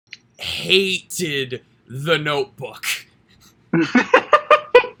hated The Notebook.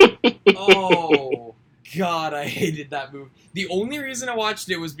 Oh, God, I hated that movie. The only reason I watched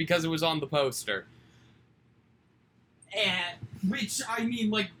it was because it was on the poster. And, which, I mean,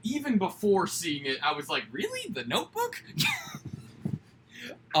 like, even before seeing it, I was like, really? The Notebook?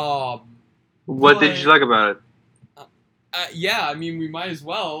 What did you like about it? Yeah, I mean, we might as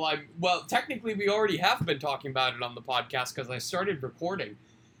well. Well, technically, we already have been talking about it on the podcast because I started recording.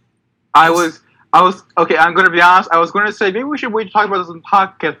 I was okay. I'm gonna be honest. I was gonna say maybe we should wait to talk about this on the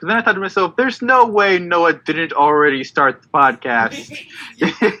podcast, but then I thought to myself, "There's no way Noah didn't already start the podcast."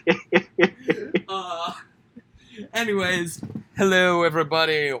 Anyways, hello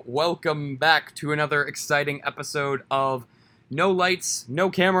everybody. Welcome back to another exciting episode of No Lights, No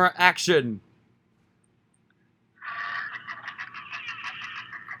Camera, Action.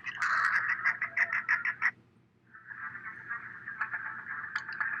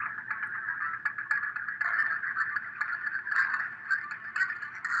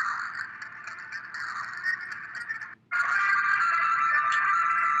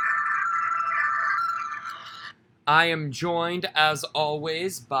 I am joined, as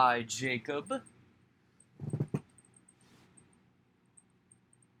always, by Jacob,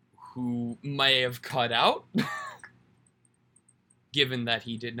 who may have cut out, given that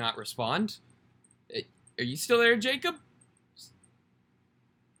he did not respond. Are you still there, Jacob?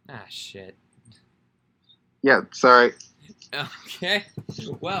 Ah, shit. Yeah, sorry. Okay.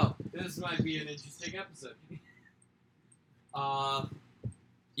 Well, this might be an interesting episode.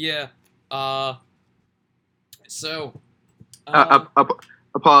 Yeah. So.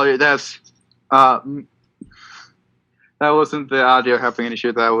 Apology. That wasn't the audio having an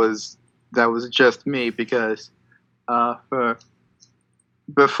issue. That was just me because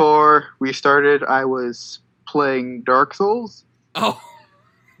before we started, I was playing Dark Souls. Oh.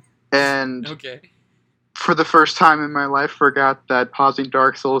 And okay. For the first time in my life, forgot that pausing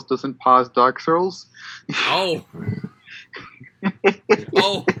Dark Souls doesn't pause Dark Souls. Oh.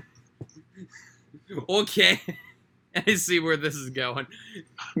 Oh. Okay. I see where this is going.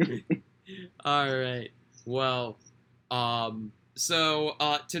 Alright. Well, so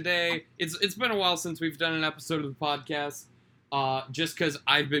today, it's been a while since we've done an episode of the podcast, just because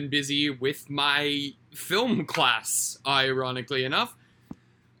I've been busy with my film class, ironically enough.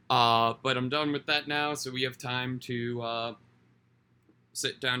 But I'm done with that now, so we have time to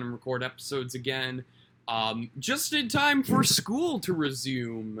sit down and record episodes again. Just in time for school to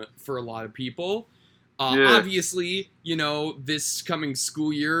resume for a lot of people. Yeah. Obviously, you know, this coming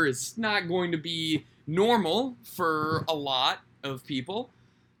school year is not going to be normal for a lot of people.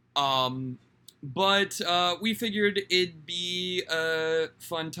 But we figured it'd be a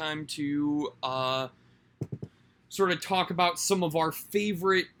fun time to sort of talk about some of our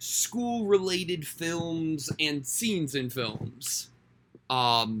favorite school-related films and scenes in films.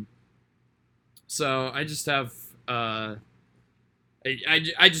 So I just have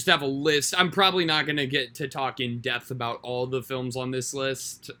I just have a list. I'm probably not gonna get to talk in depth about all the films on this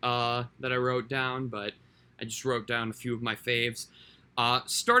list that I wrote down, but I just wrote down a few of my faves.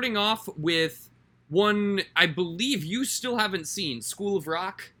 Starting off with one I believe you still haven't seen, School of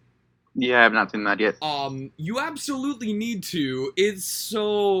Rock. Yeah, I have not seen that yet. You absolutely need to. It's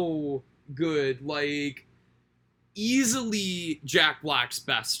so good. Like, easily Jack Black's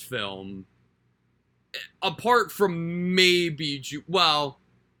best film. Apart from maybe...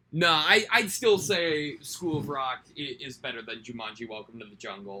 I'd still say School of Rock is better than Jumanji Welcome to the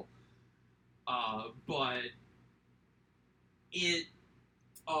Jungle. But it...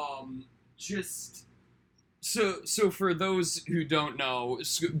 just... So for those who don't know,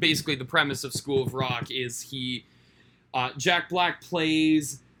 basically the premise of School of Rock is Jack Black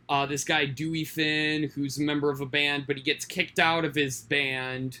plays this guy Dewey Finn, who's a member of a band, but he gets kicked out of his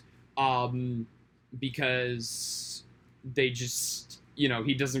band because they just, you know,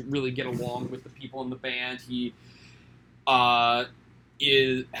 he doesn't really get along with the people in the band. He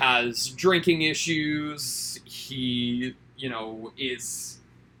has drinking issues. He, you know, is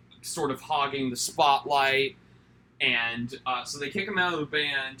sort of hogging the spotlight, and so they kick him out of the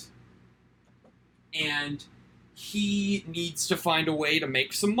band, and he needs to find a way to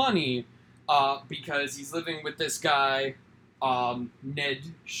make some money because he's living with this guy, Ned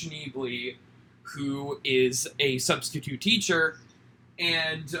Schneebly, who is a substitute teacher,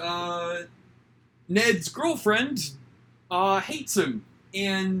 and Ned's girlfriend hates him,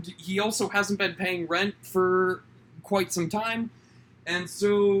 and he also hasn't been paying rent for quite some time. And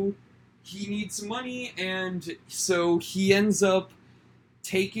so he needs some money, and so he ends up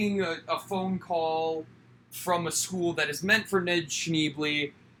taking a phone call from a school that is meant for Ned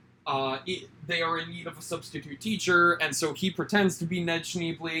Schneebly they are in need of a substitute teacher, and so he pretends to be Ned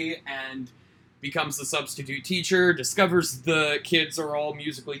Schneebly and becomes the substitute teacher, discovers the kids are all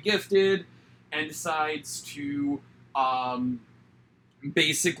musically gifted, and decides to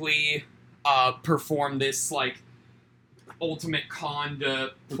basically perform this, like, ultimate con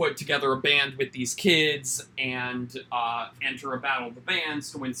to put together a band with these kids and enter a battle of the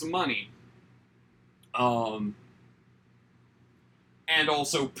bands to win some money. And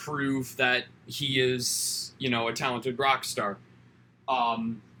also prove that he is, a talented rock star.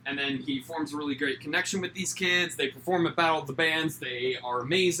 And then he forms a really great connection with these kids. They perform at Battle of the Bands. They are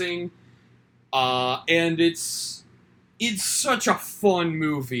amazing. And it's such a fun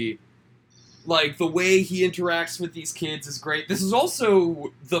movie. Like, the way he interacts with these kids is great. This is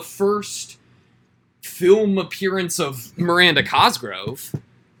also the first film appearance of Miranda Cosgrove,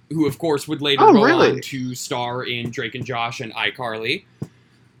 who, of course, would later go on to star in Drake and Josh and iCarly.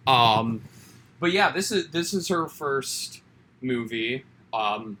 But yeah, this is her first movie.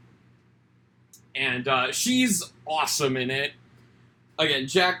 And she's awesome in it. Again,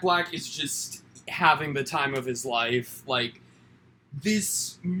 Jack Black is just having the time of his life. Like,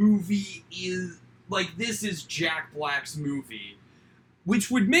 this movie is, like, this is Jack Black's movie.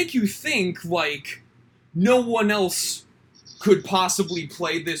 Which would make you think, like, no one else could possibly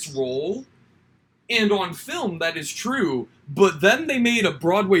play this role. And on film, that is true. But then they made a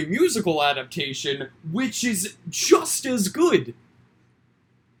Broadway musical adaptation, which is just as good.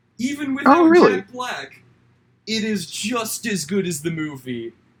 Even without Jack Black, it is just as good as the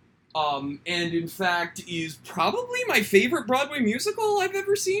movie. And in fact, is probably my favorite Broadway musical I've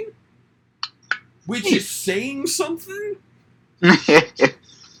ever seen. Which is saying something.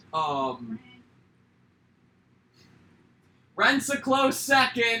 Rent's a close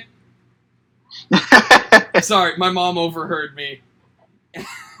second. Sorry, my mom overheard me.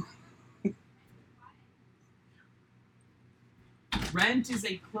 Rent is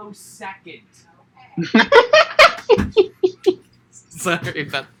a close second. Sorry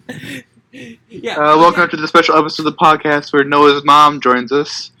about that. Yeah. Welcome to the special episode of the podcast where Noah's mom joins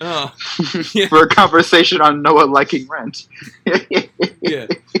us for a conversation on Noah liking Rent. Yeah.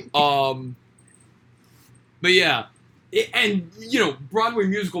 But yeah. And, Broadway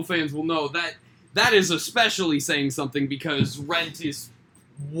musical fans will know that is especially saying something because Rent is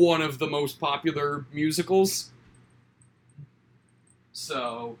one of the most popular musicals.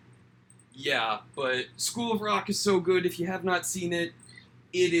 So, yeah, but School of Rock is so good. If you have not seen it,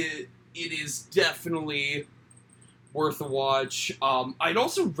 it is definitely worth a watch. I'd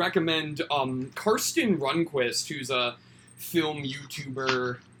also recommend Karsten Runquist, who's a film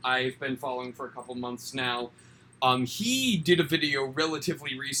YouTuber I've been following for a couple months now. He did a video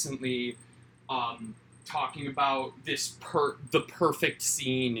relatively recently talking about the perfect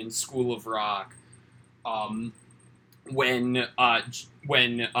scene in School of Rock. When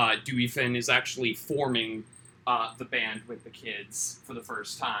Dewey Finn is actually forming the band with the kids for the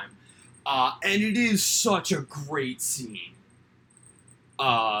first time. And it is such a great scene.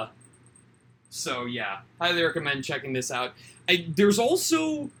 So yeah, highly recommend checking this out. There's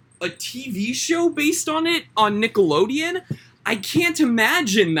also a TV show based on it on Nickelodeon. I can't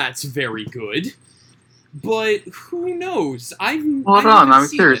imagine that's very good. But who knows? Hold on, I'm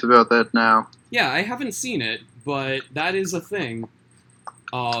curious about that now. Yeah, I haven't seen it, but that is a thing.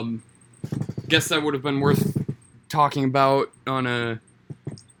 Guess that would have been worth talking about on the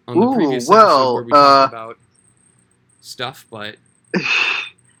previous episode where we talked about stuff, but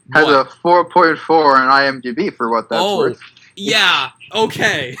has a 4.4 on IMDb for what that's worth. Yeah,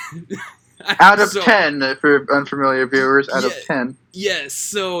 okay. Out of 10 for unfamiliar viewers. Out of 10. Yes,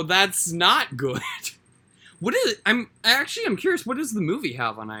 so that's not good. What is it? I'm curious. What does the movie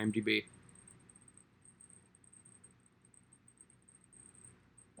have on IMDb?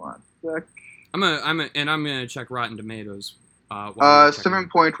 One sec. I'm gonna check Rotten Tomatoes.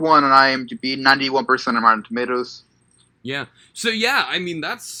 7.1 on IMDb, 91% on Rotten Tomatoes. Yeah. So yeah, I mean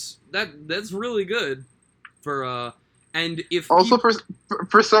that's really good for and if also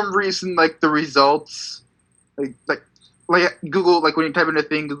for some reason like the results like Google, like when you type in a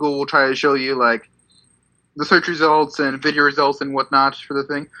thing, Google will try to show you like the search results and video results and whatnot for the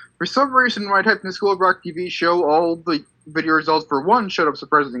thing. For some reason, when I typed in the School of Rock TV show, all the video results for 1 showed up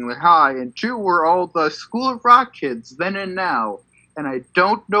surprisingly high, and 2 were all the School of Rock kids then and now, and I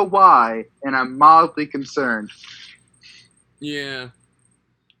don't know why, and I'm mildly concerned. Yeah.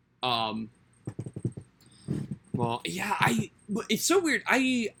 Well, yeah, it's so weird.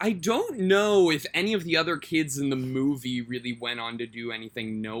 I don't know if any of the other kids in the movie really went on to do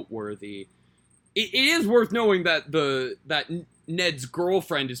anything noteworthy. It is worth knowing that Ned's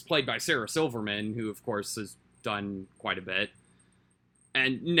girlfriend is played by Sarah Silverman, who, of course, has done quite a bit.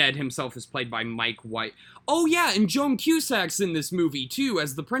 And Ned himself is played by Mike White. Oh, yeah, and Joan Cusack's in this movie, too,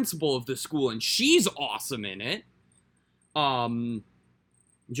 as the principal of the school, and she's awesome in it. Joan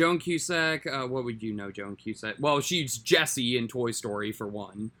Cusack, what would you know Joan Cusack? Well, she's Jessie in Toy Story, for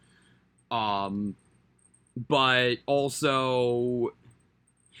one. But also,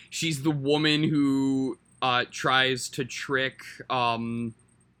 she's the woman who tries to trick Adam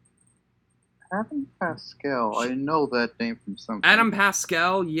Pascal. I know that name from something. Adam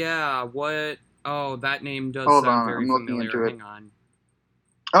Pascal. Yeah, what? Oh, that name does Hold sound on, very I'm looking familiar. into it. Hang on.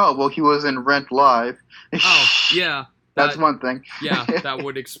 Oh, well, he was in Rent Live. Oh, yeah. That's one thing. Yeah, that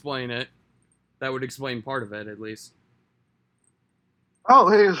would explain it. That would explain part of it, at least. Oh,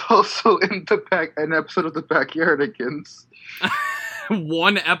 he was also in an episode of The Backyardigans.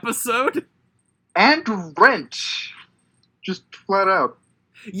 One episode? And Rent. Just flat out.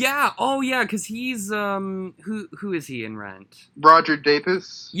 Yeah, oh yeah, because he's, who is he in Rent? Roger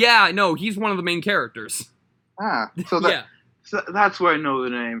Davis? Yeah, no, he's one of the main characters. So that's where I know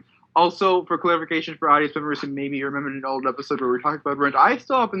the name. Also, for clarification for audience members who maybe remember an old episode where we talked about Rent, I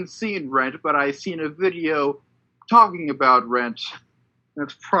still haven't seen Rent, but I've seen a video talking about Rent.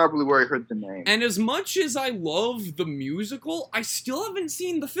 That's probably where I heard the name. And as much as I love the musical, I still haven't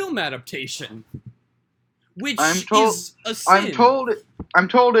seen the film adaptation. Which is a sin. I'm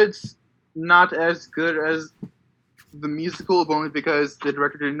told it's not as good as the musical, only because the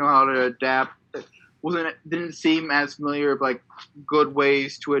director didn't know how to adapt. Didn't seem as familiar with like good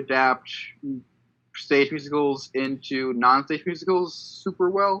ways to adapt stage musicals into non-stage musicals super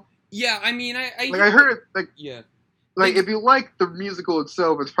well. Yeah, I mean, I heard it like yeah. Like, if you like the musical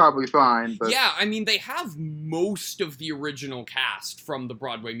itself, it's probably fine. But yeah, I mean, they have most of the original cast from the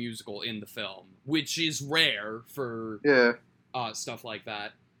Broadway musical in the film, which is rare for stuff like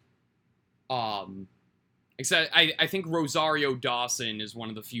that. Except, I think Rosario Dawson is one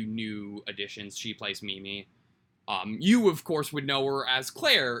of the few new additions. She plays Mimi. You, of course, would know her as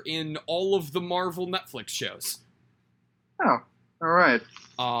Claire in all of the Marvel Netflix shows. Oh, all right.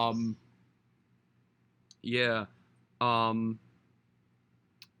 Yeah.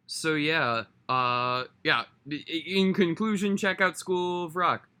 So yeah, in conclusion, check out School of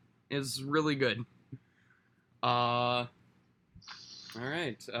Rock. It's really good. All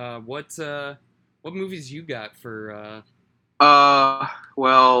right. What movies you got for,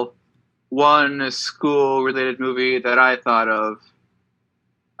 well, one school-related movie that I thought of,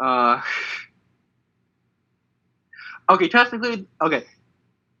 okay, technically,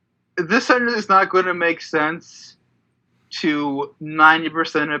 this sentence is not going to make sense to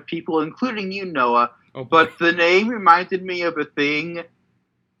 90% of people, including you, Noah. Oh, but the name reminded me of a thing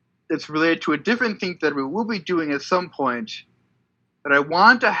that's related to a different thing that we will be doing at some point. That I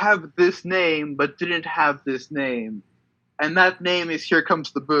want to have this name, but didn't have this name. And that name is Here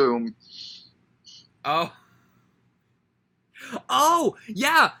Comes the Boom. Oh. Oh,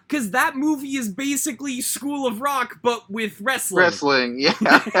 yeah, because that movie is basically School of Rock, but with wrestling. Wrestling, yeah.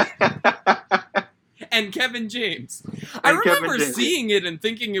 And Kevin James. I remember seeing it and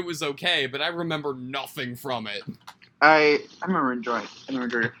thinking it was okay, but I remember nothing from it. I remember enjoying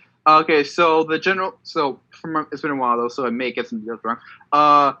it. Okay, so it's been a while though, so I may get some details wrong.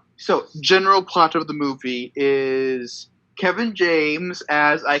 So general plot of the movie is Kevin James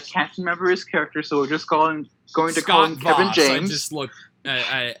as I can't remember his character, so we're just going to call him Kevin James. I just looked.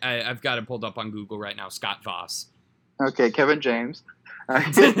 I've got it pulled up on Google right now. Scott Voss. Okay, Kevin James.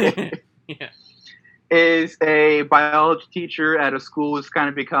 Yeah. Is a biology teacher at a school who's kind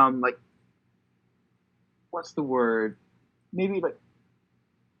of become like, what's the word? Maybe like,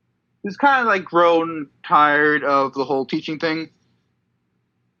 who's kind of like grown tired of the whole teaching thing.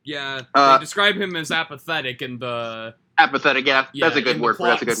 Yeah, they describe him as apathetic in the... Apathetic, yeah, that's a good word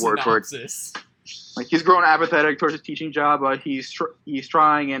for it. Like, he's grown apathetic towards his teaching job, but he's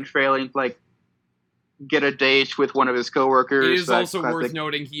trying and failing to, like, get a date with one of his coworkers. It is also worth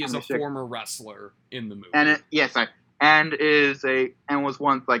noting he is a former wrestler in the movie. And was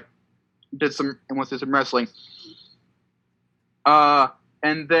once, like, did some wrestling.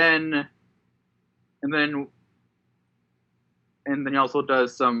 And then he also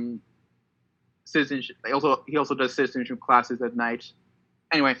does some citizenship. He also does citizenship classes at night.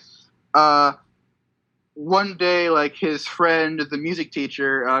 Anyway, one day, like, his friend, the music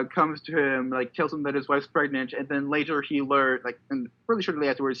teacher, comes to him, like, tells him that his wife's pregnant, and then later he learns, like, and really shortly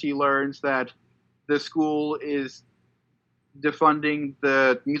afterwards, he learns that the school is defunding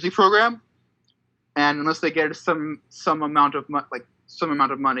the music program, and unless they get some amount of money,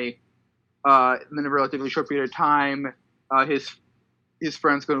 in a relatively short period of time, his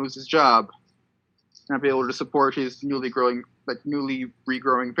friend's going to lose his job, and not be able to support his newly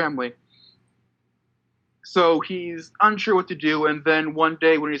regrowing family. So he's unsure what to do, and then one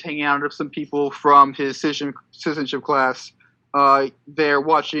day when he's hanging out with some people from his citizenship class, they're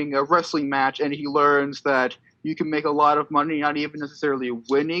watching a wrestling match, and he learns that you can make a lot of money not even necessarily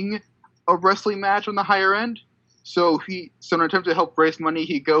winning a wrestling match on the higher end. So in an attempt to help raise money,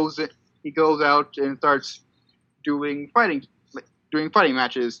 he goes out and starts doing fighting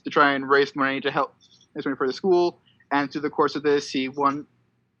matches to try and raise money for the school. And through the course of this, he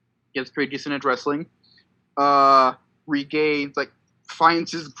gets pretty decent at wrestling. Finds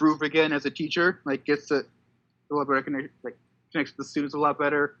his groove again as a teacher, gets a lot better, connects with the students a lot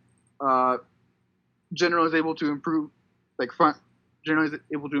better. Generally is able to improve,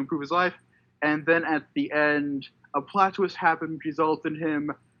 his life. And then at the end, a plot twist happens, which results in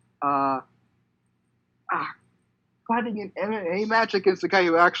him fighting an MMA match against a guy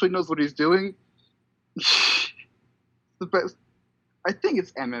who actually knows what he's doing. The best. I think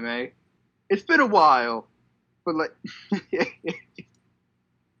it's MMA. It's been a while. But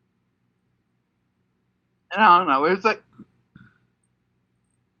I don't know. It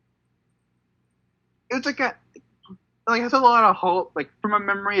has a lot of from my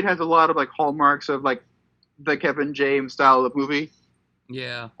memory, it has a lot of hallmarks of the Kevin James style of movie.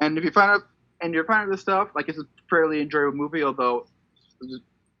 Yeah. And if you're a fan of this stuff, it's a fairly enjoyable movie, although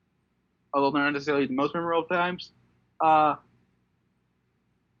not necessarily the most memorable times. The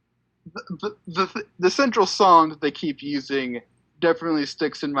central song that they keep using definitely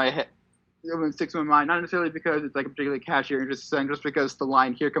sticks in my head. Sticks in my mind, not necessarily because it's a particularly catchy or interesting, just because the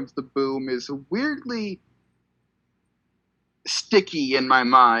line "Here comes the boom" is weirdly sticky in my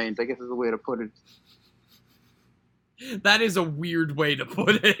mind. I guess is a way to put it. That is a weird way to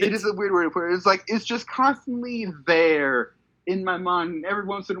put it. It is a weird way to put it. It's just constantly there in my mind, and every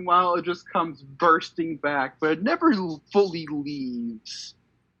once in a while it just comes bursting back, but it never fully leaves.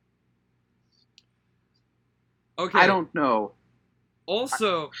 Okay. I don't know.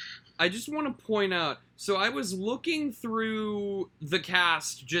 Also, I just want to point out, so I was looking through the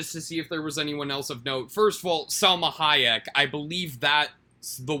cast just to see if there was anyone else of note. First of all, Salma Hayek. I believe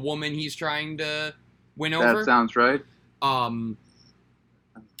that's the woman he's trying to win over. That sounds right. But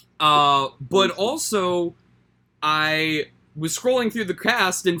also, I was scrolling through the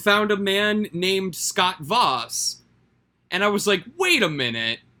cast and found a man named Scott Voss. And I was like, wait a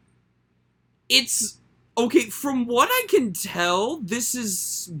minute. Okay, from what I can tell, this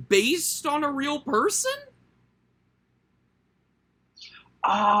is based on a real person?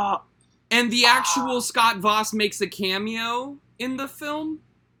 And the actual Scott Voss makes a cameo in the film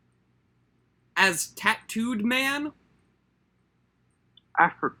as Tattooed Man? I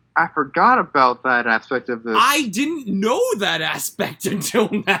forgot about that aspect of this. I didn't know that aspect until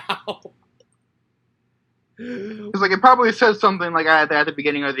now. Because it probably says something at the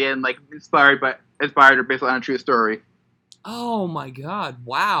beginning or the end, inspired or based on a true story. Oh my god!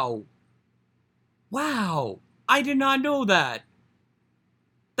 Wow! I did not know that.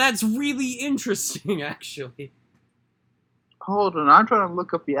 That's really interesting, actually. Hold on, I'm trying to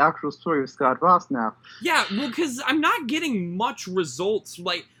look up the actual story of Scott Voss now. Yeah, well, because I'm not getting much results.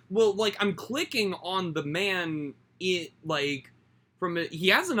 I'm clicking on the man. He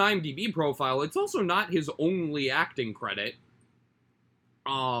has an IMDb profile. It's also not his only acting credit.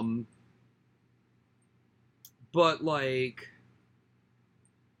 But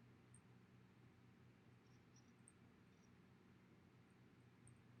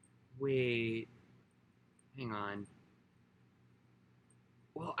wait, hang on.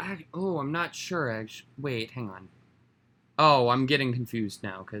 Well, I'm not sure, actually. Wait, hang on. Oh, I'm getting confused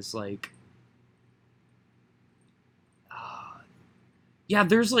now, because, yeah,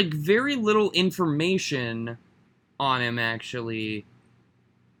 there's, very little information on him, actually.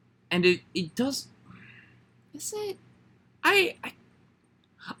 And it does... Is it? I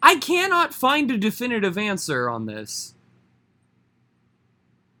cannot find a definitive answer on this.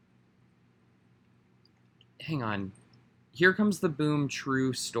 Hang on. Here Comes the Boom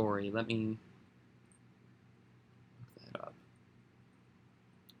true story. Let me look that up.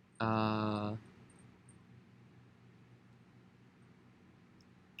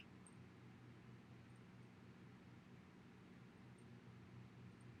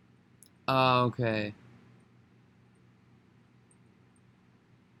 Okay.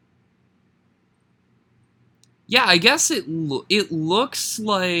 Yeah, I guess it looks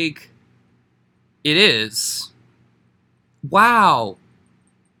like it is. Wow.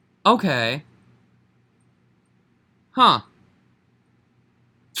 Okay. Huh.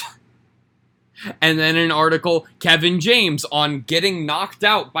 And then an article, Kevin James on getting knocked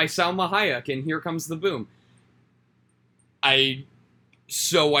out by Salma Hayek, and Here Comes the Boom.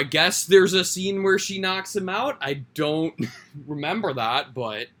 So I guess there's a scene where she knocks him out. I don't remember that,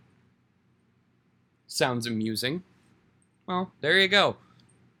 but sounds amusing. Well, there you go.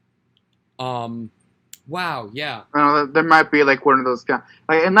 Wow, yeah. There might be like one of those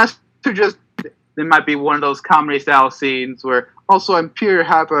unless to just there might be one of those comedy style scenes where also I'm pure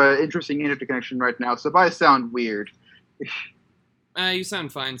have an interesting interconnection right now, so if I sound weird. You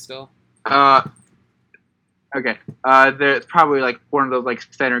sound fine still. Okay. There's probably like one of those like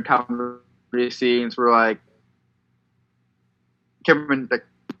standard comedy scenes where like Kevin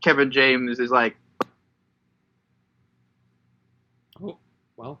James is like, oh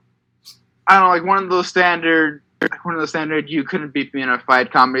well, I don't know, like one of those standard you couldn't beat me in a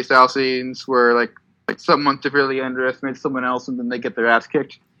fight comedy style scenes where like someone severely underestimates someone else and then they get their ass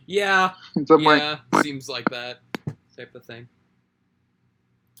kicked. Yeah. Yeah, seems like that type of thing.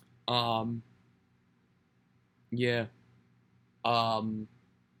 Yeah.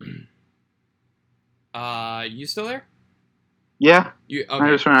 You still there? Yeah. Okay. I'm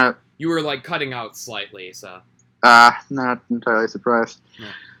just trying to. You were like cutting out slightly, so. Not entirely surprised.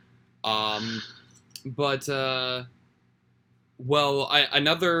 Yeah. But well,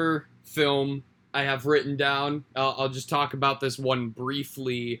 another film I have written down. I'll just talk about this one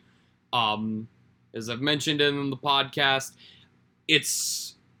briefly. As I've mentioned in the podcast,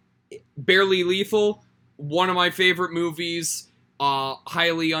 it's Barely Lethal. One of my favorite movies,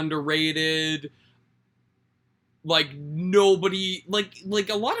 highly underrated. Like nobody, like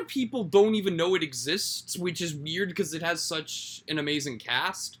a lot of people don't even know it exists, which is weird because it has such an amazing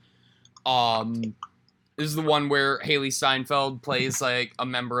cast. This is the one where Haley Steinfeld plays like a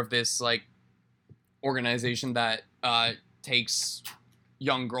member of this like organization that takes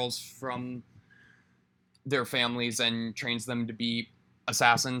young girls from their families and trains them to be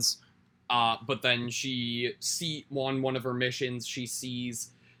assassins. But then on one of her missions, she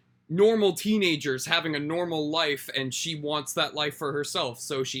sees normal teenagers having a normal life, and she wants that life for herself.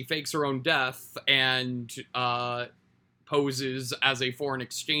 So she fakes her own death and poses as a foreign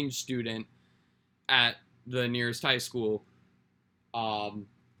exchange student at the nearest high school. And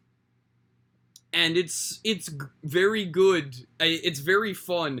it's very good. It's very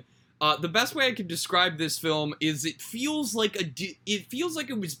fun. The best way I could describe this film is it feels like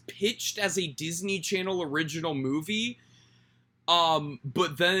it was pitched as a Disney Channel original movie,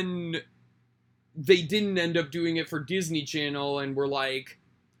 but then they didn't end up doing it for Disney Channel, and were like,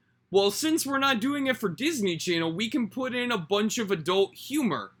 well, since we're not doing it for Disney Channel, we can put in a bunch of adult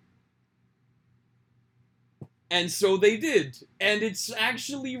humor. And so they did, and it's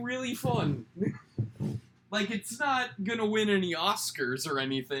actually really fun. Like, it's not gonna win any Oscars or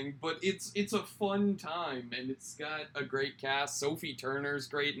anything, but it's a fun time, and it's got a great cast. Sophie Turner's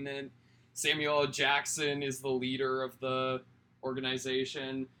great in it. Samuel L. Jackson is the leader of the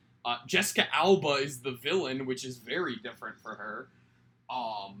organization. Jessica Alba is the villain, which is very different for her.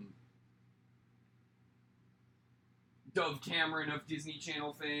 Dove Cameron of Disney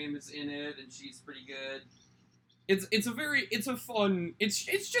Channel fame is in it, and she's pretty good. It's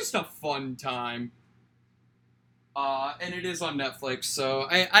just a fun time. And it is on Netflix, so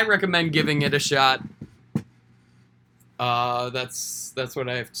I recommend giving it a shot. That's what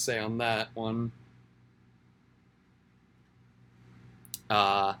I have to say on that one.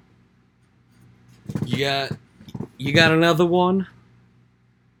 You got another one?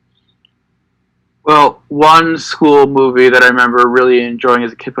 Well, one school movie that I remember really enjoying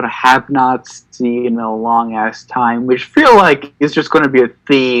as a kid, but I have not seen in a long ass time, which feel like is just going to be a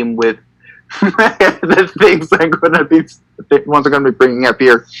theme with the things I'm going to be bringing up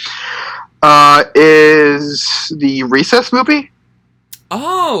here, is the Recess movie.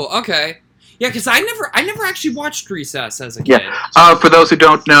 Oh, okay. Yeah, because I never actually watched Recess as a kid. Yeah. For those who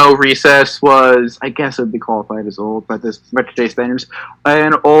don't know, Recess was, I guess it would be qualified as old by today's standards,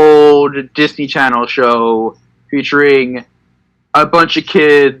 an old Disney Channel show featuring a bunch of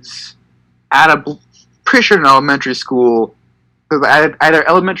kids at an elementary school. Either an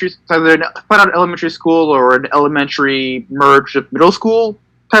elementary school or an elementary merged with middle school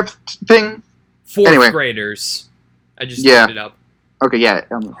type thing. Fourth graders. I just looked it up. Okay, yeah,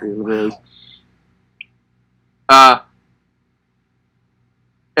 elementary it is.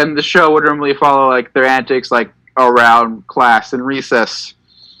 And the show would normally follow like their antics like around class and recess.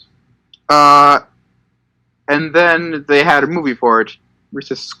 And then they had a movie for it,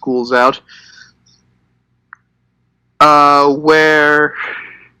 Recess School's Out. Where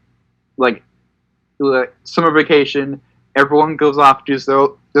like summer vacation, everyone goes off, does their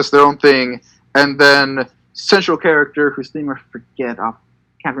own thing, and then central character whose name I forget, I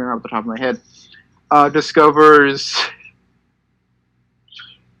can't remember off the top of my head,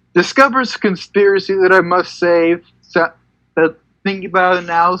 discovers conspiracy that I must say that thinking about it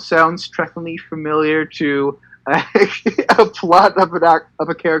now sounds strikingly familiar to a plot of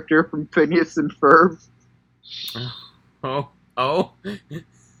a character from Phineas and Ferb. Oh.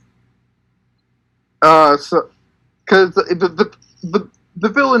 So because the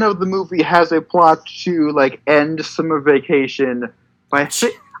villain of the movie has a plot to like end summer vacation by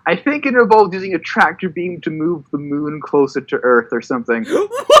I think it involves using a tractor beam to move the moon closer to Earth or something. God,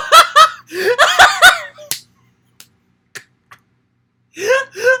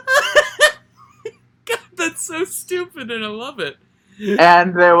 that's so stupid, and I love it.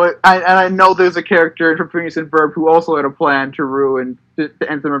 And I know there's a character from Phineas and Ferb who also had a plan to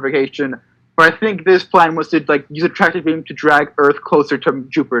end summer vacation. But I think this plan was to like use a tractor beam to drag Earth closer to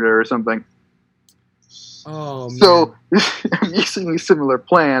Jupiter or something. Oh, man. So I'm using these similar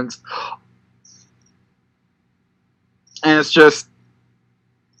plans, and it's just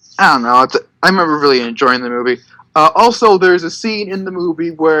I don't know. I remember really enjoying the movie. Also, there's a scene in the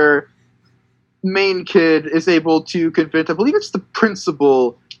movie where main kid is able to convince, I believe it's the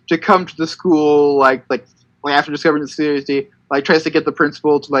principal, to come to the school like after discovering the conspiracy, like tries to get the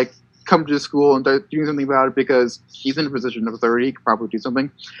principal to like come to the school and start doing something about it because he's in a position of authority, he could probably do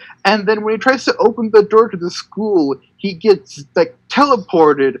something. And then when he tries to open the door to the school, he gets like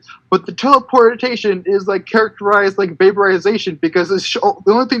teleported, but the teleportation is like characterized like vaporization because the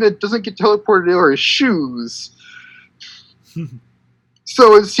only thing that doesn't get teleported are his shoes.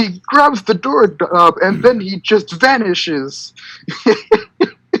 So as he grabs the door knob and then he just vanishes.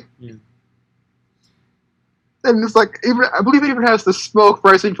 Yeah. And it's like, I believe it even has the smoke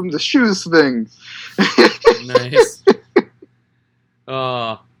rising from the shoes thing. Nice.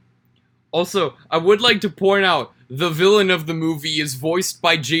 Also, I would like to point out, the villain of the movie is voiced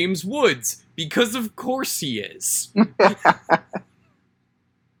by James Woods, because of course he is.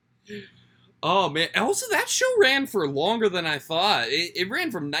 Oh, man. Also, that show ran for longer than I thought. It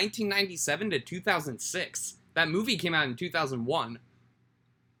ran from 1997 to 2006. That movie came out in 2001.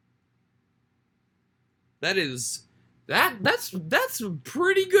 That's a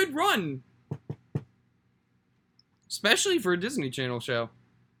pretty good run. Especially for a Disney Channel show.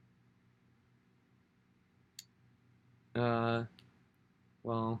 Well,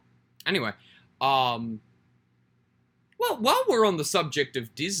 anyway. Well, while we're on the subject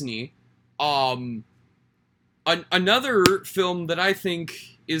of Disney, another film that I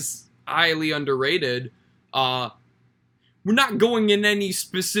think is highly underrated, we're not going in any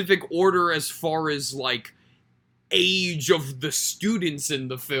specific order as far as, like, age of the students in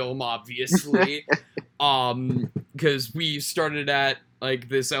the film, obviously, because we started at, like,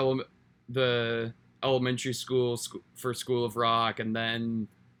 the elementary school for School of Rock, and then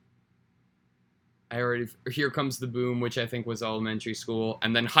Here Comes the Boom, which I think was elementary school,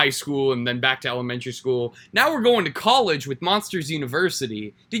 and then high school, and then back to elementary school. Now we're going to college with Monsters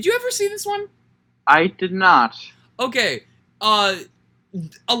University. Did you ever see this one? I did not. Okay, a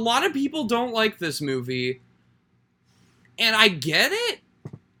lot of people don't like this movie, and I get it.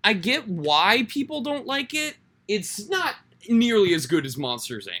 I get why people don't like it. It's not nearly as good as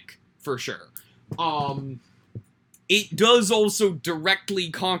Monsters, Inc., for sure. It does also directly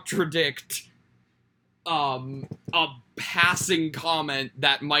contradict a passing comment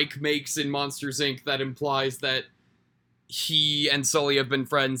that Mike makes in Monsters, Inc. that implies that he and Sully have been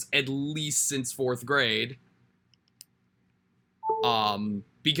friends at least since 4th grade.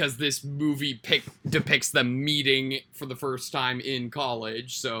 Because this movie depicts them meeting for the first time in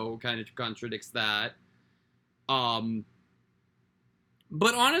college, so kind of contradicts that. But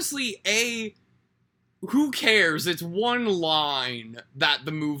honestly, who cares? It's one line that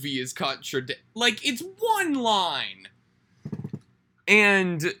the movie is like, it's one line!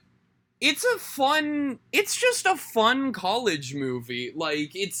 And it's just a fun college movie.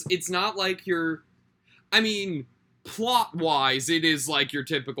 Like, it's not like plot-wise, it is like your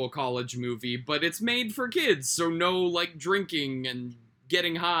typical college movie, but it's made for kids, so no, like, drinking and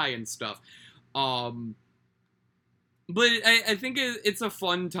getting high and stuff. But I think it's a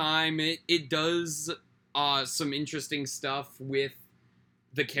fun time. It does some interesting stuff with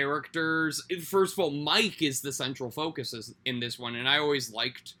the characters. First of all, Mike is the central focus in this one, and I always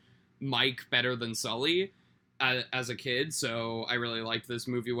liked Mike better than Sully as a kid, so I really liked this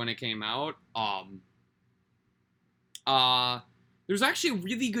movie when it came out. There's actually a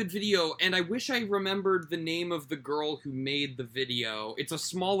really good video, and I wish I remembered the name of the girl who made the video. It's a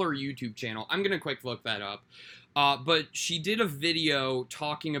smaller YouTube channel. I'm gonna quick look that up. But she did a video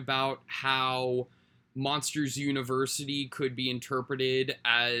talking about how Monsters University could be interpreted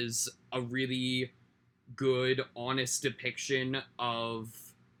as a really good, honest depiction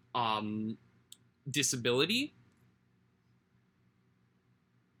of disability.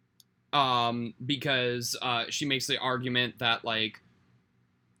 Because she makes the argument that, like,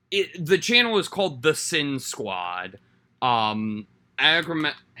 the channel is called The Sin Squad. I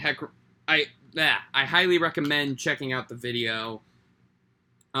highly recommend checking out the video.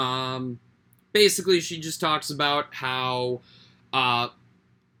 Basically, she just talks about how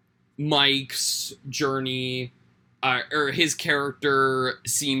Mike's journey, or his character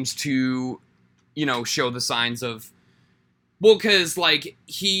seems to, you know, show the signs of, well, because, like,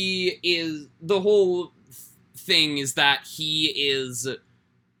 the whole thing is that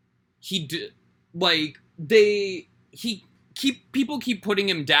people keep putting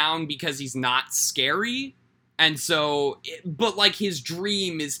him down because he's not scary, and so, but, like, his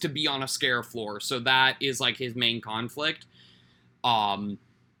dream is to be on a scare floor, so that is, like, his main conflict, and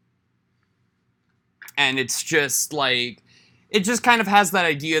it's just, like, it just kind of has that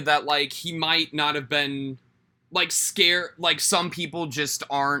idea that, like, he might not have been, like, scared, like, some people just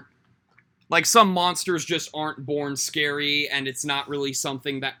aren't, like, some monsters just aren't born scary, and it's not really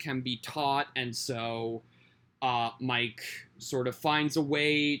something that can be taught, and so, Mike sort of finds a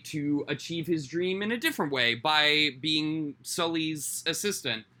way to achieve his dream in a different way by being Sully's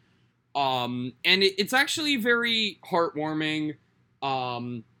assistant. And it's actually very heartwarming,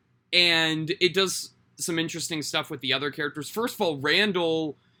 and it does some interesting stuff with the other characters. First of all,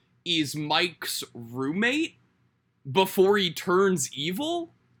 Randall is Mike's roommate before he turns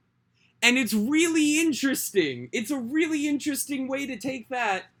evil, and it's really interesting. It's a really interesting way to take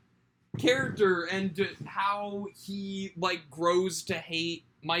that character and how he, like, grows to hate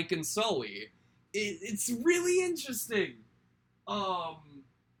Mike and Sully. It's really interesting. And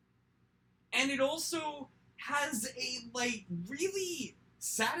it also has a, like, really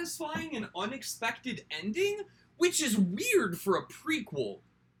satisfying and unexpected ending, which is weird for a prequel.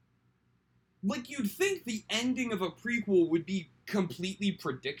 Like, you'd think the ending of a prequel would be completely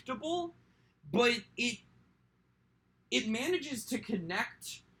predictable, but it manages to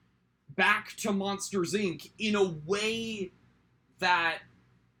connect back to Monsters, Inc. in a way that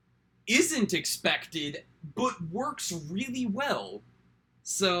isn't expected, but works really well.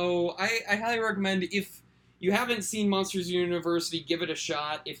 So, I highly recommend, if you haven't seen Monsters University, give it a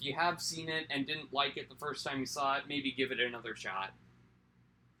shot. If you have seen it and didn't like it the first time you saw it, maybe give it another shot.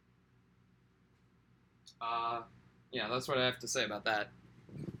 Yeah, that's what I have to say about that.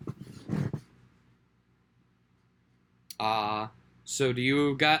 So do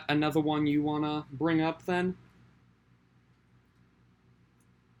you got another one you want to bring up, then?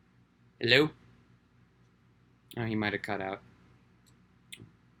 Hello? Oh, he might have cut out.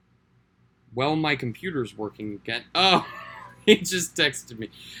 Well, my computer's working again. Oh, he just texted me.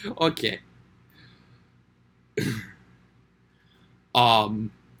 Okay.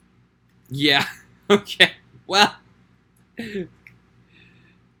 Yeah, okay. Well...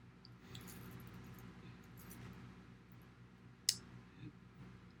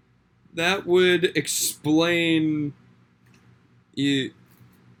 that would explain you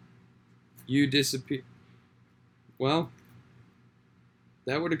disappear. Well,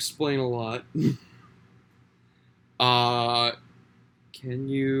 that would explain a lot. Can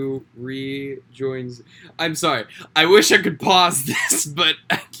you rejoin? I'm sorry. I wish I could pause this, but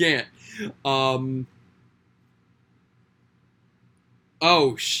I can't.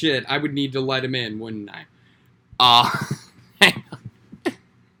 Oh shit! I would need to let him in, wouldn't I? Hang on.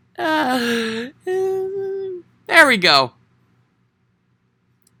 There we go.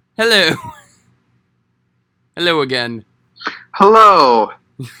 Hello. Hello again. Hello.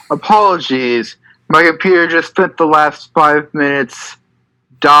 Apologies. My computer just spent the last 5 minutes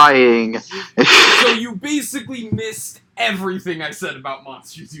dying. So you basically missed everything I said about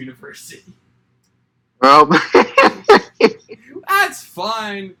Monsters University. Well, That's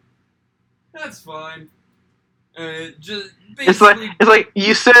fine. That's fine. Just it's basically... like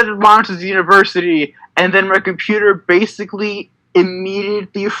you said Monsters University, and then my computer basically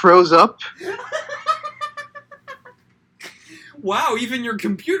immediately froze up. Wow, even your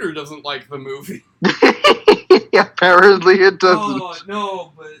computer doesn't like the movie. Apparently it doesn't. Oh,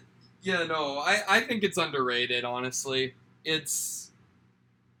 no, but... Yeah, no, I think it's underrated, honestly. It's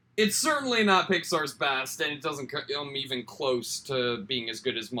certainly not Pixar's best, and it doesn't come even close to being as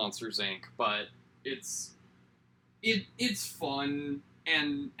good as Monsters, Inc., but it's it's fun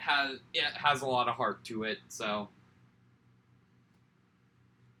and has a lot of heart to it. So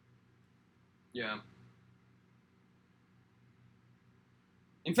yeah.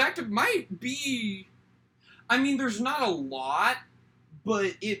 In fact, it might be. I mean, there's not a lot,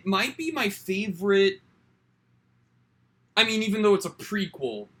 but it might be my favorite. I mean, even though it's a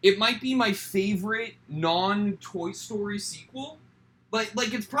prequel, it might be my favorite non-Toy Story sequel.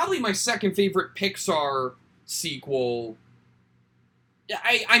 Like it's probably my second favorite Pixar sequel.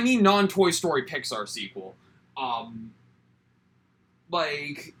 I mean non-Toy Story Pixar sequel.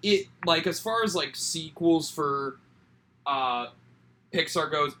 Like as far as like sequels for Pixar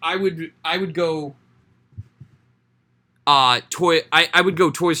goes, I would go I would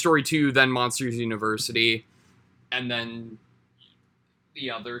go Toy Story 2, then Monsters University, and then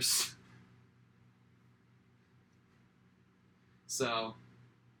the others. So,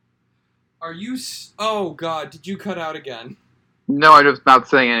 are you oh god, did you cut out again? No, I'm just not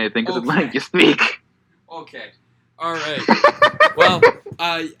saying anything because I'm Okay. letting you speak. Okay. All right. Well,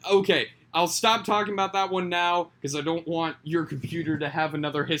 okay. I'll stop talking about that one now because I don't want your computer to have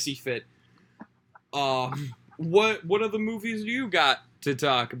another hissy fit. What other movies do you got to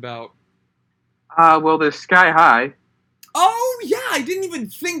talk about? Well, there's Sky High. Oh yeah, I didn't even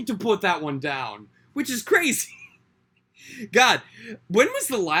think to put that one down, which is crazy. God, when was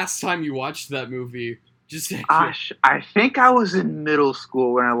the last time you watched that movie? Just I think I was in middle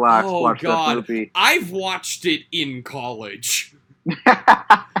school when I last watched God. that movie. I've watched it in college.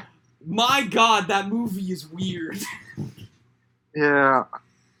 My God, that movie is weird. Yeah.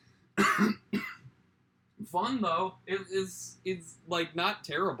 Fun though. It's like not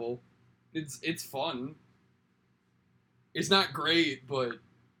terrible. It's fun. It's not great, but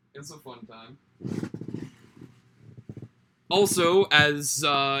it's a fun time. Also, as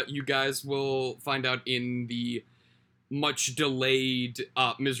you guys will find out in the much delayed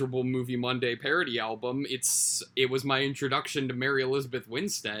Miserable Movie Monday parody album, it was my introduction to Mary Elizabeth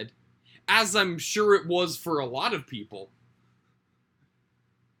Winstead, as I'm sure it was for a lot of people.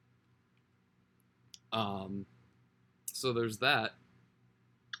 So there's that.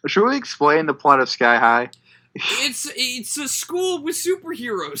 Should we explain the plot of Sky High? It's a school with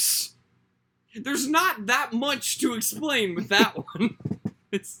superheroes. There's not that much to explain with that one.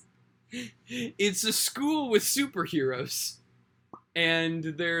 It's a school with superheroes. And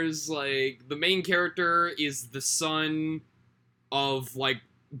there's, like, the main character is the son of, like,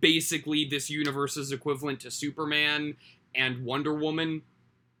 basically this universe's equivalent to Superman and Wonder Woman.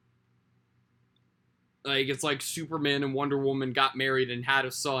 Like, it's like Superman and Wonder Woman got married and had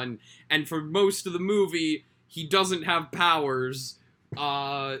a son, and for most of the movie, he doesn't have powers,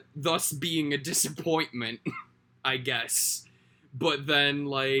 thus being a disappointment, I guess. But then,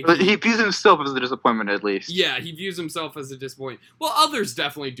 like... But he views himself as a disappointment, at least. Yeah, he views himself as a disappointment. Well, others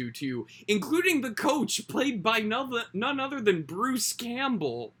definitely do, too. Including the coach, played by none other than Bruce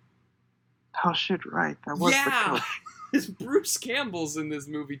Campbell. Oh, shit, right. That was the coach. Bruce Campbell's in this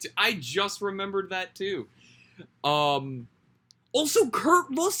movie, too. I just remembered that, too. Also, Kurt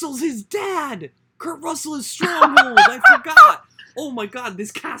Russell's his dad! Kurt Russell is Stronghold! I forgot! Oh my god,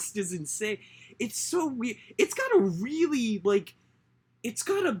 this cast is insane. It's so weird. It's got a really, like... It's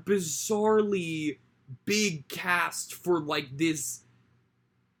got a bizarrely big cast for, like, this...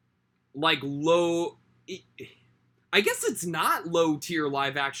 Like, low... I guess it's not low-tier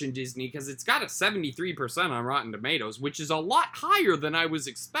live-action Disney, because it's got a 73% on Rotten Tomatoes, which is a lot higher than I was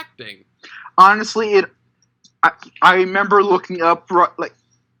expecting. Honestly, I remember looking up, like,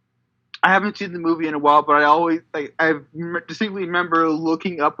 I haven't seen the movie in a while, but I distinctly remember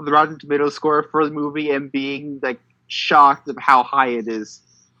looking up the Rotten Tomatoes score for the movie and being, like, shocked at how high it is.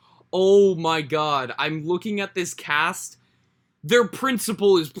 Oh my god, I'm looking at this cast. Their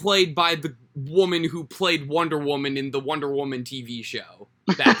principal is played by the woman who played Wonder Woman in the Wonder Woman TV show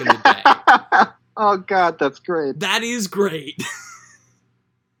back in the day. Oh god, that's great. That is great.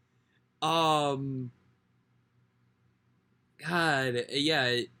 God,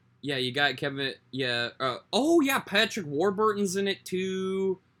 yeah, you got Kevin, oh yeah, Patrick Warburton's in it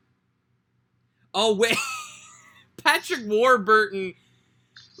too. Oh wait, Patrick Warburton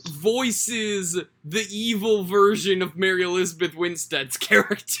voices the evil version of Mary Elizabeth Winstead's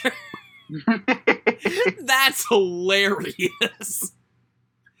character. That's hilarious.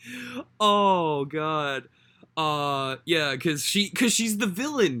 Oh god. Yeah, cause she's the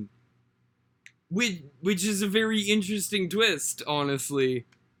villain. Which is a very interesting twist, honestly.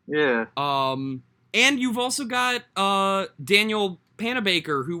 Yeah. And you've also got Daniel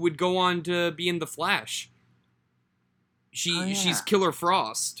Panabaker, who would go on to be in The Flash. She's Killer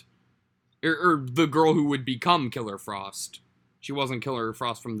Frost. or the girl who would become Killer Frost. She wasn't Killer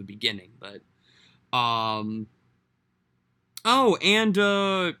Frost from the beginning, but oh, and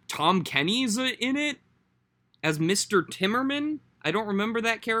Tom Kenny's in it as Mr. Timmerman. I don't remember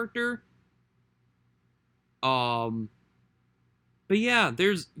that character. But yeah,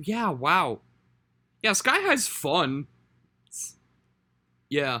 wow. Yeah, Sky High's fun.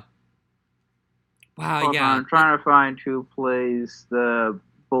 Yeah. Wow, Hold yeah. on, I'm trying to find who plays the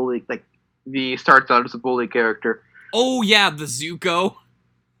bully, like, the starts out as a bully character. Oh, yeah, the Zuko.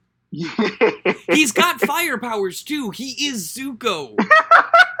 He's got fire powers, too. He is Zuko.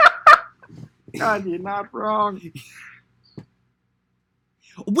 God, you're not wrong.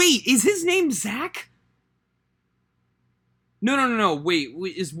 Wait, is his name Zach? No. Wait,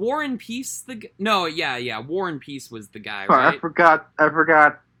 is War and Peace the guy? No, yeah. War and Peace was the guy, right? I forgot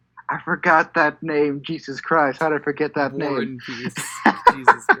that name. Jesus Christ, how did I forget that name? War and Peace.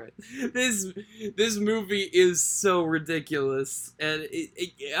 Jesus Christ. This movie is so ridiculous, and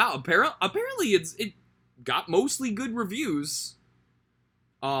apparently it got mostly good reviews.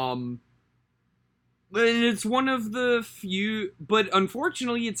 And it's one of the few, but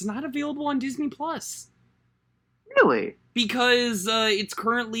unfortunately, it's not available on Disney Plus. Really? Because it's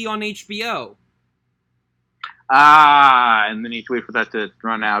currently on HBO. And then you need to wait for that to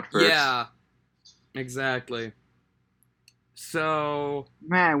run out first. Yeah, exactly. So,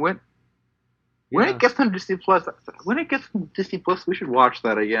 man, when it gets on Disney Plus, we should watch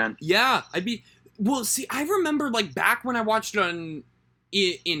that again. Yeah, well, see, I remember like back when I watched it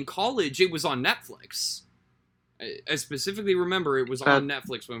in college, it was on Netflix. I specifically remember it was on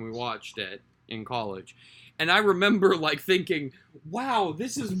Netflix when we watched it in college. And I remember like thinking, wow,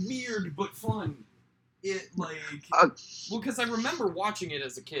 this is weird but fun. Well, because I remember watching it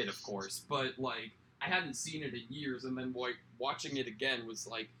as a kid, of course, but like I hadn't seen it in years, and then like watching it again was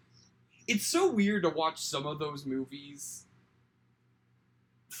like, it's so weird to watch some of those movies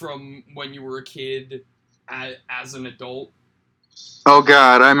from when you were a kid as an adult. Oh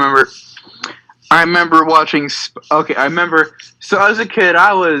God, I remember watching. Okay, I remember. So as a kid,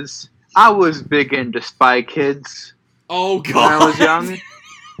 I was big into Spy Kids. Oh God, when I was young,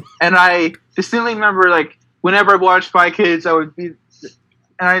 and I distinctly remember like whenever I watched Spy Kids, I would be, and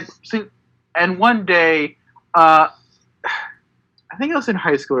I think, and one day, I think I was in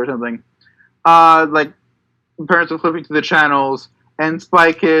high school or something. Like parents were flipping to the channels, and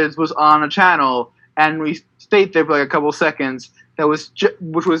Spy Kids was on a channel, and we stayed there for like a couple seconds.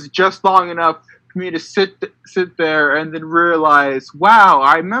 Which was just long enough for me to sit there and then realize, wow,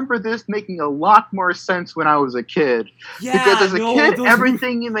 I remember this making a lot more sense when I was a kid. Yeah, because as a kid,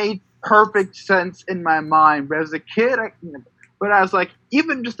 everything made perfect sense in my mind. But as a kid, I was like,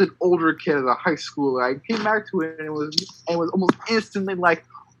 even just an older kid as a high schooler, I came back to it and it was almost instantly like,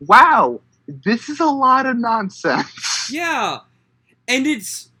 wow, this is a lot of nonsense. Yeah, and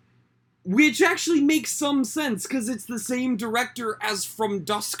which actually makes some sense, because it's the same director as From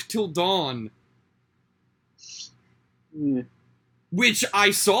Dusk Till Dawn. Yeah. Which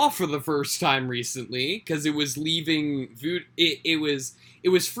I saw for the first time recently, because it was leaving Vudu. It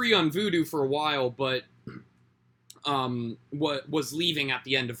was free on Vudu for a while, but what was leaving at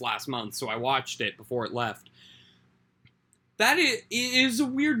the end of last month, so I watched it before it left. That is a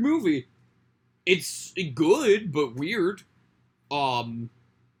weird movie. It's good, but weird.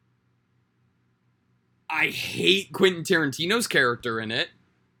 I hate Quentin Tarantino's character in it,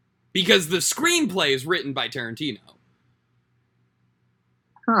 because the screenplay is written by Tarantino.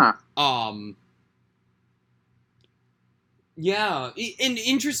 Huh. Yeah, and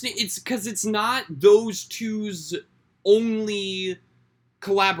interesting, it's because it's not those two's only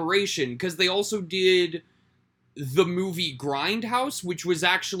collaboration, because they also did the movie Grindhouse, which was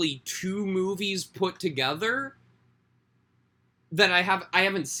actually two movies put together that I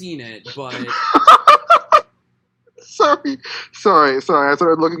haven't seen it, but... Sorry. I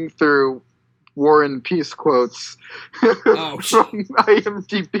started looking through War and Peace quotes Oh, from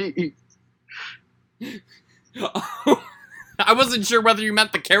IMDb. I wasn't sure whether you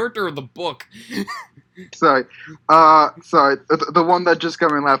meant the character or the book. Sorry. The one that just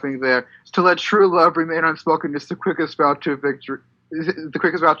got me laughing there. To let true love remain unspoken is the quickest route to victory. The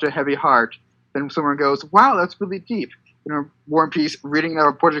quickest route to a heavy heart. Then someone goes, "Wow, that's really deep." War and Peace, reading out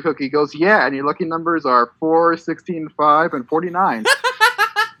a portrait cookie, goes, "Yeah, and your lucky numbers are 4, 16, 5, and 49.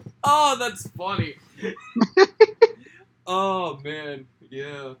 Oh, that's funny. Oh, man.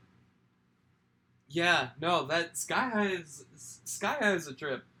 Yeah. Yeah, no, that Sky High is a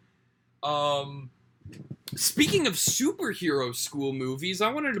trip. Speaking of superhero school movies,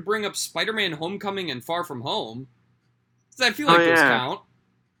 I wanted to bring up Spider-Man Homecoming and Far From Home. 'Cause I feel like those count.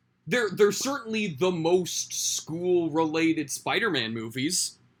 they're certainly the most school-related Spider-Man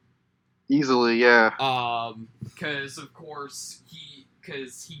movies. Easily, yeah. Because of course he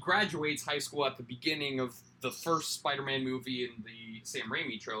graduates high school at the beginning of the first Spider-Man movie in the Sam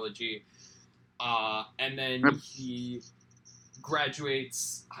Raimi trilogy, and then he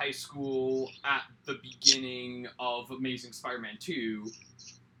graduates high school at the beginning of Amazing Spider-Man 2.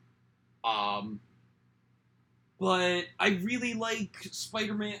 But I really like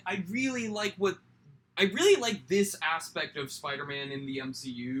Spider-Man. I really like this aspect of Spider-Man in the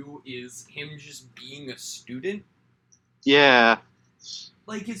MCU is him just being a student. Yeah.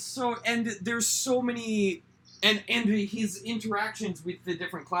 Like, it's so... And there's so many... And his interactions with the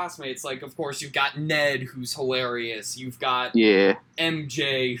different classmates. Like, of course, you've got Ned, who's hilarious. You've got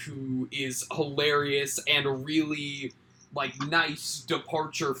MJ, who is hilarious and a really, like, nice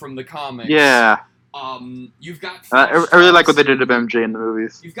departure from the comics. Yeah. You've got I really like what they did to MJ in the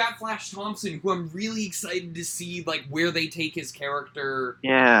movies. You've got Flash Thompson, who I'm really excited to see, like, where they take his character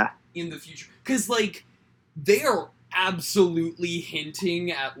in the future. Because, like, they are absolutely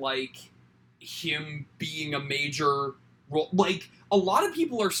hinting at, like, him being a major role. Like, a lot of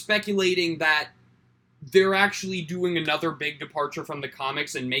people are speculating that they're actually doing another big departure from the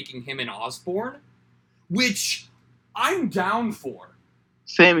comics and making him an Osborn, which I'm down for.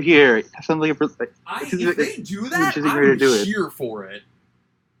 Same here. Something if they do that, I'm here for it.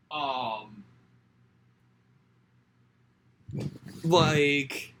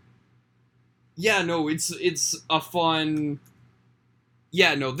 Like, yeah, no, it's a fun.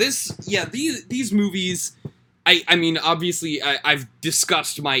 Yeah, no, these movies. I mean, obviously, I've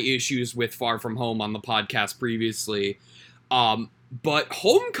discussed my issues with Far From Home on the podcast previously. But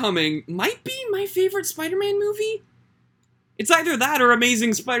Homecoming might be my favorite Spider-Man movie. It's either that or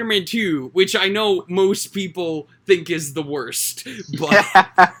Amazing Spider-Man 2, which I know most people think is the worst. But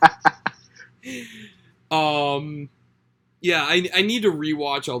yeah, I need to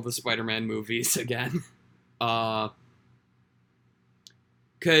rewatch all the Spider-Man movies again. Because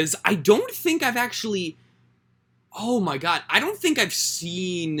I don't think I've actually... Oh my god, I don't think I've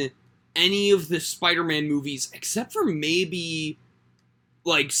seen any of the Spider-Man movies except for maybe,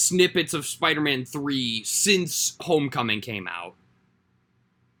 like, snippets of Spider-Man 3 since Homecoming came out.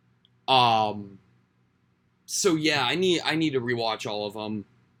 So yeah, I need to rewatch all of them.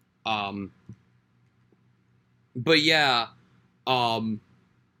 But yeah,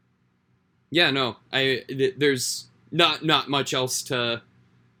 yeah, no, there's not much else to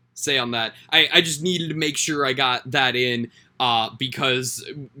say on that. I just needed to make sure I got that in, because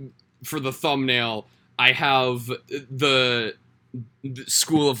for the thumbnail, I have the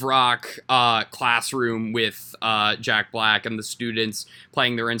School of Rock classroom with Jack Black and the students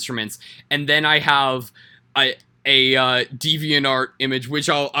playing their instruments, and then I have a DeviantArt image, which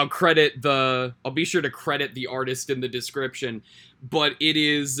I'll be sure to credit the artist in the description, but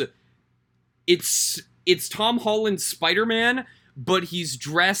it's Tom Holland's Spider-Man, but he's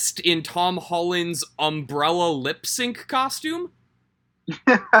dressed in Tom Holland's Umbrella lip sync costume.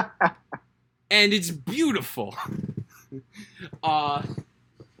 And it's beautiful.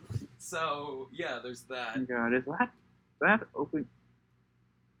 So yeah, there's that. Oh God, is that open? Is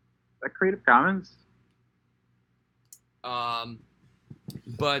that Creative Commons?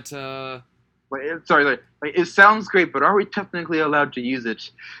 But wait, sorry. Like, it sounds great, but are we technically allowed to use it?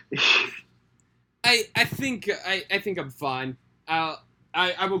 I think I'm fine. I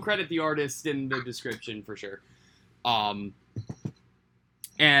will credit the artist in the description for sure. And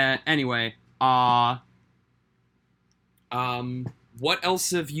anyway, what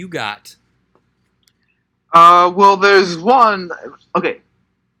else have you got? Well, there's one. Okay.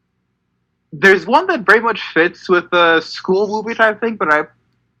 There's one that very much fits with the school movie type thing, but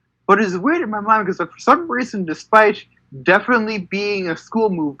it's weird in my mind because for some reason, despite definitely being a school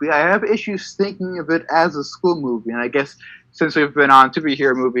movie, I have issues thinking of it as a school movie. And I guess since we've been on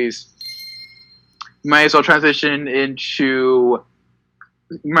superhero movies, might as well transition into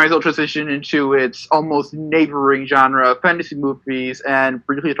its almost neighboring genre of fantasy movies and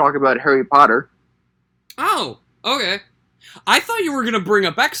briefly talk about Harry Potter. Oh, okay. I thought you were going to bring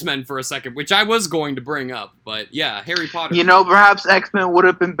up X-Men for a second, which I was going to bring up, but yeah, Harry Potter. You know, perhaps X-Men would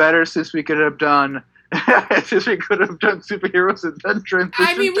have been better since we could have done superheroes and then transition.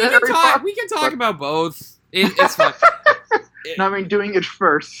 I mean, we can talk about both. It's fine. No, I mean, doing it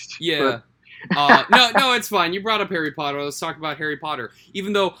first. Yeah. No, it's fine. You brought up Harry Potter. Let's talk about Harry Potter.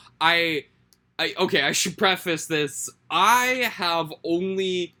 Even though I should preface this.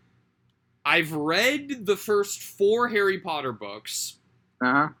 I've read the first 4 Harry Potter books.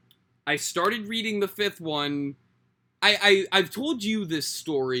 Uh-huh. I started reading the 5th one I've told you this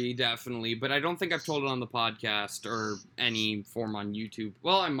story, definitely, but I don't think I've told it on the podcast or any form on YouTube.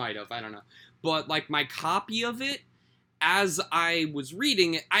 Well, I might have, I don't know. But, like, my copy of it, as I was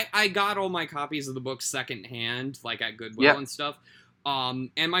reading it, I got all my copies of the book secondhand, like at Goodwill and stuff.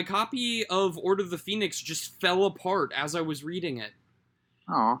 And my copy of Order of the Phoenix just fell apart as I was reading it.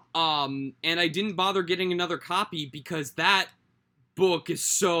 Oh. And I didn't bother getting another copy because that book is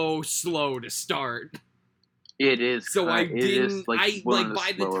so slow to start. It is. So I didn't. Like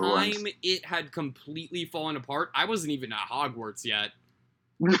by the time ones. it had completely fallen apart, I wasn't even at Hogwarts yet.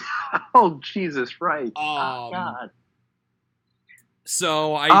 Oh Jesus! Right. Oh God.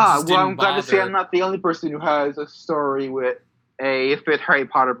 So I just didn't I'm glad to see bother. I'm not the only person who has a story with a fifth Harry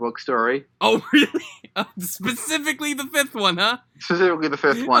Potter book story. Oh really? Specifically the fifth one, huh? Specifically the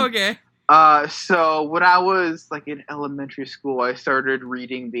fifth one. Okay. So when I was like in elementary school, I started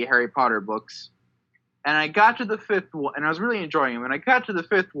reading the Harry Potter books. And I got to the fifth one, and I was really enjoying them. And I got to the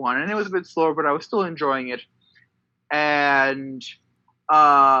fifth one, and it was a bit slower, but I was still enjoying it. And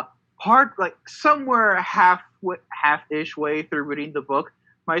somewhere half-ish way through reading the book,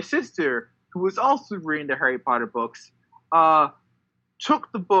 my sister, who was also reading the Harry Potter books,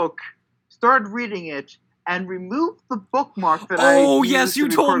 took the book, started reading it, and removed the bookmark that you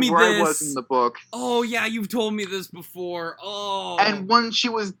told me where this. I was in the book. Oh yeah, you've told me this before. Oh. And when she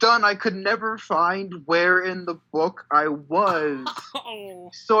was done, I could never find where in the book I was.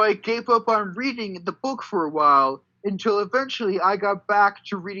 Oh. So I gave up on reading the book for a while until eventually I got back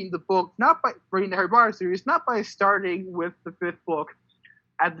to reading the book, not by reading the Harry Potter series, not by starting with the fifth book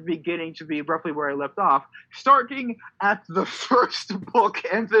at the beginning to be roughly where I left off, starting at the first book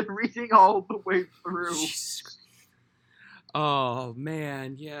and then reading all the way through. Oh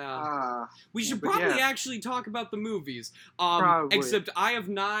man, yeah. We should probably actually talk about the movies. Probably. Except I have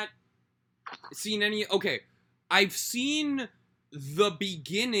not seen any. Okay, I've seen the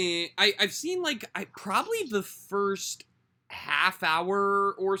beginning. I've seen probably the first half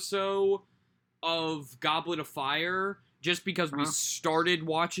hour or so of Goblet of Fire, just because we started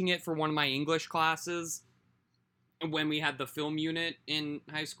watching it for one of my English classes when we had the film unit in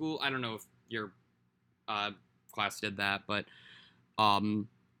high school. I don't know if your class did that, but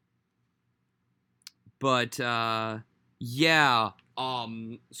yeah.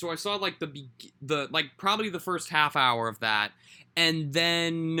 So I saw like probably the first half hour of that, and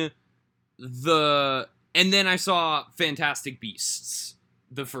then I saw Fantastic Beasts,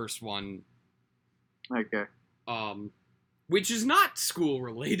 the first one. Okay. Which is not school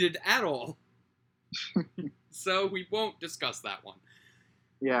related at all. So we won't discuss that one.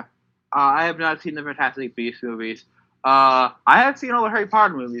 Yeah. I have not seen the Fantastic Beasts movies. I have seen all the Harry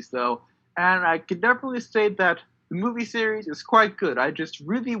Potter movies, though, and I can definitely say that the movie series is quite good. I just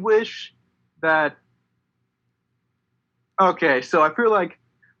really wish that... Okay, so I feel like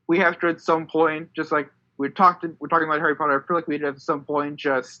we have to at some point, just like we're talking about Harry Potter, I feel like we'd at some point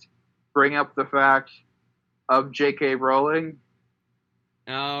just bring up the fact of J.K. Rowling.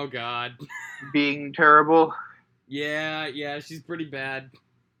 Oh, God. Being terrible. Yeah, she's pretty bad.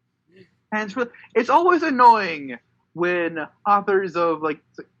 And it's always annoying when authors of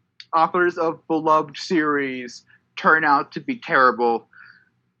beloved series turn out to be terrible.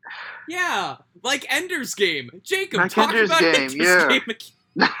 Yeah, like Ender's Game. Jacob, like talk Ender's about Game, Ender's yeah. Game again.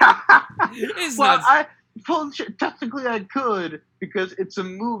 Technically I could, because it's a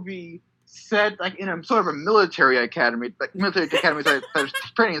movie set like in a sort of a military academy,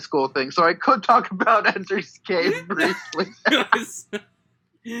 training school thing. So I could talk about Ender's Game briefly.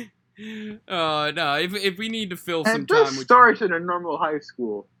 Oh no! If we need to fill some and time, this starts in a normal high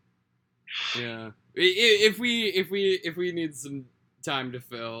school. Yeah, if we need some time to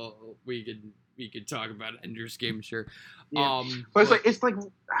fill, we could talk about Ender's Game, sure. Yeah. But it's like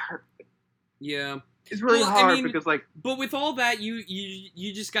yeah. It's really hard because But with all that,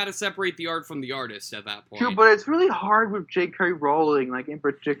 you just got to separate the art from the artist at that point. True, but it's really hard with J.K. Rowling, in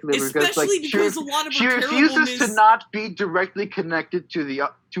particular, especially because a lot of she refuses to not be directly connected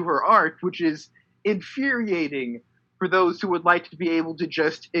to her art, which is infuriating for those who would like to be able to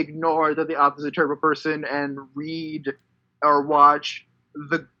just ignore that the author's a terrible person and read or watch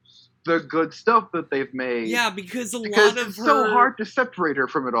the good stuff that they've made. Yeah, because it's so hard to separate her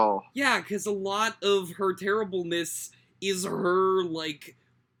from it all. Yeah, because a lot of her terribleness is her,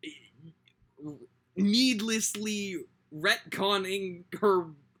 needlessly retconning her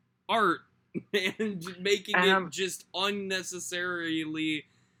art and making it just unnecessarily...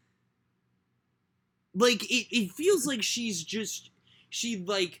 it feels like she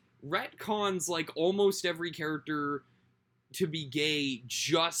retcons, almost every character to be gay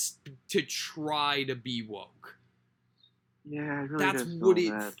just to try to be woke. Yeah, it really That's does what feel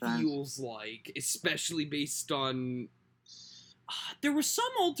it that at times. feels like, especially based on. There was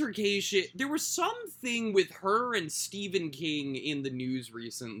some altercation. There was something with her and Stephen King in the news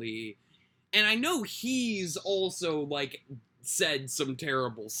recently, and I know he's also like said some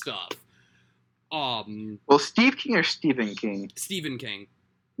terrible stuff. Well, Steve King or Stephen King? Stephen King.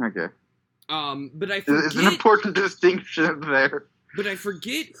 Okay. But I There's an forget. important distinction there. But I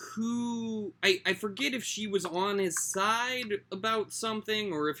forget who. I forget if she was on his side about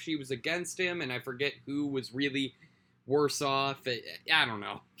something or if she was against him, and I forget who was really worse off. I don't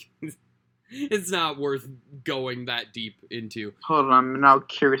know. It's not worth going that deep into. Hold on, I'm now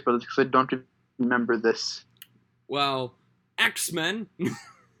curious about this because I don't remember this. Well, X-Men.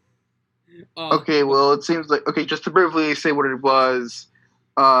 Okay, well, it seems like... Okay, just to briefly say what it was,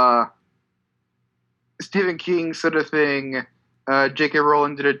 Stephen King said a thing, J.K.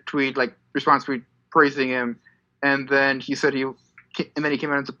 Rowling did a tweet, like, response tweet praising him, and then he said and then he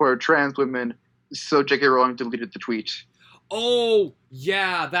came out in support of trans women, so J.K. Rowling deleted the tweet. Oh,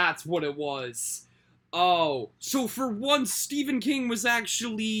 yeah, that's what it was. Oh, so for once, Stephen King was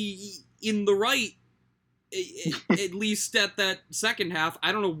actually in the right, at least at that second half.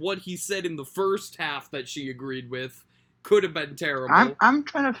 I don't know what he said in the first half that she agreed with. Could have been terrible. I'm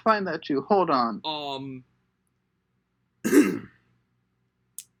trying to find that too. Hold on.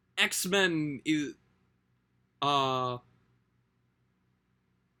 X-Men is,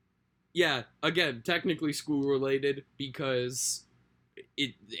 yeah, again, technically school related because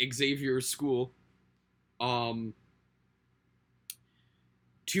Xavier's school.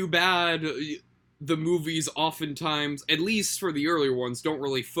 Too bad the movies oftentimes, at least for the earlier ones, don't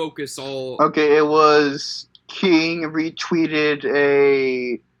really focus all. Okay, it was King retweeted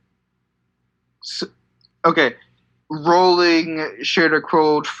a. Okay, Rowling shared a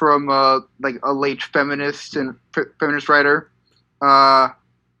quote from like a late feminist writer.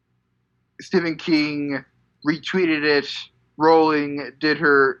 Stephen King retweeted it. Rowling did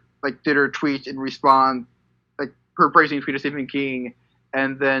her tweet in response, like her praising tweet of Stephen King,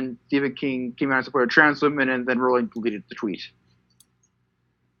 and then Stephen King came out in support of trans women, and then Rowling deleted the tweet.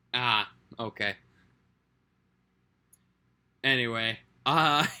 Ah, okay. Anyway,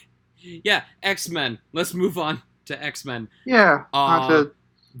 yeah, X-Men. Let's move on to X-Men. Yeah. Yeah.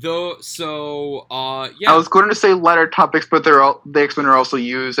 I was going to say lighter topics, but the X-Men are also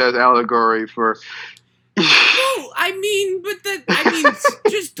used as allegory for. Well, I mean,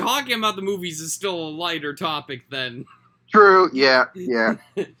 just talking about the movies is still a lighter topic then. True. Yeah. Yeah.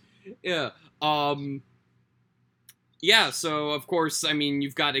 Yeah. Yeah. So of course, I mean,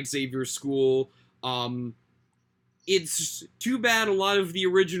 you've got Xavier School. It's too bad a lot of the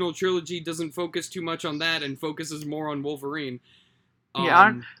original trilogy doesn't focus too much on that and focuses more on Wolverine.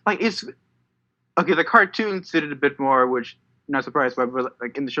 Yeah, like it's okay. The cartoons did it a bit more, which I'm not surprised by. But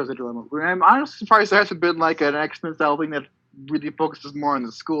like in the shows, they do a lot more. I'm honestly surprised there hasn't been like an X-Men style thing that really focuses more on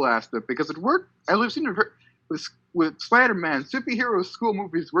the school aspect because it worked. As we've seen with Spider-Man, superhero school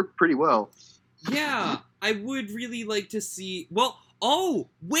movies work pretty well. Yeah, I would really like to see. Well, oh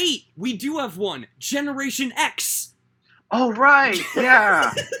wait, we do have one. Generation X. Oh right,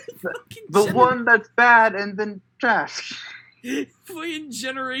 yeah, the one that's bad and then Trask. Playing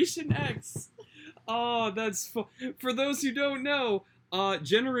Generation X. Oh, that's for those who don't know.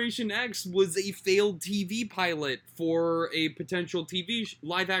 Generation X was a failed TV pilot for a potential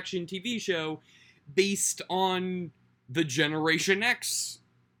live-action TV show based on the Generation X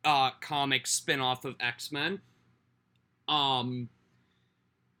comic spin-off of X-Men. And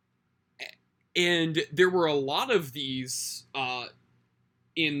there were a lot of these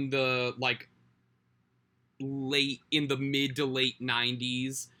in the mid to late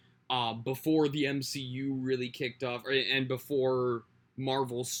 90s, before the MCU really kicked off, and before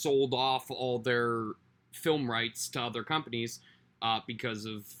Marvel sold off all their film rights to other companies because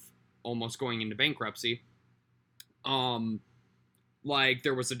of almost going into bankruptcy. Like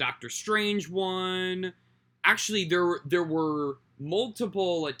there was a Doctor Strange one. Actually, there were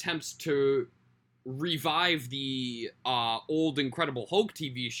multiple attempts to revive the old Incredible Hulk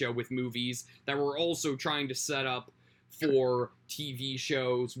TV show with movies that were also trying to set up for TV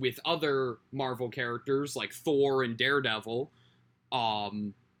shows with other Marvel characters like Thor and Daredevil.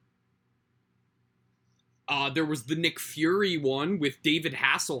 There was the Nick Fury one with David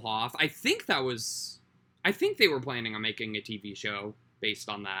Hasselhoff. I think they were planning on making a TV show based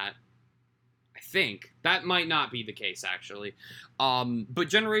on that. I think. That might not be the case, actually. But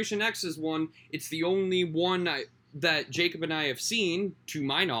Generation X is one. It's the only one that Jacob and I have seen, to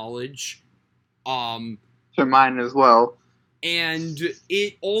my knowledge. To mine as well. And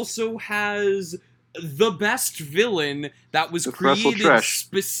it also has the best villain that was It's Russell created Trash.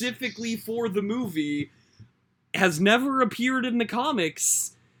 specifically for the movie has never appeared in the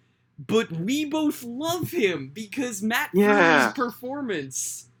comics, but we both love him because Matt Yeah. Free's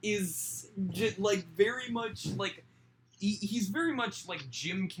performance is just, like, very much like he's very much like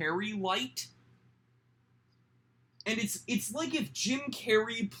Jim Carrey light. And it's like if Jim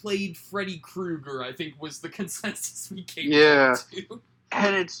Carrey played Freddy Krueger, I think was the consensus we came Yeah. to.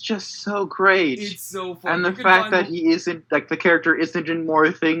 And it's just so great. It's so fun. And the You can fact find that he isn't, like, the character isn't in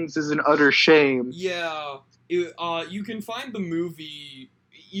more things is an utter shame. Yeah. You can find the movie...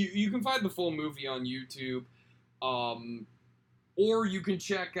 You can find the full movie on YouTube. Or you can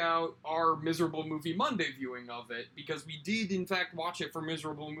check out our Miserable Movie Monday viewing of it, because we did, in fact, watch it for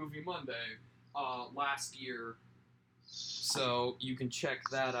Miserable Movie Monday last year. So you can check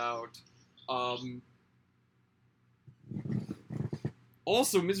that out.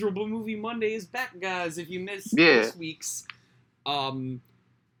 Also, Miserable Movie Monday is back, guys. If you missed this week's, Liam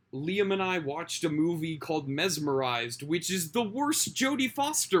and I watched a movie called Mesmerized, which is the worst Jodie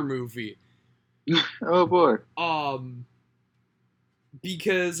Foster movie. Oh boy.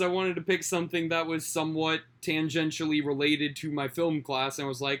 Because I wanted to pick something that was somewhat tangentially related to my film class, and I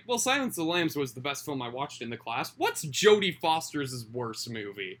was like, well, Silence of the Lambs was the best film I watched in the class. What's Jodie Foster's worst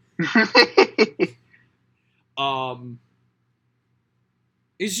movie?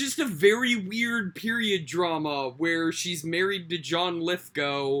 It's just a very weird period drama where she's married to John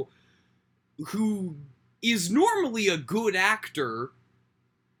Lithgow, who is normally a good actor,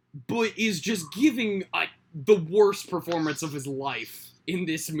 but is just giving the worst performance of his life in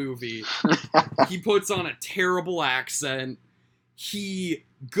this movie. He puts on a terrible accent. He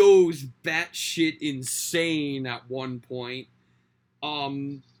goes batshit insane at one point.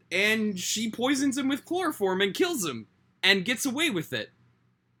 And she poisons him with chloroform and kills him, and gets away with it.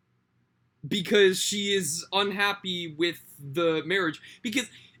 Because she is unhappy with the marriage. Because,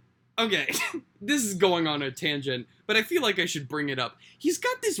 okay, this is going on a tangent, but I feel like I should bring it up. He's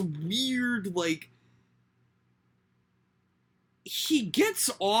got this weird, he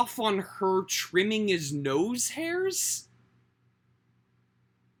gets off on her trimming his nose hairs?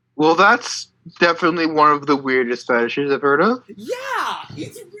 Well, that's definitely one of the weirdest fetishes I've heard of. Yeah,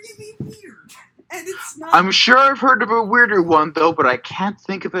 it's really weird. And it's not... I'm sure I've heard of a weirder one, though, but I can't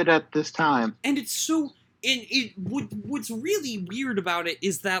think of it at this time. And it's so... what's really weird about it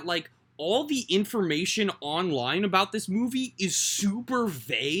is that, all the information online about this movie is super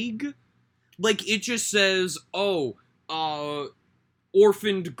vague. It just says,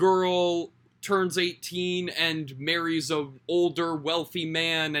 orphaned girl turns 18 and marries a older, wealthy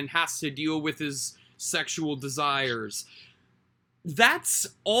man and has to deal with his sexual desires. That's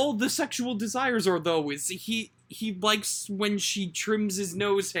all the sexual desires are, though, is he likes when she trims his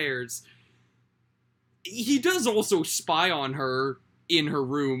nose hairs. He does also spy on her in her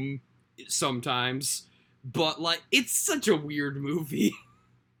room sometimes, but, it's such a weird movie.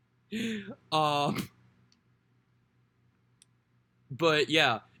 But,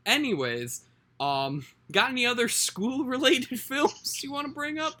 yeah. Anyways, got any other school-related films you want to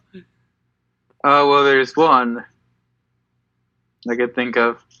bring up? Well, there's one I could think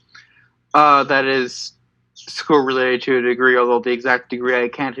of. That is school-related to a degree, although the exact degree I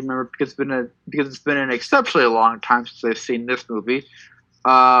can't remember because it's been an exceptionally long time since I've seen this movie.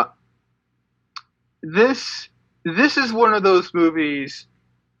 This is one of those movies.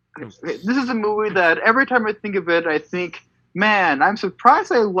 This is a movie that every time I think of it, I think, man, I'm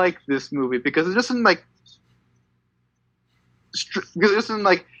surprised I like this movie because it doesn't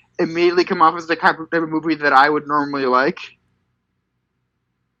immediately come off as the type of movie that I would normally like.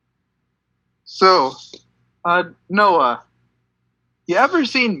 So, Noah, you ever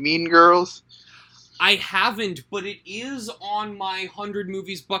seen Mean Girls? I haven't, but it is on my 100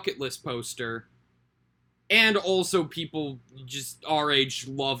 movies bucket list poster. And also people just our age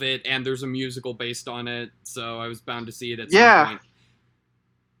love it, and there's a musical based on it, so I was bound to see it at some point.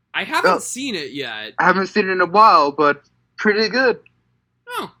 I haven't seen it yet. I haven't seen it in a while, but pretty good.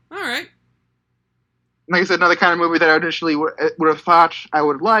 Oh, alright. Like I said, another kind of movie that I initially would have thought I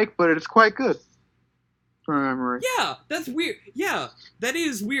would like, but it's quite good. From memory. Yeah, that's weird. Yeah, that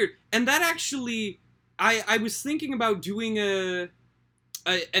is weird. And that actually, I was thinking about doing an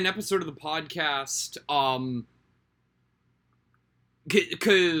episode of the podcast,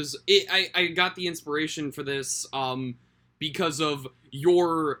 because I got the inspiration for this, because of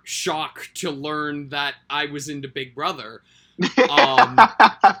your shock to learn that I was into Big Brother.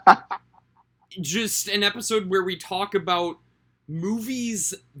 Just an episode where we talk about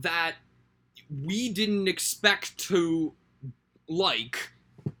movies that we didn't expect to like,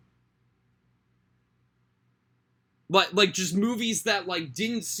 like just movies that like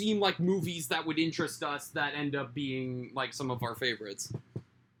didn't seem like movies that would interest us that end up being like some of our favorites.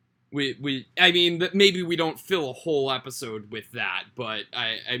 I mean, maybe we don't fill a whole episode with that, but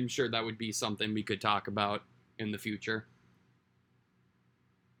I'm sure that would be something we could talk about in the future.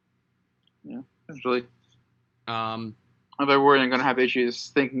 Yeah, actually. Although we're going to have issues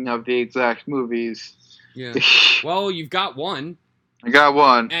thinking of the exact movies. Yeah. Well, you've got one. I got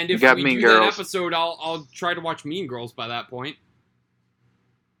one. And if got we Mean do Girls. that episode, I'll try to watch Mean Girls by that point.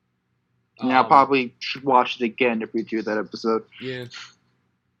 Yeah, I'll probably should watch it again if we do that episode. Yeah.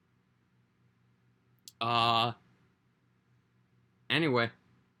 Anyway.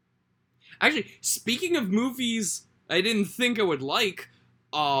 Actually, speaking of movies I didn't think I would like,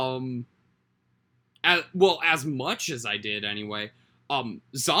 as much as I did anyway,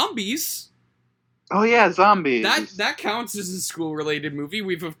 Zombies. Oh yeah, Zombies. That counts as a school-related movie.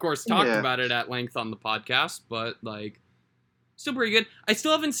 We've, of course, talked about it at length on the podcast, but, like, still pretty good. I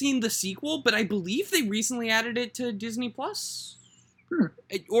still haven't seen the sequel, but I believe they recently added it to Disney+.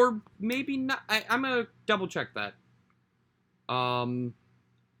 Or maybe not. I'm gonna double-check that.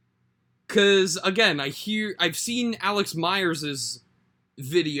 Because, again, I've seen Alex Myers'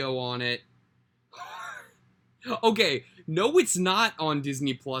 video on it. Okay, no, it's not on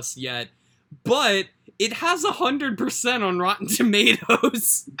Disney Plus yet, but it has 100% on Rotten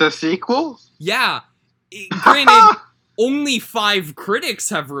Tomatoes. The sequel? Yeah. Granted, only 5 critics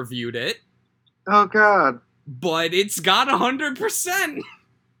have reviewed it. Oh, God. But it's got 100%.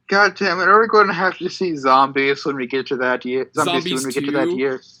 God damn it. Are we going to have to see Zombies when we get to that year? Zombies when we get to that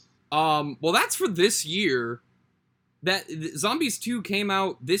year? Well, that's for this year. Zombies 2 came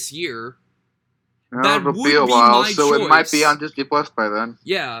out this year. That it'll would be a be while, my so choice. It might be on Disney Plus by then.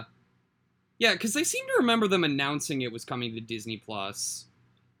 Yeah. Yeah, because I seem to remember them announcing it was coming to Disney Plus.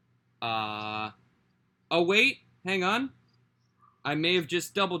 Oh, wait. Hang on. I may have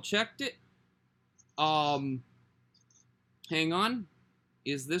just double-checked it. Hang on.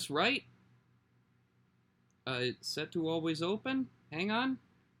 Is this right? It's set to always open? Hang on.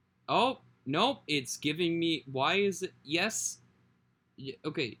 Oh, nope. It's giving me... Why is it... Yes.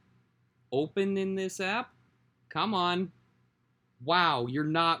 Okay. Open in this app? Come on. Wow, you're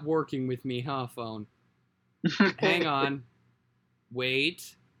not working with me, huh, phone? Hang on.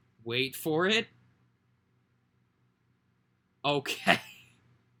 Wait. Wait for it. Okay.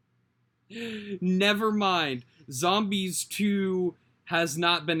 Never mind. Zombies 2 has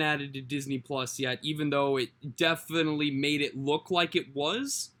not been added to Disney Plus yet, even though it definitely made it look like it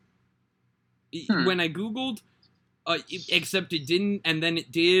was. When I Googled... except it didn't, and then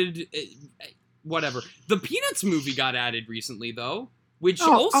it did. Whatever. The Peanuts movie got added recently, though, which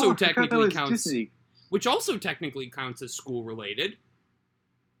also technically counts. Disney. Which also technically counts as school related.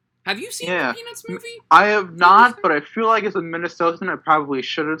 Have you seen the Peanuts movie? I have not, but I feel like as a Minnesotan, I probably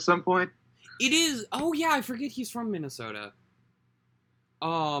should at some point. It is. Oh yeah, I forget he's from Minnesota.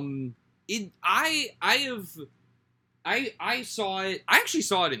 I saw it. I actually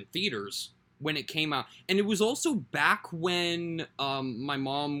saw it in theaters when it came out, and it was also back when my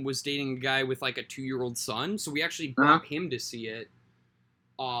mom was dating a guy with like a 2-year-old son, so we actually brought him to see it.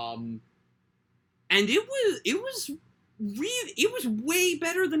 And it was way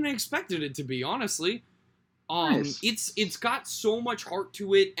better than I expected it to be, honestly. Nice. It's got so much heart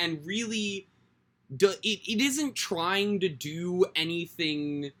to it, and really, it isn't trying to do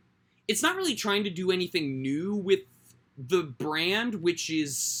anything. It's not really trying to do anything new with the brand, which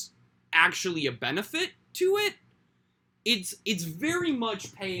is actually a benefit to it. It's very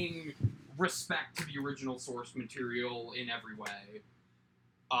much paying respect to the original source material in every way.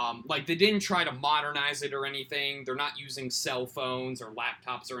 Like, they didn't try to modernize it or anything. They're not using cell phones or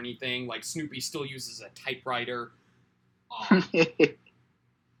laptops or anything. Like, Snoopy still uses a typewriter.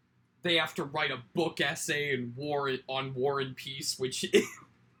 They have to write a book essay on War and Peace, which...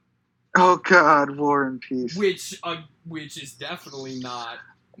 oh god, War and Peace. Which is definitely not...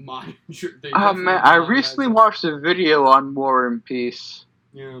 Oh man, I recently watched a video on War and Peace.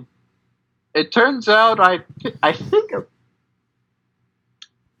 Yeah. It turns out I think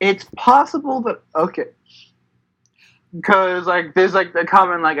it's possible that because like there's like the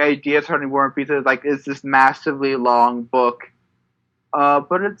common like idea surrounding War and Peace is like it's this massively long book,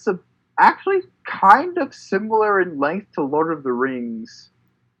 but it's actually kind of similar in length to Lord of the Rings.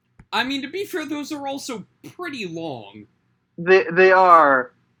 I mean, to be fair, those are also pretty long. They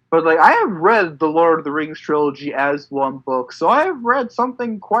are. But, like, I have read the Lord of the Rings trilogy as one book, so I have read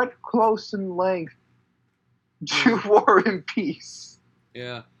something quite close in length to War and Peace.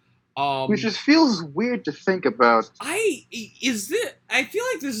 Yeah. Which just feels weird to think about. I feel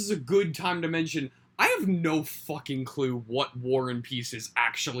like this is a good time to mention, I have no fucking clue what War and Peace is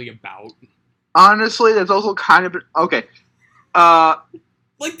actually about. Honestly, that's also kind of okay.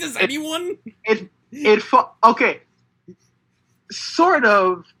 Like, does anyone? Okay, sort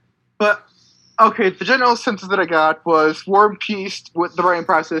of, but okay. The general sense that I got was War and Peace with the writing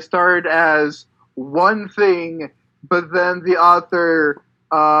process started as one thing, but then the author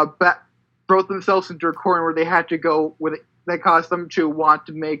wrote themselves into a corner where they had to go with it. That caused them to want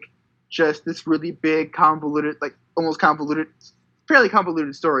to make just this really big, convoluted, like almost convoluted, fairly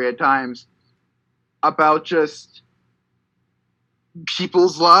convoluted story at times about just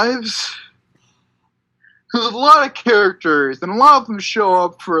people's lives. There's a lot of characters, and a lot of them show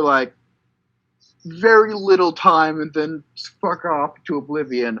up for like very little time and then fuck off to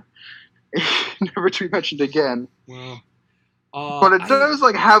oblivion, never to be mentioned again. Well, but it does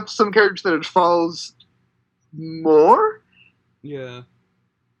like have some characters that it follows more. Yeah.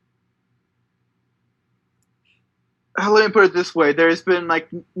 Let me put it this way: there's been like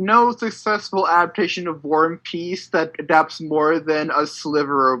no successful adaptation of War and Peace that adapts more than a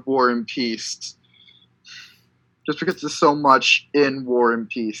sliver of War and Peace. Just because there's so much in War and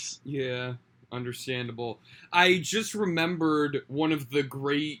Peace. Yeah, understandable. I just remembered one of the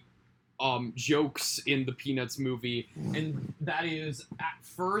great jokes in the Peanuts movie, and that is at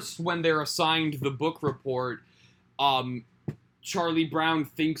first when they're assigned the book report, Charlie Brown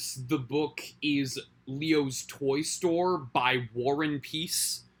thinks the book is Leo's Toy Store by War and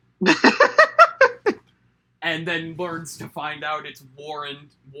Peace. And then learns to find out it's War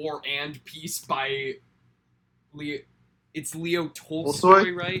and Peace by Leo. It's Leo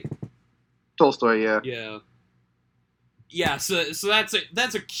Tolstoy, right? Tolstoy, yeah. Yeah. Yeah, so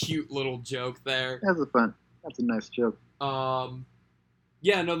that's a cute little joke there. That's a nice joke.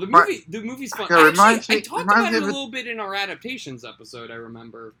 Yeah, no, the movie's fun. Actually, I talked about it a little bit in our adaptations episode, I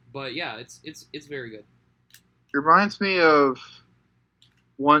remember. But yeah, it's very good. It reminds me of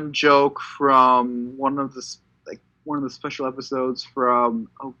one joke from one of the special episodes from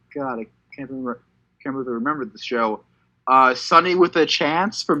I can't remember the show. Sunny with a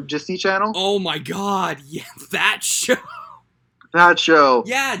Chance from Disney Channel. Oh my god, yeah, that show. That show.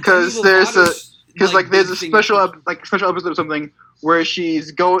 Yeah, because there's a special episode of something where Sunny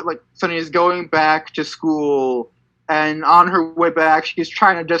is going back to school, and on her way back, she's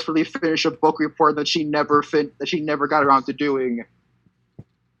trying to desperately finish a book report that she never got around to doing.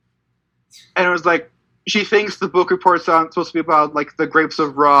 And it was like she thinks the book report's supposed to be about like the grapes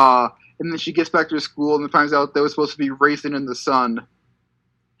of Ra, and then she gets back to school and finds out that it was supposed to be Raisin in the Sun.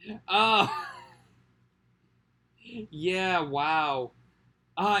 Yeah, wow.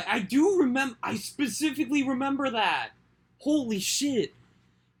 I do remember. I specifically remember that. Holy shit.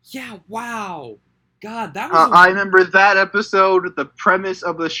 Yeah, wow. God, that was. I remember that episode. The premise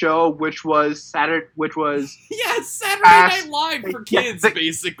of the show, which was Saturday Night Live for kids,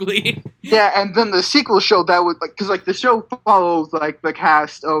 basically. Yeah, and then the sequel show that was like, because the show follows like the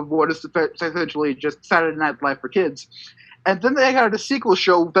cast of what is essentially just Saturday Night Live for kids. And then they got a sequel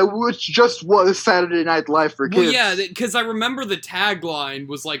show which just was Saturday Night Live for kids. Well, yeah, because I remember the tagline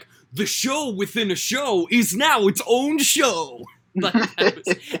was like, "The show within a show is now its own show."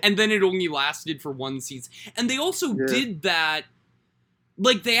 And then it only lasted for one season. And they also did that,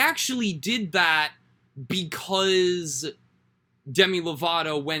 like, they actually did that because Demi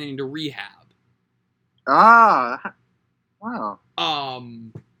Lovato went into rehab. Ah, wow.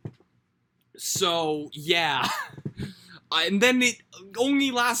 So, yeah. And then it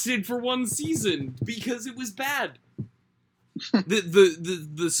only lasted for one season because it was bad.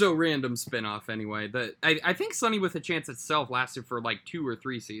 the So Random spinoff, anyway. I think Sunny with a Chance itself lasted for like 2 or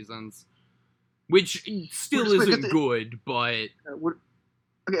 3 seasons, which still isn't good, but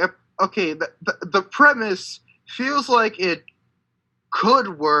okay. The premise feels like it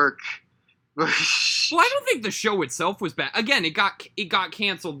could work. Well, I don't think the show itself was bad. Again, it got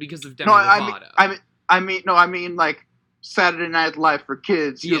canceled because of Demi Lovato. I mean, like Saturday Night Live for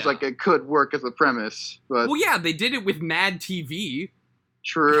kids feels like it could work as a premise, but well, yeah, they did it with Mad TV.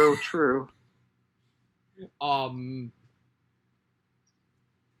 True.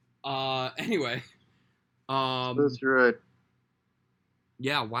 Anyway. That's right.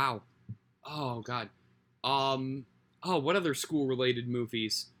 Yeah. Wow. Oh God. Oh, what other school-related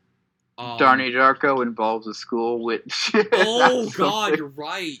movies? Donnie Darko involves a school with. Oh God, you're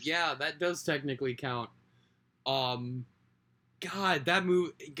right. Yeah, that does technically count. God, that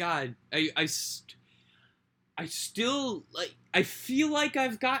movie. God, I still like. I feel like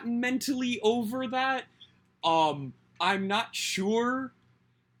I've gotten mentally over that. I'm not sure.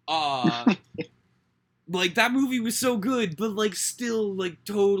 Like that movie was so good, but like still like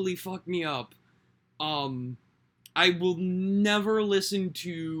totally fucked me up. I will never listen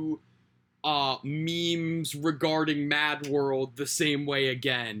to memes regarding Mad World the same way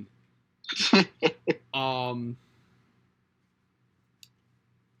again.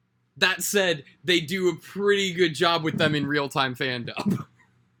 That said, they do a pretty good job with them in real-time fandom.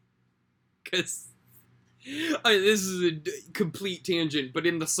 Because this is a complete tangent, but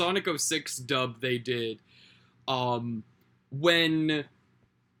in the Sonic 06 dub they did, when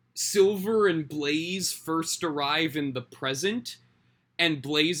Silver and Blaze first arrive in the present, and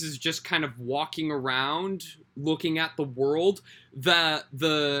Blaze is just kind of walking around, looking at the world,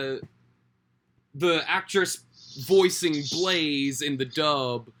 the actress voicing Blaze in the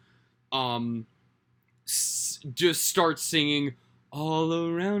dub, just starts singing, "All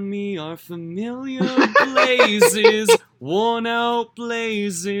around me are familiar blazes, worn out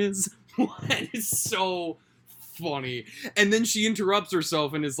blazes." That is so funny. And then she interrupts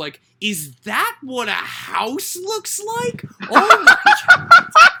herself and is like, "Is that what a house looks like? Oh my god."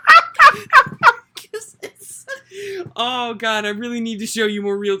 Oh god, I really need to show you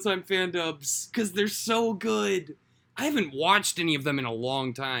more real-time fan dubs, because they're so good. I haven't watched any of them in a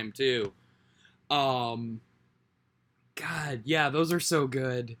long time, too. God, yeah, those are so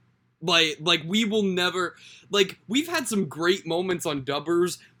good. Like we will never, like, we've had some great moments on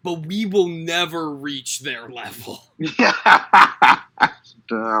dubbers, but we will never reach their level.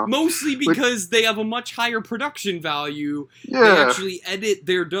 Mostly because they have a much higher production value. Yeah. They actually edit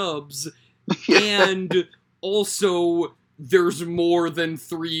their dubs, and also there's more than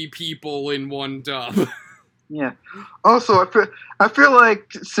 3 people in one dub. Yeah. Also, I feel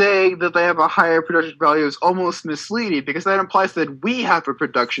like saying that they have a higher production value is almost misleading, because that implies that we have a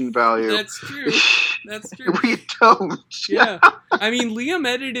production value. That's true. That's true. We don't. Yeah. I mean, Liam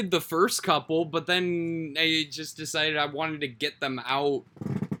edited the first couple, but then I just decided I wanted to get them out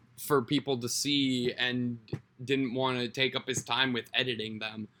for people to see and didn't want to take up his time with editing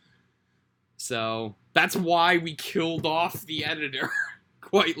them. So that's why we killed off the editor,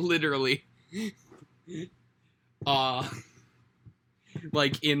 quite literally.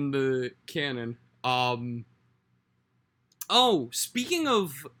 Like in the canon. Oh, speaking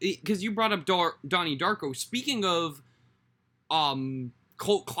of, because you brought up Donnie Darko, speaking of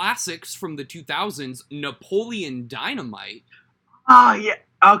cult classics from the 2000s, Napoleon Dynamite. Ah, yeah.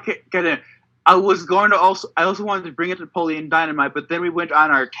 Okay, get it. I also wanted to bring it to Napoleon Dynamite, but then we went on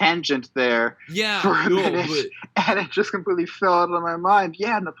our tangent there for a minute, and it just completely fell out of my mind.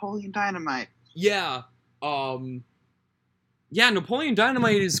 Yeah, Napoleon Dynamite. Yeah, yeah, Napoleon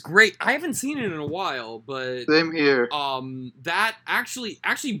Dynamite is great. I haven't seen it in a while, but same here. That actually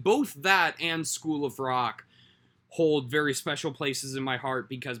both that and School of Rock hold very special places in my heart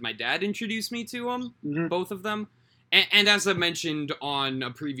because my dad introduced me to them, both of them. And as I mentioned on a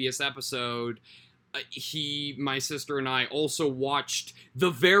previous episode, my sister and I also watched the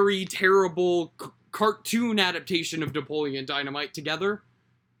very terrible cartoon adaptation of Napoleon Dynamite together.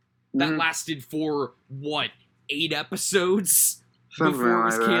 That lasted for, 8 episodes before it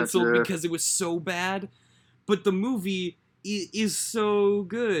was canceled because it was so bad. But the movie is so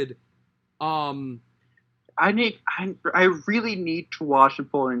good. I really need to watch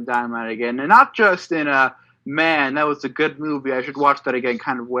Napoleon Dynamite again, and not just in a man, that was a good movie, I should watch that again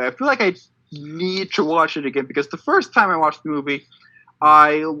kind of way. I feel like I need to watch it again because the first time I watched the movie,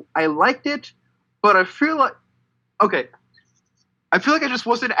 I liked it, but I feel like I just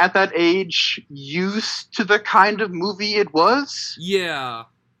wasn't at that age used to the kind of movie it was. Yeah.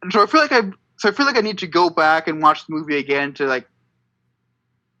 And so I feel like I need to go back and watch the movie again to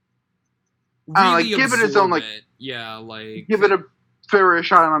really give it its own give it a fairer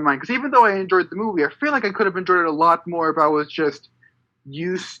shot in my mind. Because even though I enjoyed the movie, I feel like I could have enjoyed it a lot more if I was just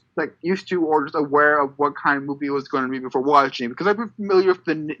used to or just aware of what kind of movie it was going to be before watching it. Because I've been familiar with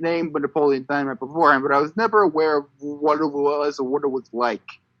the name of Napoleon Dynamite beforehand, but I was never aware of what it was or what it was like.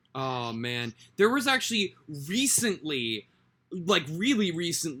 Oh man, there was actually recently, really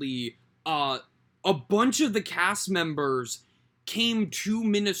recently, a bunch of the cast members came to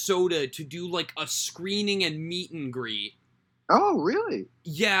Minnesota to do a screening and meet and greet. Oh, really?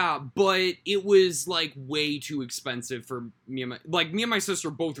 Yeah, but it was way too expensive for me and my sister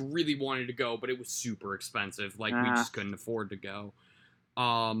both really wanted to go, but it was super expensive. We just couldn't afford to go.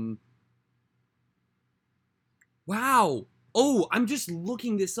 Wow. Oh, I'm just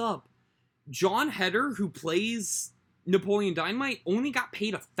looking this up. John Heder, who plays Napoleon Dynamite, only got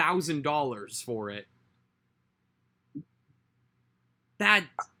paid $1,000 for it.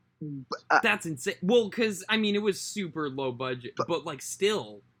 That's insane. Well, because, it was super low budget, but,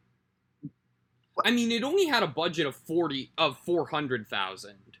 still. It only had a budget of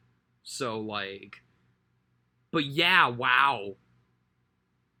 $400,000. So, But yeah, wow.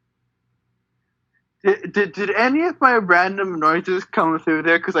 Did any of my random noises come through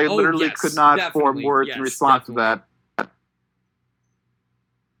there? Because I Oh, literally yes, could not form definitely. words Yes, in response definitely. to that.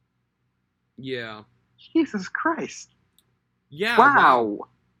 Yeah. Jesus Christ. Yeah, wow. Wow.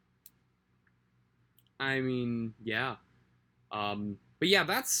 I mean, yeah. But yeah,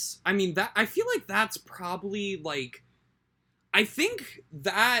 that I feel like that's probably like I think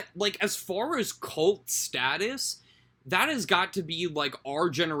that like as far as cult status, that has got to be like our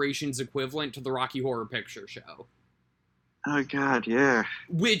generation's equivalent to the Rocky Horror Picture Show. Oh God, yeah.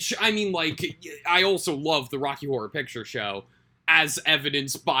 Which I mean, like, I also love the Rocky Horror Picture Show, as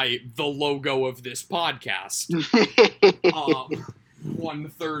evidenced by the logo of this podcast.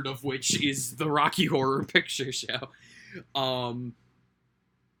 1/3 of which is the Rocky Horror Picture Show.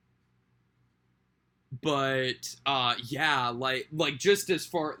 But yeah, like just as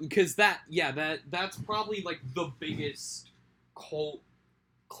far, because that's probably like the biggest cult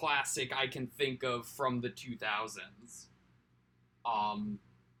classic I can think of from the 2000s.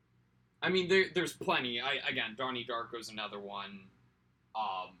 I mean, there's plenty. Again, Donnie Darko's another one.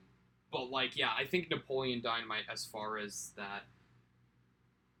 But like, yeah, I think Napoleon Dynamite, as far as that.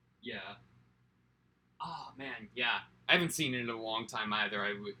 Yeah. Oh man, yeah. I haven't seen it in a long time either.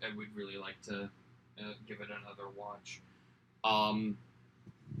 I would really like to give it another watch.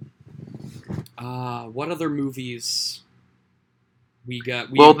 What other movies we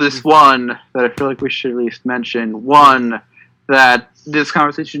got? This one that I feel like we should at least mention. One that this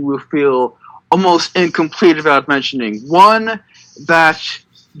conversation will feel almost incomplete without mentioning. One that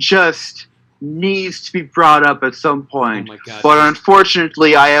just needs to be brought up at some point. Oh my God. But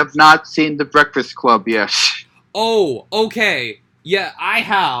unfortunately, I have not seen The Breakfast Club yet. Oh, okay. Yeah, I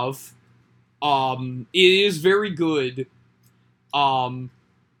have. It is very good. Yeah,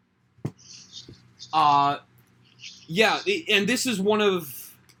 and this is one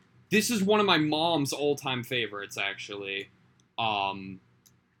of my mom's all-time favorites, actually.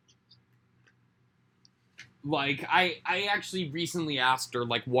 Like I actually recently asked her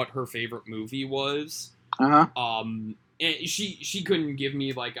like what her favorite movie was. And she couldn't give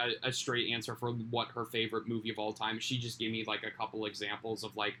me like a straight answer for what her favorite movie of all time. She just gave me like a couple examples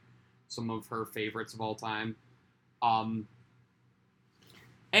of like some of her favorites of all time. And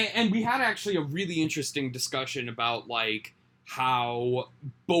we had actually a really interesting discussion about like how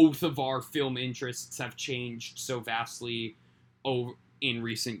both of our film interests have changed so vastly in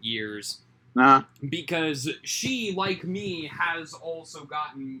recent years. Because she, like me, has also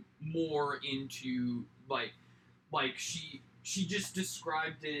gotten more into like she just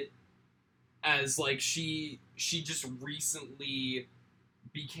described it as like she just recently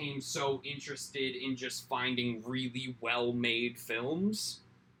became so interested in just finding really well made films.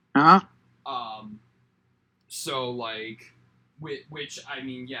 So like which I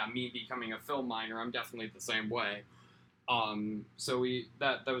mean, yeah, me becoming a film minor, I'm definitely the same way. So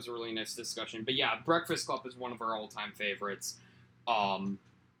that was a really nice discussion. But yeah, Breakfast Club is one of our all-time favorites. Yeah,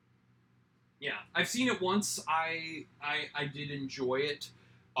 I've seen it once. I did enjoy it.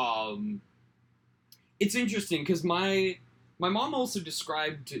 It's interesting because my mom also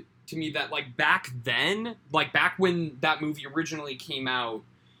described to me that like back then, like back when that movie originally came out,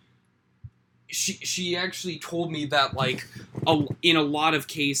 she actually told me that like in a lot of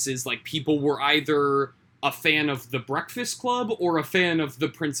cases, like people were either a fan of The Breakfast Club or a fan of The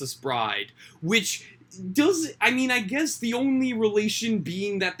Princess Bride, which does, I mean, I guess the only relation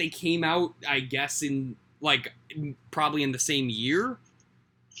being that they came out, I guess, in like probably in the same year,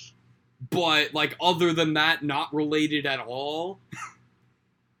 but like other than that, not related at all.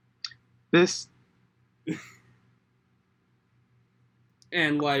 This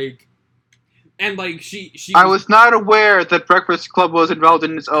and like she I was not aware that Breakfast Club was involved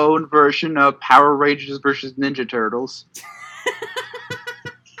in its own version of Power Rangers versus Ninja Turtles.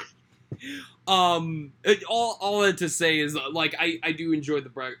 All that to say is like I do enjoy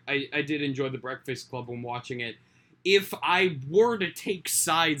I did enjoy the Breakfast Club when watching it. If I were to take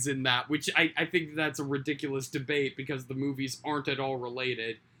sides in that, which I think that's a ridiculous debate because the movies aren't at all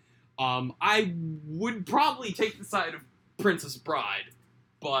related, I would probably take the side of Princess Bride,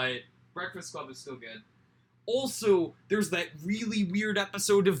 but Breakfast Club is still good. Also, there's that really weird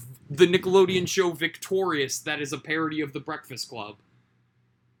episode of the Nickelodeon show Victorious that is a parody of The Breakfast Club.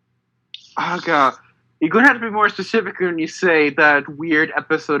 Oh, God. You're going to have to be more specific when you say that weird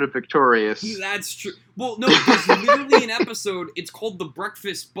episode of Victorious. That's true. Well, no, there's literally an episode, it's called The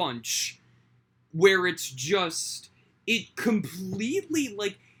Breakfast Bunch, where it's just, it completely,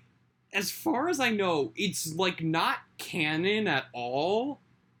 like, as far as I know, it's, like, not canon at all.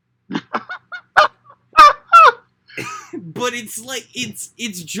 But it's like it's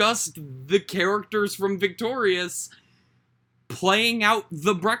just the characters from Victorious playing out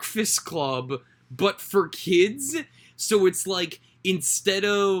The Breakfast Club, but for kids. So it's like instead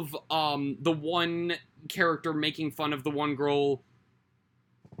of the one character making fun of the one girl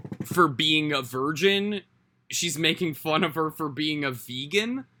for being a virgin, she's making fun of her for being a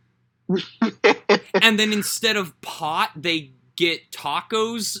vegan. And then instead of pot, they get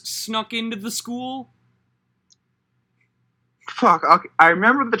tacos snuck into the school. Fuck, okay. I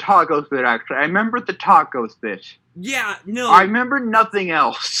remember the tacos bit, actually. I remember the tacos bit. Yeah, no. I remember nothing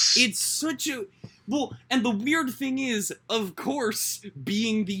else. It's such a... Well, and the weird thing is, of course,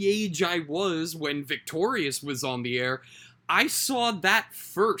 being the age I was when Victorious was on the air, I saw that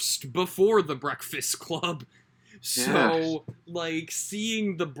first before The Breakfast Club. So, like,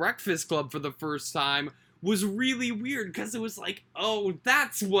 seeing The Breakfast Club for the first time was really weird, because it was like, oh,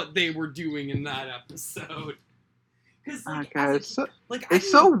 that's what they were doing in that episode. Because, like, okay,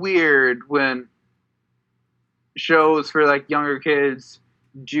 it's so weird when shows for, like, younger kids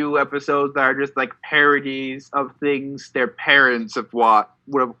do episodes that are just, like, parodies of things their parents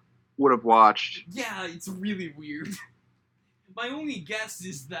would have watched. Yeah, it's really weird. My only guess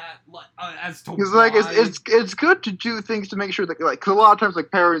is that, as to because like it's good to do things to make sure that like cause a lot of times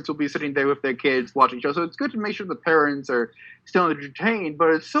like parents will be sitting there with their kids watching shows, so it's good to make sure the parents are still entertained.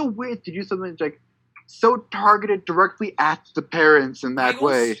 But it's so weird to do something that's, like so targeted directly at the parents in that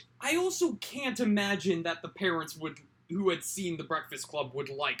way. I also can't imagine that the parents who had seen The Breakfast Club would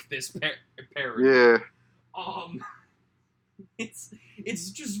like this parody. Yeah. It's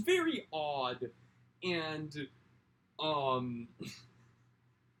just very odd and.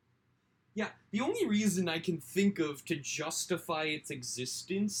 Yeah, the only reason I can think of to justify its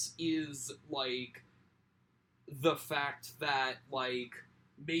existence is, like, the fact that, like,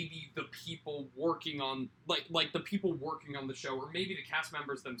 maybe the people working on, like the people working on the show, or maybe the cast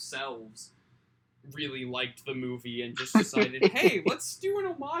members themselves really liked the movie and just decided, hey, let's do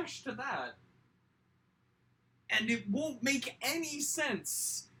an homage to that. And it won't make any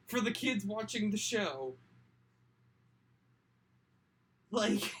sense for the kids watching the show.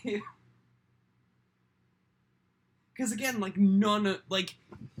 Like, because again, like,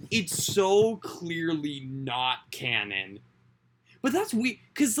 it's so clearly not canon. But that's weird,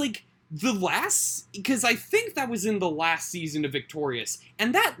 because, like, because I think that was in the last season of Victorious,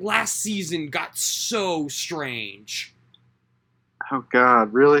 and that last season got so strange. Oh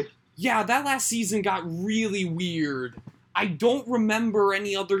god, really? Yeah, that last season got really weird. I don't remember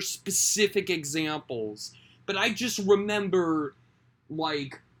any other specific examples, but I just remember...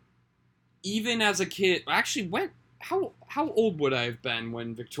 Like, even as a kid, actually, how old would I have been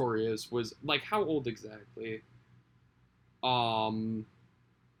when Victorious was, like, how old exactly? Let's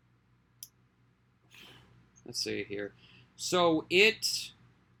see here. So, it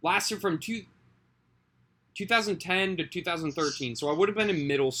lasted from 2010 to 2013, so I would have been in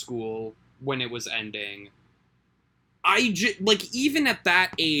middle school when it was ending. Like, even at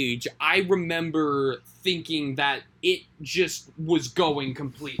that age, I remember thinking that it just was going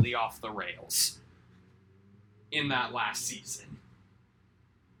completely off the rails in that last season.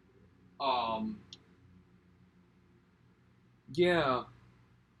 Yeah.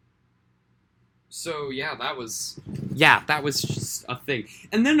 So, yeah, that was just a thing.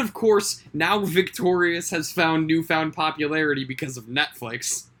 And then, of course, now Victorious has found newfound popularity because of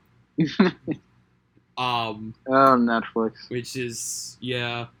Netflix. Netflix. Which is,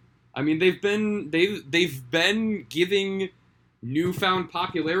 yeah. I mean, they've been giving newfound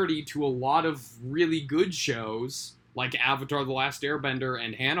popularity to a lot of really good shows, like Avatar: The Last Airbender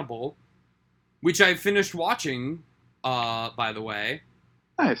and Hannibal, which I finished watching, by the way.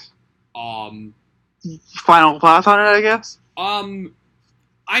 Nice. Final thoughts on it, I guess?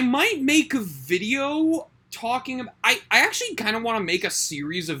 I might make a video talking about... I actually kind of want to make a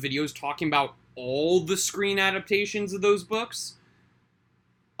series of videos talking about all the screen adaptations of those books.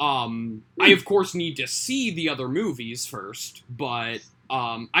 I, of course, need to see the other movies first, but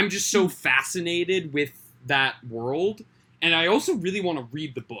I'm just so fascinated with that world, and I also really want to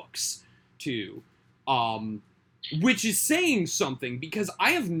read the books, too. Which is saying something, because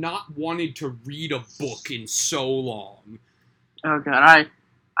I have not wanted to read a book in so long. Oh god,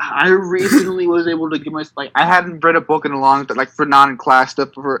 I recently was able to get I hadn't read a book in a long time, like for non-class stuff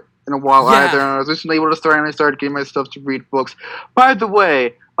in a while either, and I was recently able to start getting myself to read books. By the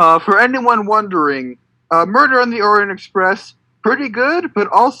way, for anyone wondering, Murder on the Orient Express, pretty good,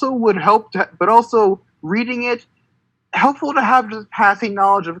 but also would help. But also reading it helpful to have just passing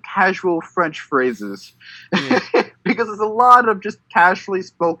knowledge of casual French phrases. Yeah. Because there's a lot of just casually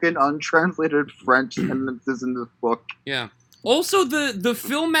spoken, untranslated French sentences in this book. Yeah. Also, the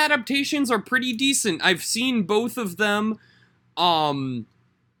film adaptations are pretty decent. I've seen both of them.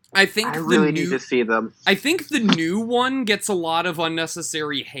 I think I really need to see them. I think the new one gets a lot of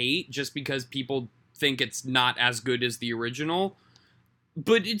unnecessary hate just because people think it's not as good as the original.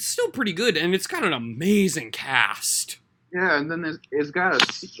 But it's still pretty good, and it's got an amazing cast. Yeah, and then it's got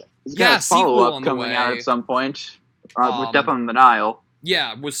a sequel follow-up coming out at some point with Death on the Nile.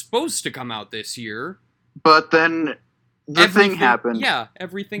 Yeah, it was supposed to come out this year. But then the thing happened. Yeah,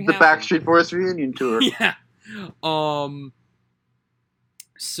 everything happened. The Backstreet Boys reunion tour. Yeah. I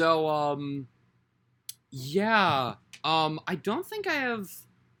don't think I have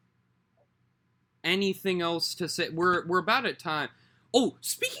anything else to say. We're about at time. Oh,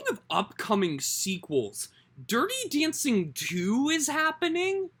 speaking of upcoming sequels, Dirty Dancing 2 is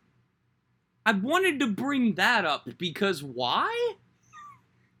happening? I wanted to bring that up because why?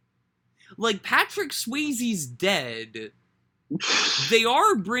 Like, Patrick Swayze's dead. They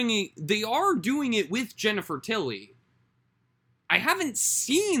are doing it with Jennifer Tilly. I haven't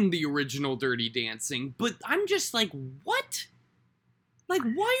seen the original Dirty Dancing, but I'm just like, what? Like,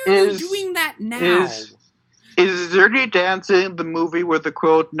 why are you doing that now? Is Dirty Dancing the movie where the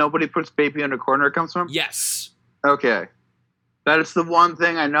quote, "Nobody puts baby in a corner" comes from? Yes. Okay. That is the one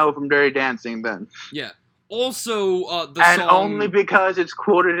thing I know from Dirty Dancing, then. Yeah. Also, and only because it's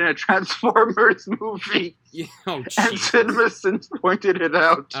quoted in a Transformers movie. Yeah, oh, Jesus. And Cinema since pointed it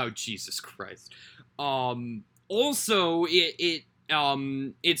out. Oh, Jesus Christ. Also,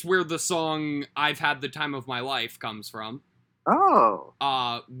 it's where the song "I've Had the Time of My Life" comes from. Oh.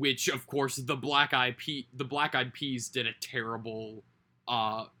 Which, of course, the Black Eyed Peas did a terrible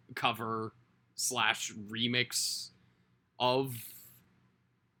cover / remix of.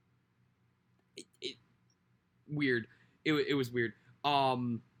 Weird. It was weird.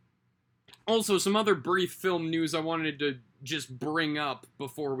 Also, some other brief film news I wanted to just bring up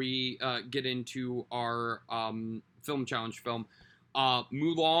before we get into our film challenge film.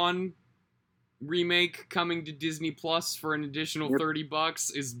 Mulan remake coming to Disney Plus for an additional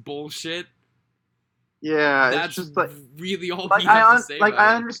 $30 is bullshit. Yeah, that's it's just like really all like you have to say. Like about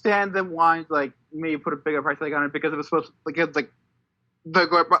I understand them wanting to, like, maybe put a bigger price tag on it because it was supposed to, because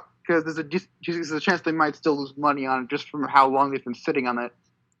there's a chance they might still lose money on it just from how long they've been sitting on it.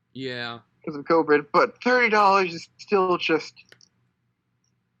 Yeah. Because of COVID, but $30 is still just,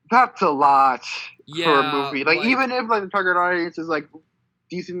 that's a lot for a movie. Like, even if like the target audience is like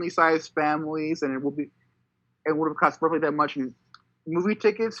decently sized families, and it would have cost roughly that much in movie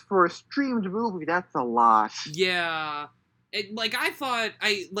tickets for a streamed movie, that's a lot. Yeah, I thought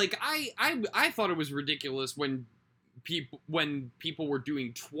it was ridiculous when people were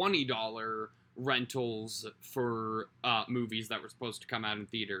doing $20 rentals for movies that were supposed to come out in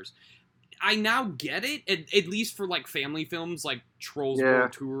theaters. I now get it, at least for like family films like Trolls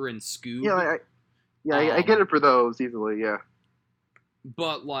World Tour and Scoob. Yeah, I get it for those easily. Yeah,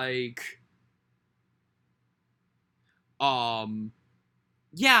 but like,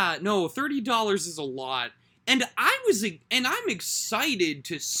 $30 is a lot, and I'm excited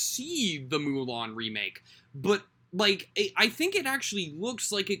to see the Mulan remake, but like, I think it actually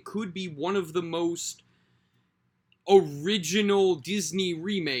looks like it could be one of the most original Disney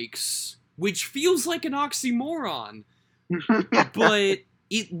remakes, which feels like an oxymoron, but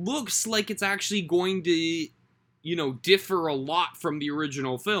it looks like it's actually going to, differ a lot from the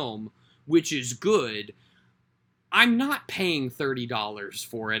original film, which is good. I'm not paying $30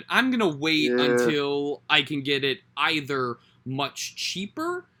 for it. I'm gonna wait until I can get it either much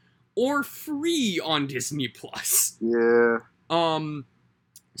cheaper or free on Disney Plus. Yeah.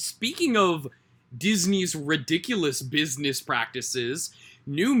 Speaking of Disney's ridiculous business practices,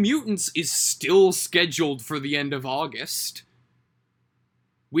 New Mutants is still scheduled for the end of August,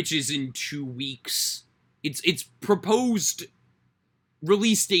 which is in 2 weeks. Its proposed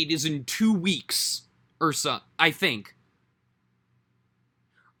release date is in 2 weeks or so, I think.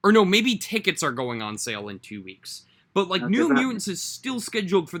 Or no, maybe tickets are going on sale in 2 weeks. But like, New Mutants is still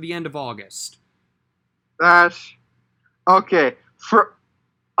scheduled for the end of August. That's okay.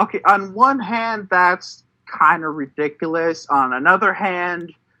 On one hand, that's kind of ridiculous. On the other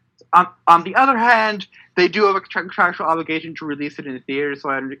hand, they do have a contractual obligation to release it in the theaters, so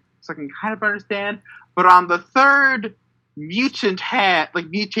I can kind of understand. But on the third mutant hand, like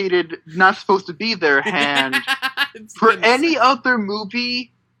mutated, not supposed to be their hand, for any other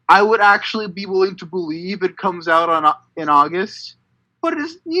movie, I would actually be willing to believe it comes out in August. but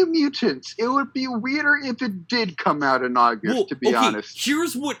it's New Mutants. It would be weirder if it did come out in August, to be honest.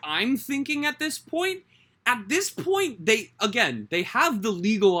 Here's what I'm thinking at this point. At this point, they have the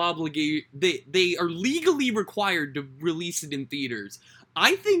legal obligation. They are legally required to release it in theaters.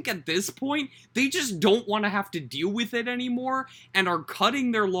 I think at this point, they just don't want to have to deal with it anymore and are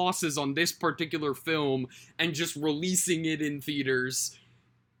cutting their losses on this particular film and just releasing it in theaters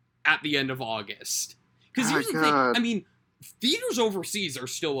at the end of August. Because here's the thing, I mean, theaters overseas are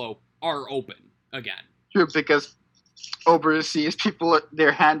still are open again. True, because overseas people,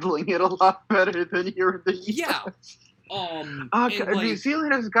 they're handling it a lot better than here in the US. Yeah. New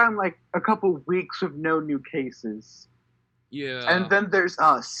Zealand has gotten like a couple weeks with no new cases. Yeah. And then there's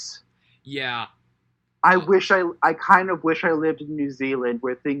us. Yeah. I kind of wish I lived in New Zealand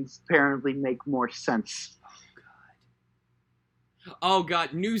where things apparently make more sense. Oh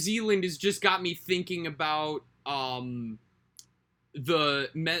god, New Zealand has just got me thinking about the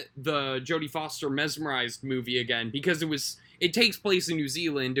Jodie Foster Mesmerized movie again, because it takes place in New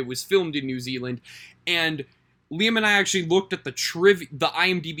Zealand, it was filmed in New Zealand, and Liam and I actually looked at the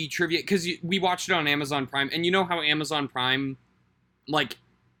IMDb trivia, because we watched it on Amazon Prime, and you know how Amazon Prime, like,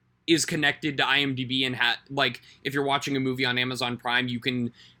 is connected to IMDb, and like, if you're watching a movie on Amazon Prime, you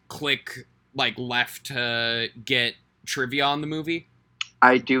can click, like, left to get trivia on the movie?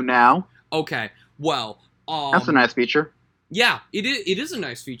 I do now. Okay, well, that's a nice feature. Yeah, it is a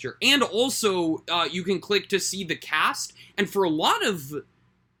nice feature. And also, you can click to see the cast, and for a lot of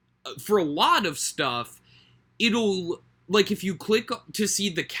stuff, it'll, like, if you click to see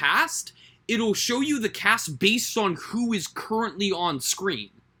the cast, it'll show you the cast based on who is currently on screen.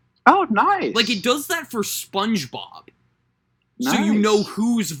 Oh, nice. Like, it does that for SpongeBob. Nice. So you know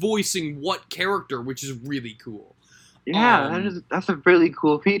who's voicing what character, which is really cool. Yeah, that's a really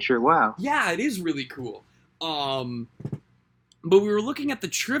cool feature, wow. Yeah, it is really cool. But we were looking at the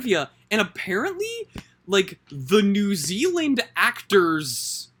trivia, and apparently, like, the New Zealand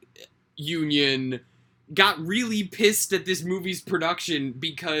Actors Union got really pissed at this movie's production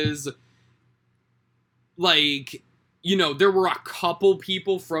because, like, you know, there were a couple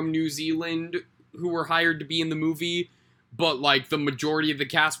people from New Zealand who were hired to be in the movie, but, like, the majority of the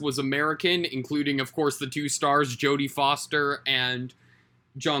cast was American, including, of course, the two stars, Jodie Foster and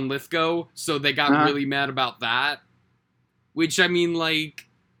John Lithgow, so they got really mad about that. Which, I mean, like,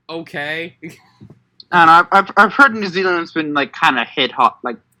 okay. And I've heard New Zealand's been, like, kind of hit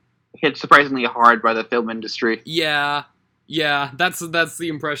surprisingly hard by the film industry. Yeah, that's the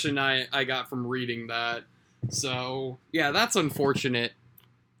impression I got from reading that. So, yeah, that's unfortunate.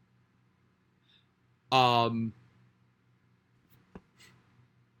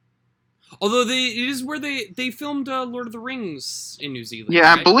 Although it is where they filmed Lord of the Rings in New Zealand.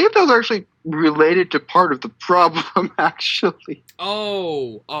 Yeah, right? I believe those are actually related to part of the problem, actually.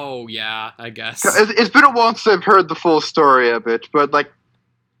 Oh, yeah, I guess. It's been a while since I've heard the full story of it, but, like,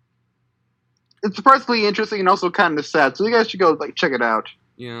 it's surprisingly interesting and also kind of sad, so you guys should go, like, check it out.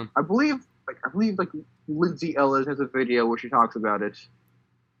 Yeah. I believe Lindsay Ellis has a video where she talks about it.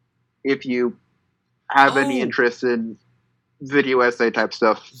 If you have any interest in video essay type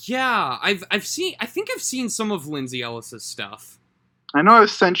stuff. Yeah, I think I've seen some of Lindsay Ellis's stuff. I know I've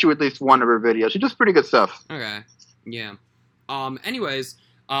sent you at least one of her videos. She does pretty good stuff. Okay. Yeah. Anyways,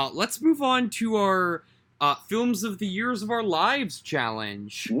 let's move on to our Films of the Years of Our Lives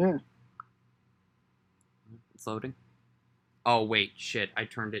challenge. Yeah. It's loading. Oh, wait, shit. I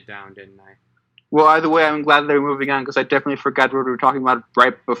turned it down, didn't I? Well, either way, I'm glad they're moving on, because I definitely forgot what we were talking about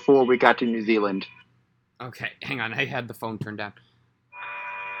right before we got to New Zealand. Okay, hang on. I had the phone turned down.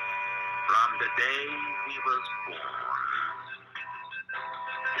 From the day he was born,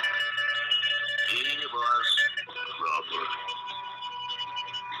 he was Robert.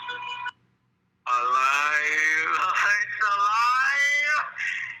 Alive! It's alive!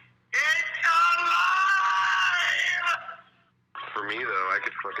 It's alive! For me, though, I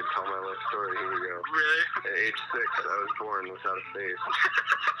could fucking tell my life story. Here we go. Really? At age 6, I was born without a face.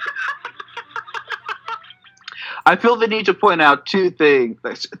 I feel the need to point out three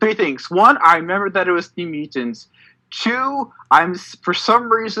things. One, I remember that it was New Mutants. Two, for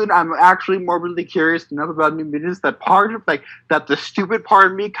some reason, I'm actually morbidly curious enough about New Mutants that that the stupid part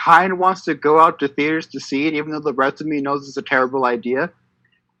of me kind of wants to go out to theaters to see it, even though the rest of me knows it's a terrible idea.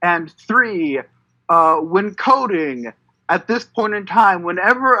 And three, when coding, at this point in time,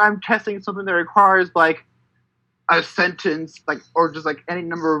 whenever I'm testing something that requires, like, a sentence, like, or just, like, any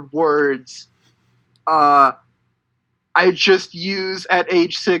number of words, I just use at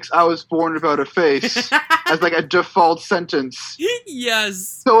age 6 I was born without a face as like a default sentence.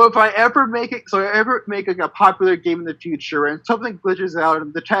 Yes. So if I ever make like a popular game in the future and something glitches out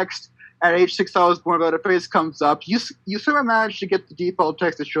and the text at age 6 I was born without a face comes up, you somehow managed to get the default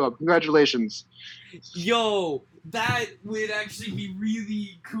text to show up. Congratulations. Yo, that would actually be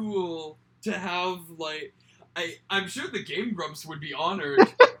really cool to have, like, I'm sure the Game Grumps would be honored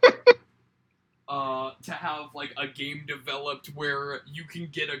to have, like, a game developed where you can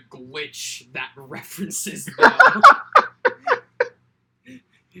get a glitch that references them.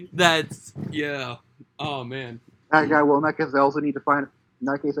 That's, yeah. Oh, man. Well, in that case, I also need to find. In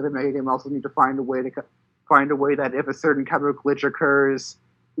that case, if I make a game, I also need to find a way that if a certain kind of glitch occurs,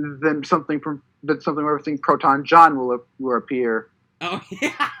 then something referencing Proton John will appear. Oh,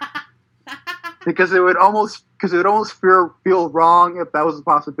 yeah. Because it would almost feel wrong if that was a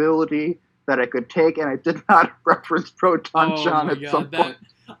possibility that I could take, and I did not reference Proton John at some point.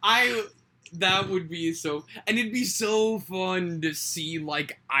 That would be so, and it'd be so fun to see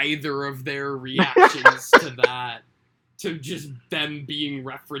like either of their reactions to that, to just them being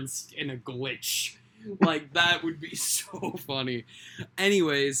referenced in a glitch. Like that would be so funny.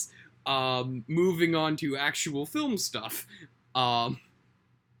 Anyways, moving on to actual film stuff.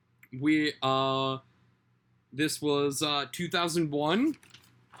 This was 2001,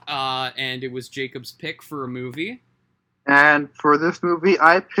 and it was Jacob's pick for a movie. And for this movie,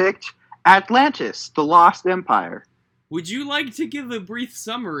 I picked Atlantis: The Lost Empire. Would you like to give a brief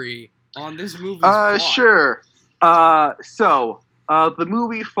summary on this movie's plot? Sure. So the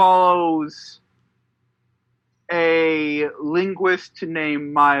movie follows a linguist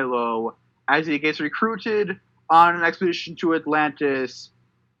named Milo as he gets recruited on an expedition to Atlantis,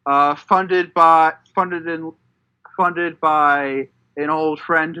 funded by an old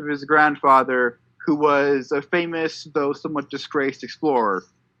friend of his grandfather, who was a famous though somewhat disgraced explorer.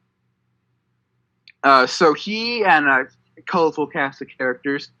 So he and a colorful cast of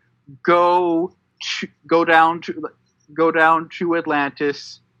characters go down to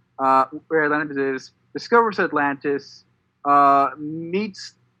Atlantis, where Atlantis is, discovers Atlantis,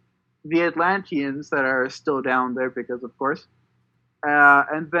 meets the Atlanteans that are still down there because, of course,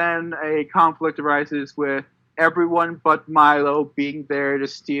 and then a conflict arises with everyone but Milo being there to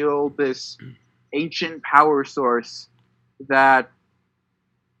steal this ancient power source that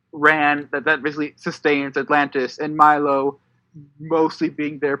basically sustains Atlantis, and Milo mostly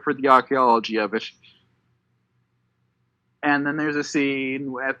being there for the archaeology of it. And then there's a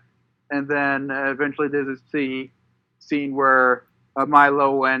scene eventually there's a scene where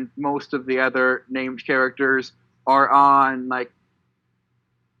Milo and most of the other named characters are on like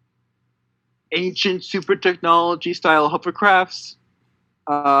ancient super technology style hovercrafts,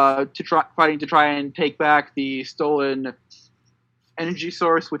 fighting to try and take back the stolen energy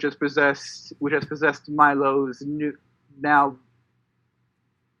source which has possessed Milo's now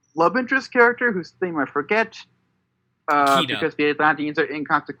love interest character, whose name I forget, because the Atlanteans are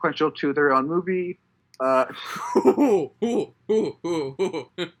inconsequential to their own movie.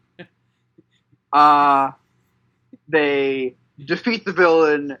 They defeat the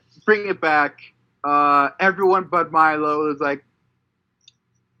villain, bring it back. Everyone but Milo is like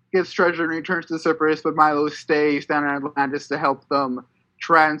gets treasure and returns to the surface, but Milo stays down in Atlantis to help them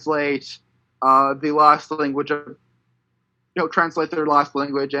translate the lost language translate their lost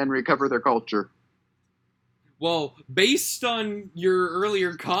language and recover their culture. Well, based on your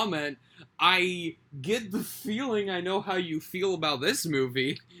earlier comment, I get the feeling I know how you feel about this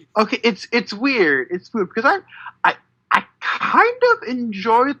movie. Okay, it's weird. It's weird because I kind of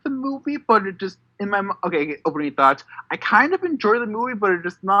enjoyed the movie, but it just opening thoughts. I kind of enjoy the movie, but in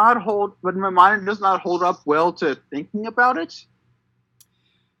my mind it does not hold up well to thinking about it.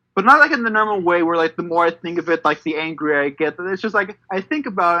 But not like in the normal way where like the more I think of it, like the angrier I get. It's just like I think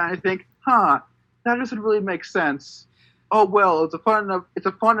about it and I think, that doesn't really make sense. Oh well, it's a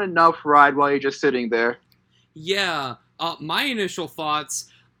fun enough ride while you're just sitting there. Yeah, my initial thoughts,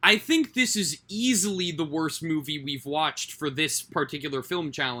 I think this is easily the worst movie we've watched for this particular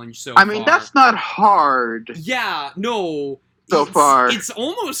film challenge so far. I mean, that's not hard. Yeah, no. Far. It's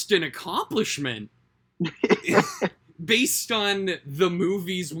almost an accomplishment. Based on the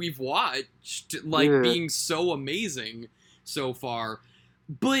movies we've watched, being so amazing so far.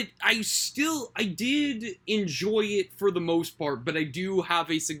 But I did enjoy it for the most part, but I do have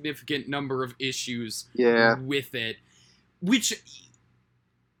a significant number of issues with it. Which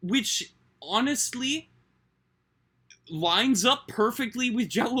honestly lines up perfectly with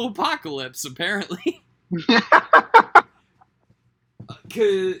Jello-Apocalypse, apparently.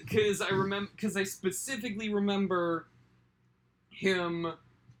 Because I specifically remember him,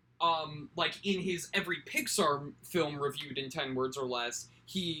 like in his every Pixar film reviewed in 10 words or less,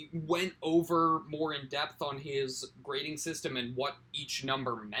 he went over more in depth on his grading system and what each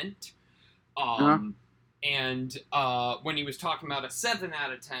number meant. And when he was talking about a 7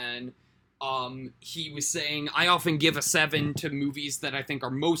 out of 10, he was saying, I often give a 7 to movies that I think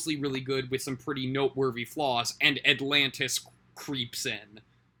are mostly really good with some pretty noteworthy flaws, and Atlantis creeps in.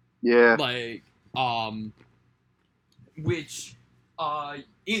 Yeah. Like, which,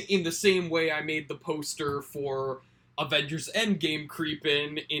 in the same way I made the poster for Avengers Endgame creep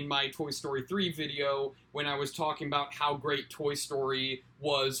in my Toy Story 3 video when I was talking about how great Toy Story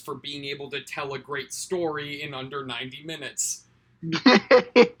was for being able to tell a great story in under 90 minutes.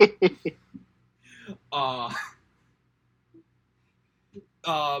 But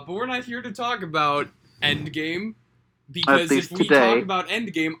we're not here to talk about Endgame, because if we talk about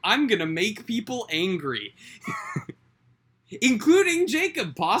Endgame, I'm gonna make people angry. Including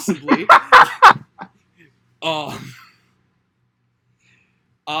Jacob, possibly.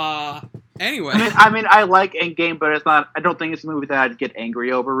 Anyway. I mean, I like Endgame, but it's not. I don't think it's a movie that I'd get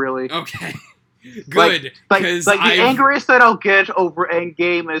angry over, really. Okay. Good. Like the angriest that I'll get over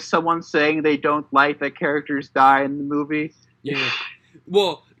Endgame is someone saying they don't like that characters die in the movie. Yeah.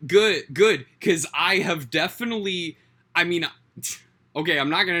 Well, good, because I have definitely. I mean, okay, I'm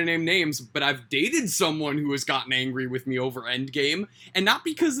not gonna name names, but I've dated someone who has gotten angry with me over Endgame, and not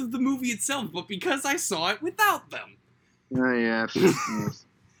because of the movie itself, but because I saw it without them. Oh, yes. Yes.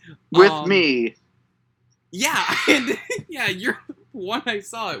 With me. Yeah, and yeah, you're the one I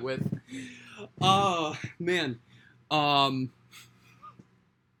saw it with. Oh, man. Oh,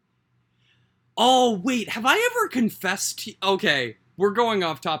 wait, have I ever confessed to... Okay, we're going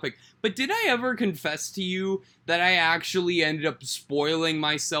off topic, but did I ever confess to you that I actually ended up spoiling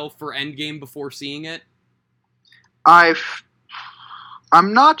myself for Endgame before seeing it? I'm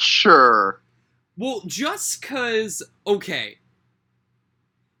not sure. Well, just because... Okay.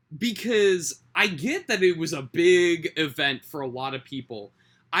 Because I get that it was a big event for a lot of people.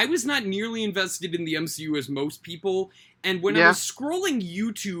 I was not nearly invested in the MCU as most people, and when I was scrolling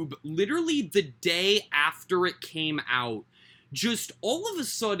YouTube, literally the day after it came out, just all of a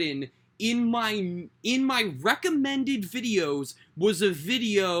sudden, in my recommended videos was a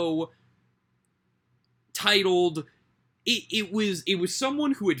video titled... It was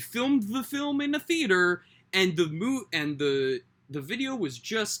someone who had filmed the film in a theater, and the video was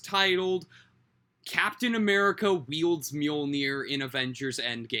just titled Captain America wields Mjolnir in Avengers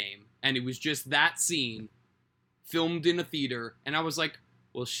Endgame. And it was just that scene filmed in a theater. And I was like,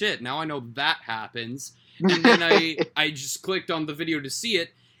 well, shit, now I know that happens. And then I just clicked on the video to see it.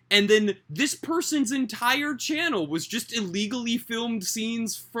 And then this person's entire channel was just illegally filmed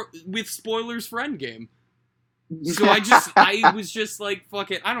scenes with spoilers for Endgame. So I was just like, fuck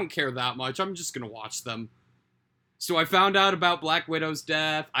it, I don't care that much. I'm just gonna watch them. So I found out about Black Widow's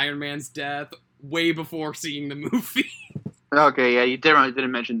death, Iron Man's death, way before seeing the movie. Okay, yeah, you definitely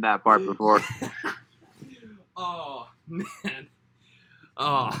didn't mention that part before. Oh, man.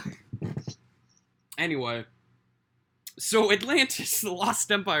 Oh. Anyway. So Atlantis, the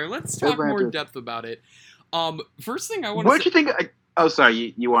Lost Empire. Let's talk more in depth about it. First thing I want to say... What did you think... Oh,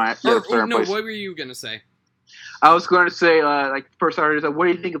 sorry, you want... No, what were you going to say? I was going to say, for starters, what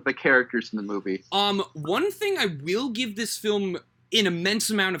do you think of the characters in the movie? One thing I will give this film an immense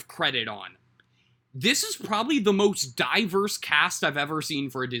amount of credit on. This is probably the most diverse cast I've ever seen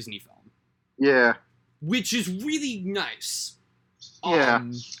for a Disney film. Yeah. Which is really nice. Yeah.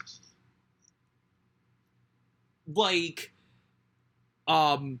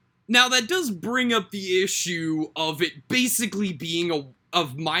 Now that does bring up the issue of it basically being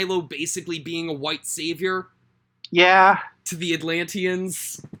of Milo basically being a white savior. Yeah. To the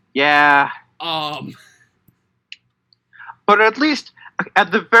Atlanteans. Yeah. But at least,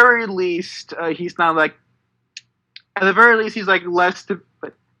 at the very least, he's not like... At the very least, he's like less... At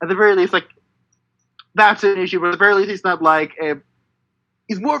the very least, like... That's an issue, but at the very least, he's not like a...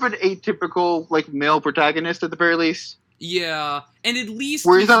 He's more of an atypical, like, male protagonist, at the very least. Yeah, and at least...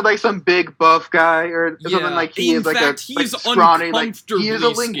 Where he's not like some big buff guy, or something like he is like a scrawny, like, he is a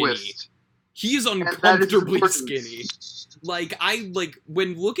linguist. Skinny. He is uncomfortably skinny. Like,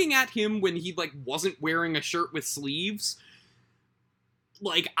 when looking at him when he, like, wasn't wearing a shirt with sleeves,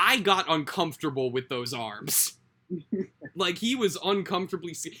 like, I got uncomfortable with those arms. Like, he was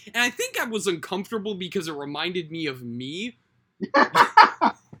uncomfortably skinny. And I think I was uncomfortable because it reminded me of me. I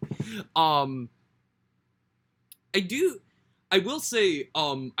will say,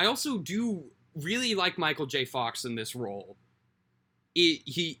 I also do really like Michael J. Fox in this role.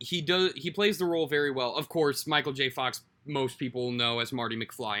 He plays the role very well. Of course, Michael J. Fox most people know as Marty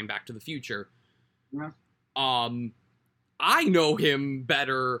McFly in Back to the Future. Yeah. I know him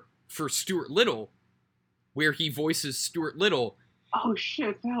better for Stuart Little, where he voices Stuart Little. Oh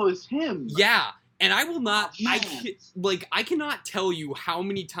shit, that was him. Yeah, and I will not. Oh, I cannot tell you how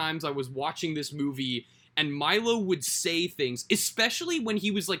many times I was watching this movie and Milo would say things, especially when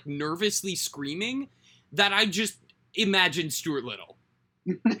he was like nervously screaming, that I just imagined Stuart Little.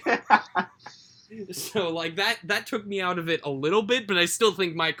 So like that took me out of it a little bit, but I still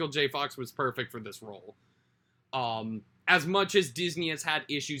think Michael J. Fox was perfect for this role. As much as Disney has had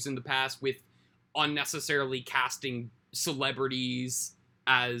issues in the past with unnecessarily casting celebrities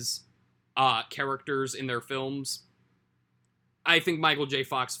as characters in their films, I think Michael J.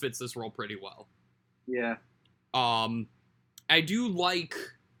 Fox fits this role pretty well. Yeah. I do like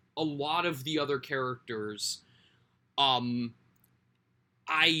a lot of the other characters. I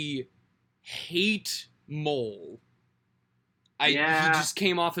hate Mole. He just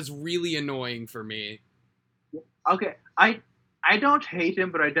came off as really annoying for me. Okay, I don't hate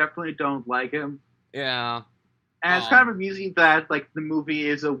him, but I definitely don't like him. Yeah. And it's kind of amusing that like the movie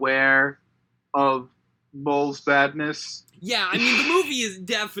is aware of Mole's badness. Yeah, I mean the movie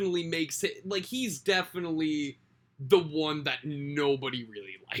definitely makes it like he's definitely the one that nobody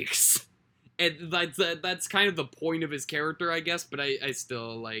really likes. And that's kind of the point of his character, I guess, but I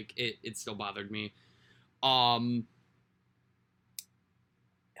still like it still bothered me.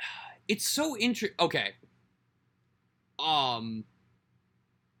 It's so interesting. Okay.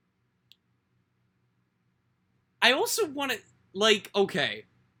 I also want to, like, okay,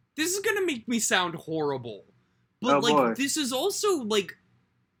 this is gonna make me sound horrible, but, boy. This is also, like,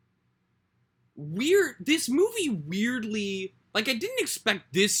 weird. This movie weirdly, like, I didn't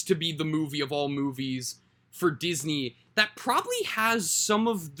expect this to be the movie of all movies for Disney that probably has some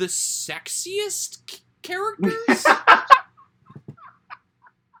of the sexiest characters.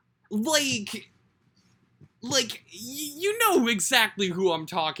 Like, you know exactly who I'm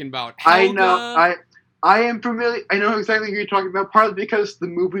talking about. Helga. I know. I am familiar. I know exactly who you're talking about. Partly because the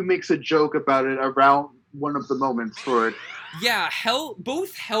movie makes a joke about it around one of the moments for it. Yeah,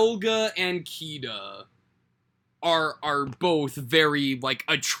 both Helga and Kida are both very like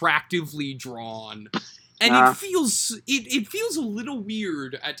attractively drawn, and it feels a little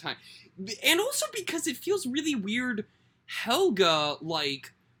weird at times, and also because it feels really weird. Helga,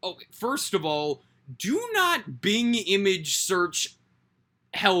 like, oh, first of all, do not Bing image search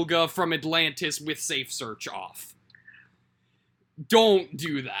Helga from Atlantis with safe search off. Don't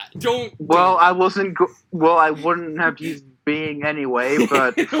do that. Don't. Well, I wasn't. I wouldn't have used Bing anyway,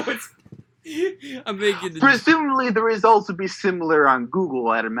 but I'm thinking. Presumably, the results would be similar on Google,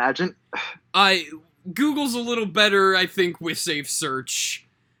 I'd imagine. Google's a little better, I think, with safe search.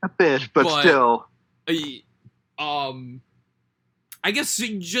 A bit, but still. I guess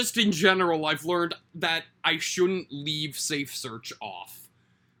just in general, I've learned that I shouldn't leave safe search off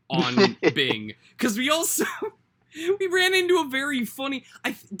on Bing, because we ran into a very funny.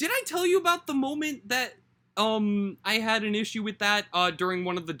 Did I tell you about the moment that I had an issue with that during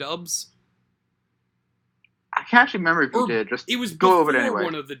one of the dubs? I can't actually remember if you did. Just it was go over it before anyway.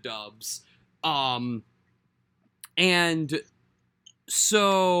 One of the dubs, and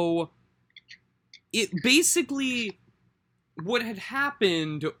so it basically. What had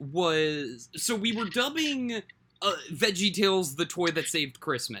happened was, so we were dubbing VeggieTales, the toy that saved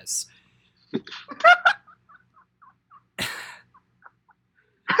Christmas.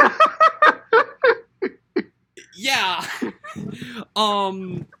 Yeah.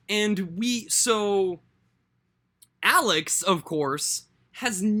 And so Alex, of course,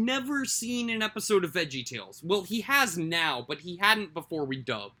 has never seen an episode of VeggieTales. Well, he has now, but he hadn't before we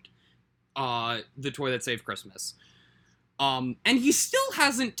dubbed the toy that saved Christmas. And he still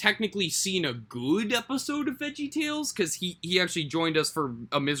hasn't technically seen a good episode of VeggieTales, because he actually joined us for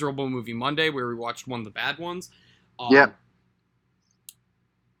A Miserable Movie Monday, where we watched one of the bad ones. Yep.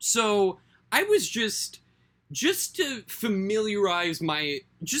 So, I was just to familiarize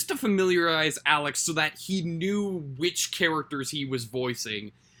Alex so that he knew which characters he was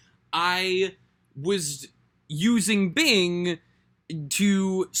voicing, I was using Bing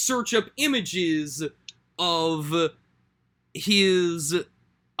to search up images of his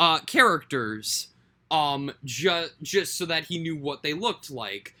characters, just so that he knew what they looked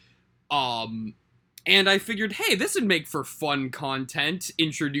like. And I figured, hey, this would make for fun content,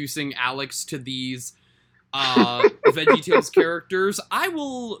 introducing Alex to these VeggieTales characters. I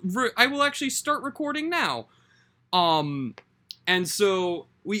will actually start recording now. And so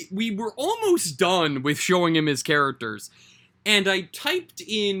we were almost done with showing him his characters, and I typed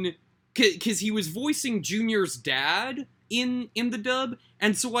in, because he was voicing Junior's dad, in the dub,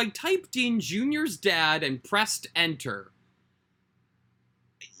 and so I typed in Junior's dad and pressed enter.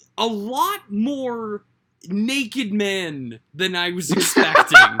 A lot more naked men than I was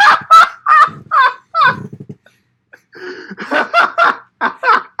expecting.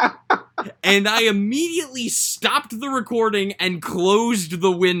 And I immediately stopped the recording and closed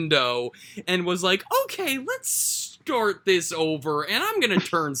the window and was like, okay, let's start this over, and I'm gonna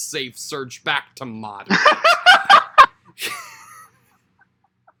turn Safe Search back to modern.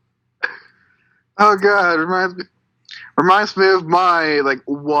 Oh god, reminds me of my like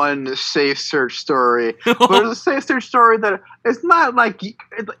one safe search story. But it's a safe search story that it's not like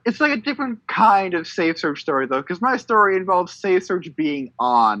it's like a different kind of safe search story though, because my story involves safe search being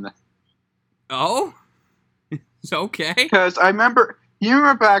on. Oh? Okay. Because I remember, you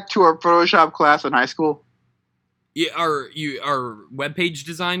remember back to our Photoshop class in high school? Yeah, our webpage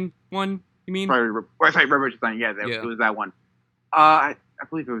design one, you mean? Website reverse design, yeah, it was that one. I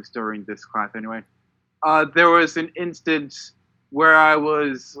believe it was during this class anyway. There was an instance where I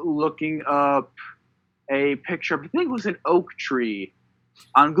was looking up a picture of, I think it was an oak tree,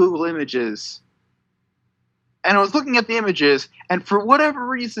 on Google Images. And I was looking at the images, and for whatever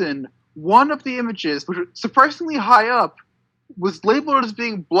reason, one of the images, which was surprisingly high up, was labeled as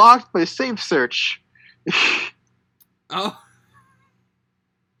being blocked by Safe Search. Oh.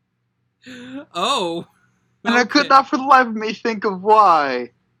 Oh. And I could not for the life of me think of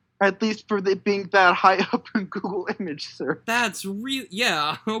why. At least for it being that high up in Google Image Search. That's real.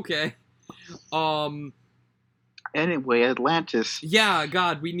 Yeah, okay. Anyway, Atlantis. Yeah,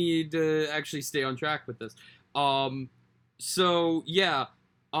 God, we need to actually stay on track with this. So yeah,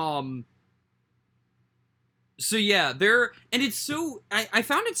 there, and it's so, I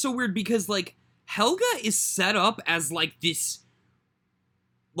found it so weird because, like, Helga is set up as, like, this,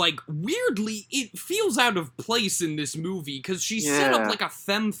 like, weirdly, it feels out of place in this movie, because she's set up like a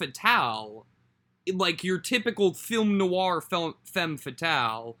femme fatale. Like, your typical film noir femme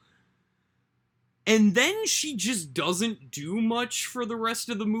fatale. And then she just doesn't do much for the rest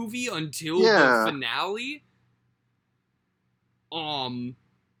of the movie until the finale. I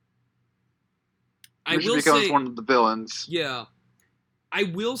Which will becomes say, one of the villains. Yeah. I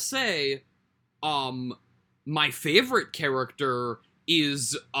will say, my favorite character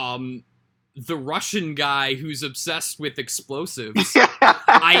is, the Russian guy who's obsessed with explosives.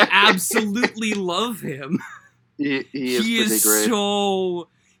 I absolutely love him. He is pretty great.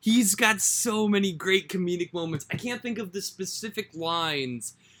 He's got so many great comedic moments. I can't think of the specific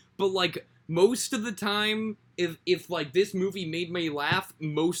lines, but, like, most of the time, if like, this movie made me laugh,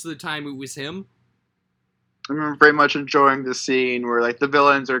 most of the time it was him. I remember very much enjoying the scene where, like, the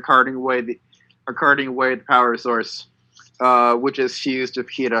villains are carting away the power source, which is fused with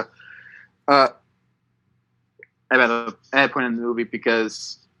Kira. At a point in the movie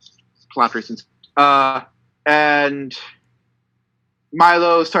because plot reasons. And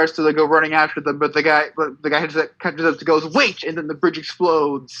Milo starts to go running after them, but the guy catches up to goes, wait, and then the bridge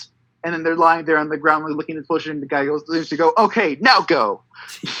explodes, and then they're lying there on the ground looking at the explosion, and the guy seems to go, okay, now go.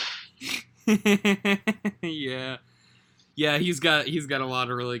 Yeah, he's got a lot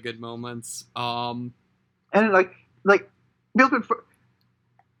of really good moments. And like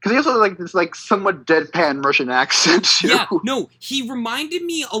because he also like this like somewhat deadpan Russian accent too. Yeah, no, he reminded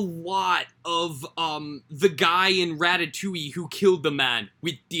me a lot of the guy in Ratatouille who killed the man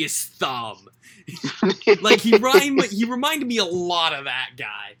with this thumb. Like he reminded me a lot of that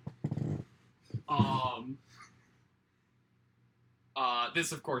guy.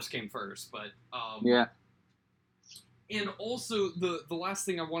 This of course came first, but yeah. And also the last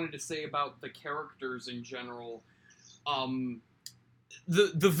thing I wanted to say about the characters in general,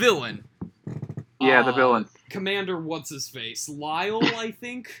 the villain. Yeah, the villain. Commander what's-his-face? Lyle, I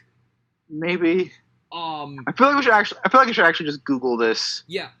think? Maybe. I feel like I should actually just Google this.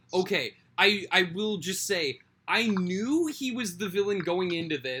 Yeah, okay. I will just say, I knew he was the villain going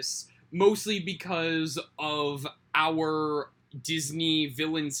into this, mostly because of our Disney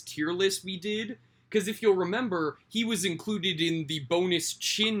villains tier list we did. Because if you'll remember, he was included in the bonus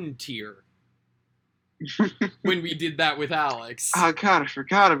chin tier. When we did that with Alex. Oh god, I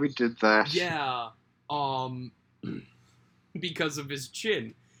forgot we did that. Yeah. Because of his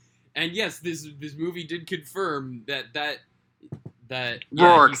chin. And yes, this movie did confirm that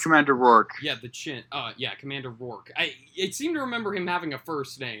Rourke, Commander Rourke. Yeah, the chin. Yeah, Commander Rourke. I seem to remember him having a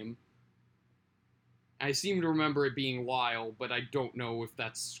first name. I seem to remember it being Lyle, but I don't know if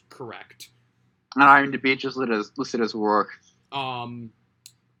that's correct. And IMDb just listed as Rourke.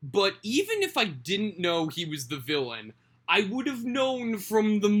 But even if I didn't know he was the villain, I would have known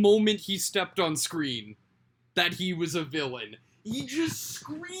from the moment he stepped on screen. that he was a villain. He just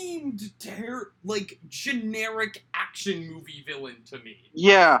screamed generic action movie villain to me.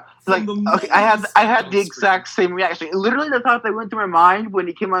 Yeah, From like the okay, moment I he had stepped the on exact same reaction. Literally, the thought that went through my mind when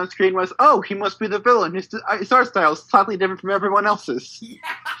he came on screen was, "Oh, he must be the villain. His art style is slightly different from everyone else's." Yeah.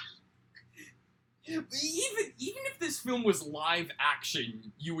 Even if this film was live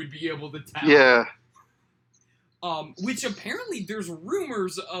action, you would be able to tell. Yeah. Which apparently there's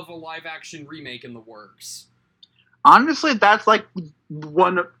rumors of a live action remake in the works. Honestly, that's like this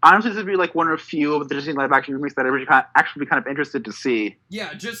would be like one of a few of the Disney live action remakes that I would actually be kind of interested to see.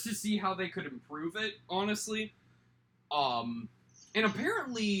 Yeah, just to see how they could improve it, honestly. And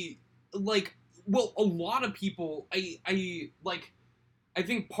apparently, a lot of people, I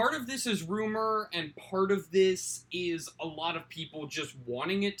think part of this is rumor, and part of this is a lot of people just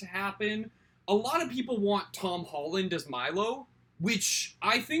wanting it to happen. A lot of people want Tom Holland as Milo, which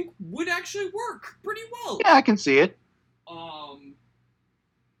I think would actually work pretty well. Yeah, I can see it.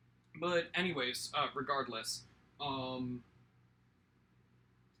 But anyways, regardless,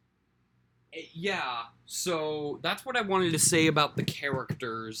 yeah, so that's what I wanted to say about the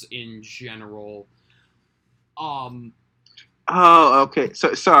characters in general. Oh, okay.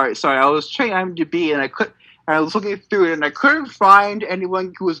 So sorry. I was checking IMDb and I was looking through it and I couldn't find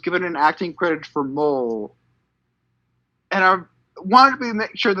anyone who was given an acting credit for Mole. And I wanted to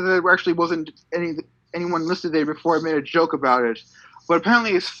make sure that there actually wasn't anyone listed there before I made a joke about it. But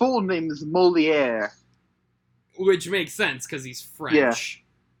apparently his full name is Moliere. Which makes sense, because he's French.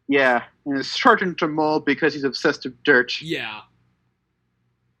 Yeah, and it's shortened to Mole because he's obsessed with dirt. Yeah.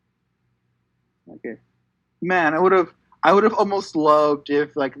 Okay. Man, I would have almost loved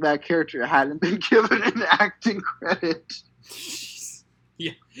if that character hadn't been given an acting credit.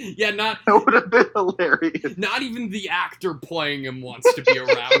 Yeah, that would have been hilarious. Not even the actor playing him wants to be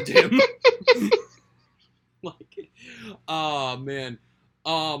around him. Oh man.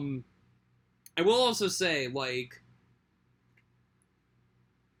 I will also say,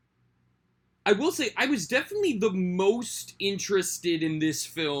 I was definitely the most interested in this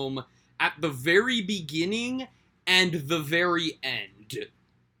film at the very beginning and the very end.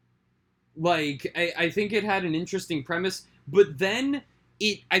 I think it had an interesting premise, but then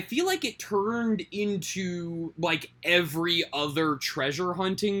I feel like it turned into, every other treasure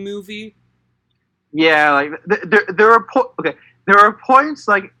hunting movie. Yeah, there are points,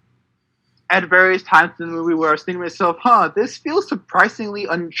 at various times in the movie where I was thinking to myself, this feels surprisingly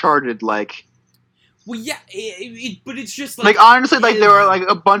Uncharted-like. Well, yeah, but it's just honestly, there are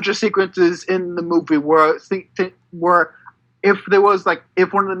a bunch of sequences in the movie where if there was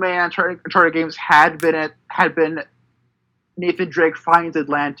if one of the main Uncharted games had been Nathan Drake Finds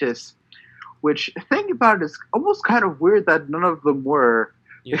Atlantis, which think about it is almost kind of weird that none of them were.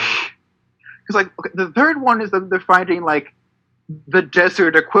 Yeah. Because the third one is that they're finding the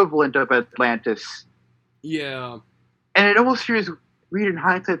desert equivalent of Atlantis. Yeah. And it almost feels weird in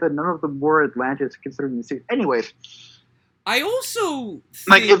hindsight that none of them were Atlantis, considering the series. Anyways, I also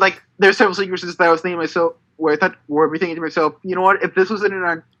think... there's several sequences that I was thinking to myself where I be thinking to myself, you know what? If this was I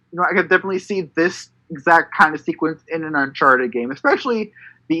could definitely see this exact kind of sequence in an Uncharted game, especially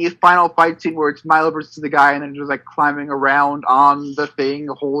the final fight scene where it's Milo versus the guy and then just climbing around on the thing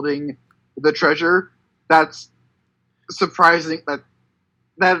holding the treasure. That's surprising.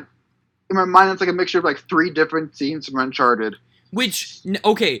 That in my mind, it's a mixture of 3 different scenes from Uncharted. Which,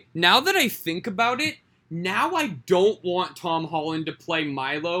 okay, now that I think about it, now I don't want Tom Holland to play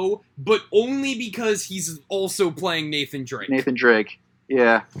Milo, but only because he's also playing Nathan Drake.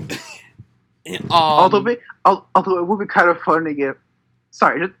 Yeah. Although it would be kind of fun to get...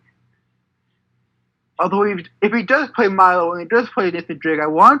 Although if he does play Milo and he does play Nathan Drake, I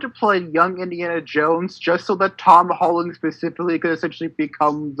want him to play young Indiana Jones just so that Tom Holland specifically could essentially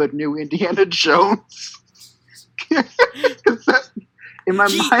become the new Indiana Jones. In my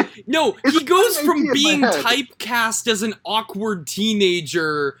mind... No, he goes from being typecast as an awkward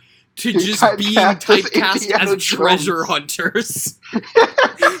teenager to just being typecast as treasure hunters.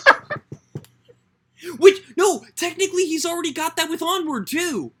 Which, no, technically he's already got that with Onward,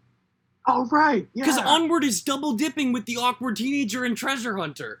 too. Oh, right, yeah. Because Onward is double dipping with the awkward teenager and treasure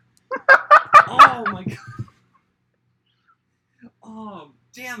hunter. Oh, my God. Oh,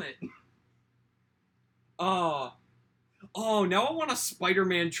 damn it. Oh, now I want a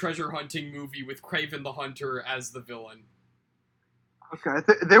Spider-Man treasure hunting movie with Kraven the Hunter as the villain. Okay,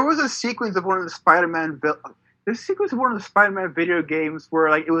 there was a sequence of one of the Spider-Man video games where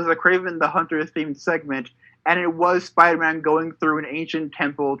it was a Kraven the Hunter themed segment, and it was Spider-Man going through an ancient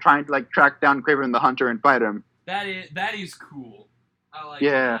temple trying to track down Kraven the Hunter and fight him. That is cool. I like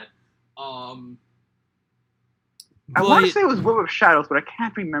that. I want to But say it was Web of Shadows, but I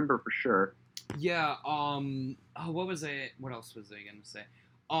can't remember for sure. yeah, what was I? What else was I gonna say?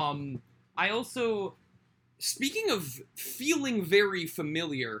 I also, speaking of feeling very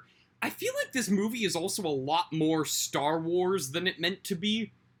familiar, I feel like this movie is also a lot more Star Wars than it meant to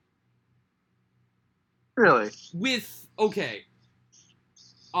be. Really? With okay,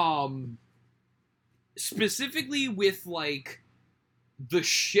 specifically with like the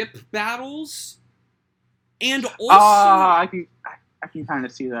ship battles, and also. I can kind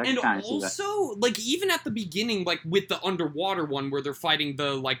of see that. And also, like, even at the beginning, like, with the underwater one where they're fighting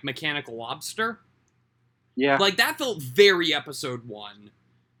the, like, mechanical lobster, Yeah. like, that felt very episode 1.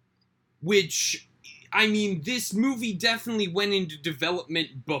 Which, I mean, this movie definitely went into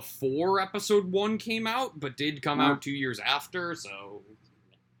development before episode 1 came out, but did come out 2 years after, so...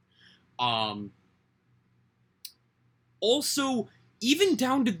 Also, even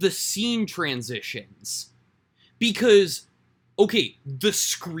down to the scene transitions. Because... okay, the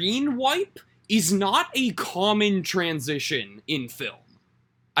screen wipe is not a common transition in film.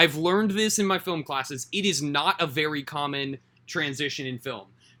 I've learned this in my film classes. It is not a very common transition in film.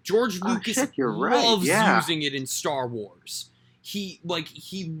 George Lucas loves using it in Star Wars. He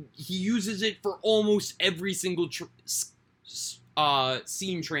uses it for almost every single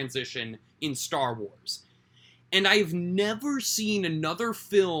scene transition in Star Wars. And I've never seen another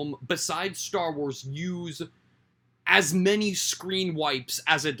film besides Star Wars use as many screen wipes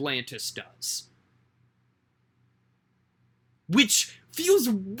as Atlantis does. Which feels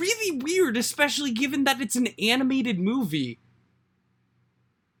really weird, especially given that it's an animated movie.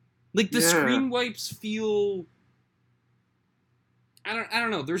 Like, the screen wipes feel... I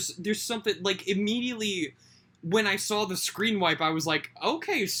don't know, there's something, like, immediately when I saw the screen wipe, I was like,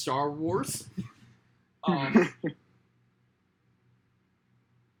 okay, Star Wars.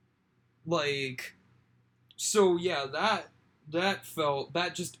 Like... So yeah, that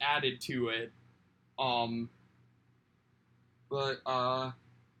just added to it.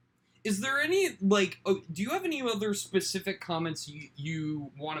 Is there any, like, do you have any other specific comments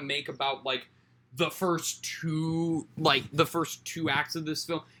you want to make about, like, the first two acts of this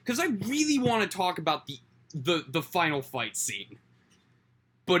film? Because I really want to talk about the final fight scene.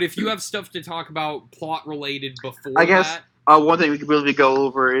 But if you have stuff to talk about plot related before that. One thing we could really go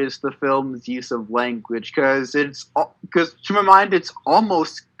over is the film's use of language, because to my mind it's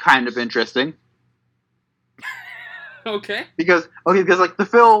almost kind of interesting. Okay. Because like the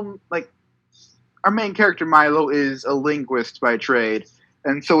film, like our main character Milo is a linguist by trade,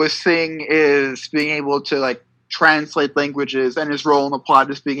 and so his thing is being able to like translate languages, and his role in the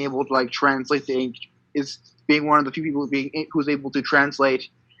plot is being able to like translate is being one of the few people who's able to translate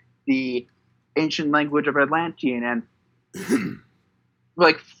the ancient language of Atlantean. And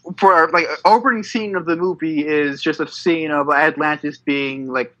like for our opening scene of the movie is just a scene of Atlantis being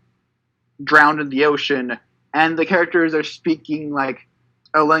like drowned in the ocean, and the characters are speaking like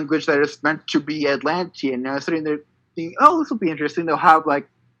a language that is meant to be Atlantean. Now sitting there thinking, oh, this will be interesting. They'll have like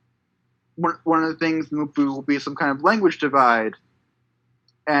one of the things in the movie will be some kind of language divide,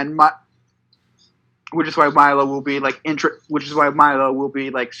 and which is why Milo will be like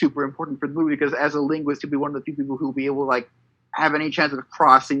super important for the movie, because as a linguist, he'll be one of the few people who will be able to like have any chance of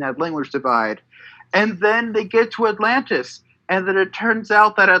crossing that language divide. And then they get to Atlantis, and then it turns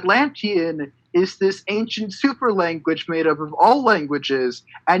out that Atlantean is this ancient super language made up of all languages,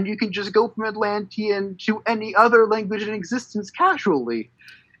 and you can just go from Atlantean to any other language in existence casually,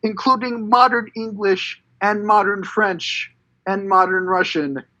 including modern English and modern French and modern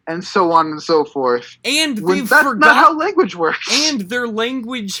Russian, and so on and so forth. And that's not how language works. And their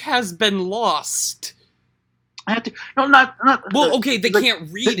language has been lost. Well, okay, they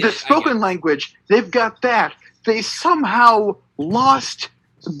can't read it. The spoken language, they've got that. They somehow lost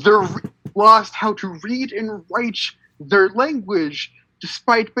how to read and write their language,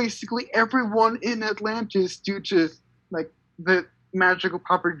 despite basically everyone in Atlantis, due to like the magical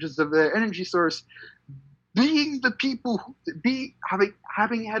properties of their energy source, being the people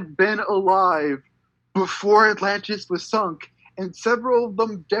having had been alive before Atlantis was sunk, and several of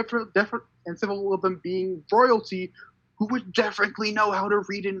them several of them being royalty who would definitely know how to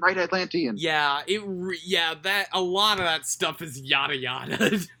read and write Atlantean. Yeah, that a lot of that stuff is yada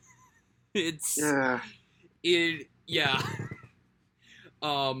yada. It's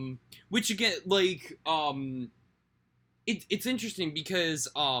which again, like, it's interesting because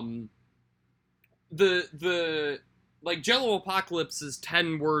the like Jello Apocalypse's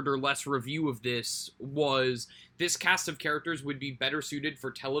 10-word or less review of this was, this cast of characters would be better suited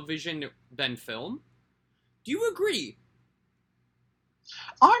for television than film. Do you agree?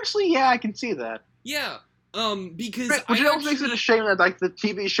 Honestly, yeah, I can see that. Yeah, Because Which I also makes it a actually, shame that like the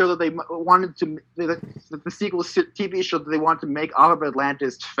TV show that they wanted to, the sequel TV show that they wanted to make off of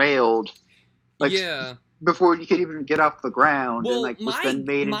Atlantis failed. Like yeah. before you could even get off the ground, and Well, like was then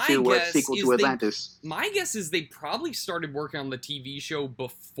made my into a guess sequel to is Atlantis. my guess is they probably started working on the TV show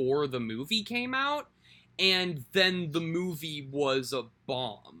before the movie came out, and then the movie was a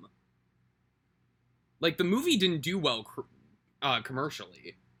bomb. Like the movie didn't do well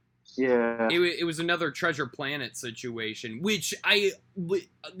commercially. Yeah. It was another Treasure Planet situation, which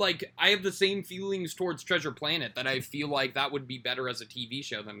like. I have the same feelings towards Treasure Planet, that I feel like that would be better as a TV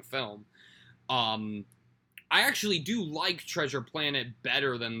show than a film. I actually do like Treasure Planet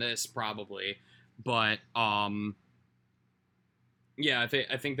better than this, probably, but yeah, I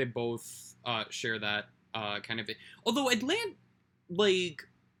think they both share that kind of thing. Although like,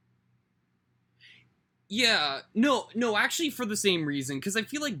 yeah, no, actually for the same reason, because I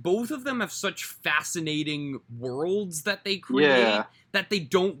feel like both of them have such fascinating worlds that they create Yeah. that they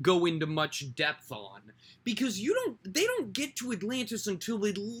don't go into much depth on, because they don't get to Atlantis until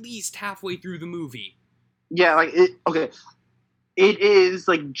at least halfway through the movie. Yeah, like it. Okay, it is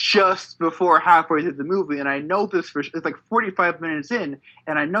like just before halfway through the movie, and I know this for. It's like 45 minutes in,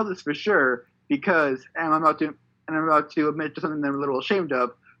 and I know this for sure because, and I'm about to admit to something that I'm a little ashamed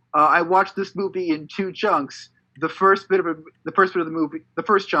of. I watched this movie in two chunks. The first bit of the movie, the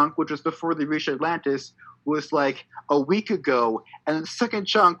first chunk, which was before they reached Atlantis, was like a week ago, and the second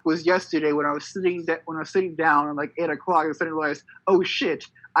chunk was yesterday when I was sitting down at like 8 o'clock, and suddenly realized, oh shit,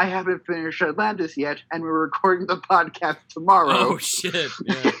 I haven't finished Atlantis yet, and we're recording the podcast tomorrow. Oh shit!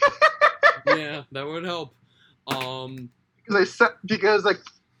 Yeah, yeah, that would help. Because like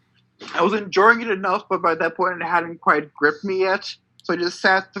I was enjoying it enough, but by that point it hadn't quite gripped me yet. So I just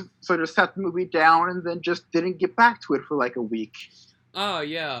sat the movie down and then just didn't get back to it for like a week. Oh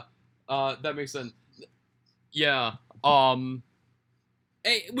yeah, that makes sense. Yeah,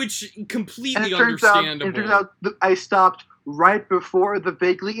 which completely understandable. It turns out that I stopped right before the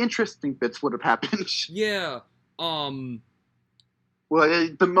vaguely interesting bits would have happened. Yeah. Well,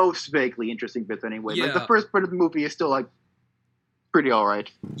 the most vaguely interesting bits anyway. Yeah. Like the first part of the movie is still like pretty all right.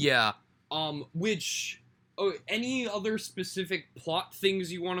 Yeah. Which. Oh, any other specific plot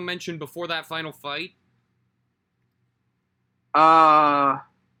things you want to mention before that final fight? Okay,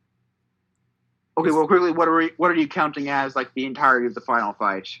 well, quickly, what are you counting as like the entirety of the final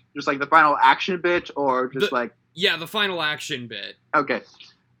fight? Just like the final action bit, or just like yeah, the final action bit. Okay,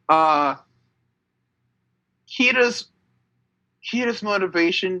 Kira's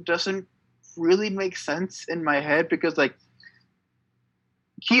motivation doesn't really make sense in my head because like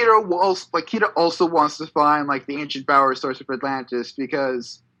Kira also wants to find like the ancient power source of Atlantis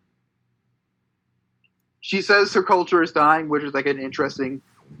because she says her culture is dying, which is like an interesting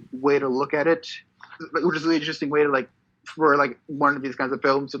way to look at it, which is an interesting way to like for like one of these kinds of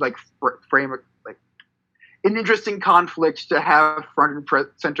films to like frame like an interesting conflict to have front and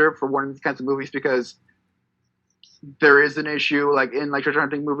center for one of these kinds of movies because there is an issue like in like treasure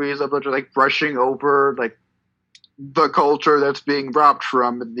hunting movies of like brushing over like the culture that's being robbed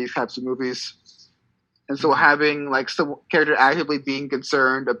from in these types of movies. And so having like some character actively being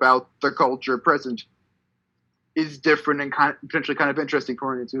concerned about the culture present is different and potentially kind of interesting for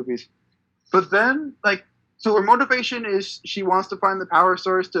one of these movies. But then like so her motivation is she wants to find the power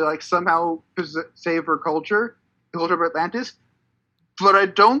source to like somehow save her culture, the culture of Atlantis. But I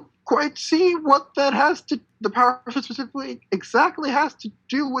don't quite see what that has to the power source specifically exactly has to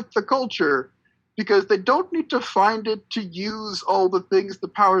do with the culture. Because they don't need to find it to use all the things the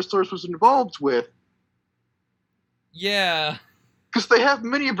power source was involved with. Yeah. Because they have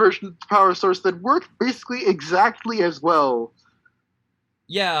many versions of the power source that work basically exactly as well.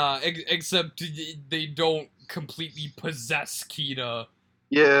 Yeah, except they don't completely possess Kira.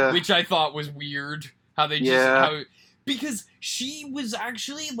 Yeah. Which I thought was weird. How they just... Because she was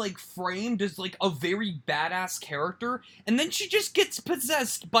actually, like, framed as, like, a very badass character, and then she just gets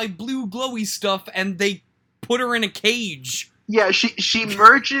possessed by blue glowy stuff, and they put her in a cage. Yeah, she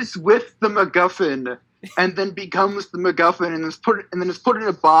merges with the MacGuffin, and then becomes the MacGuffin, and is put in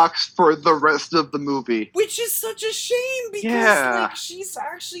a box for the rest of the movie. Which is such a shame, because, like, she's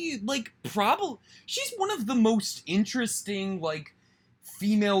actually, like, she's one of the most interesting, like,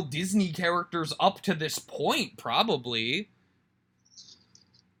 female Disney characters up to this point, probably.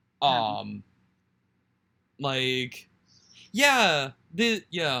 Like, yeah,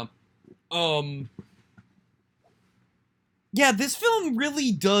 yeah, this film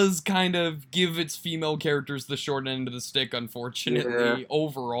really does kind of give its female characters the short end of the stick, unfortunately,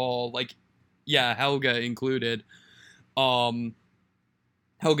 overall, like, yeah, Helga included. Helga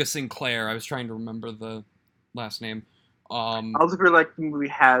Sinclair, I was trying to remember the last name. I also feel like the movie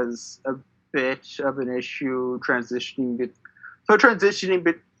has a bit of an issue transitioning bit. So transitioning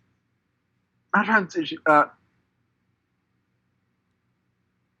bit. Not transition.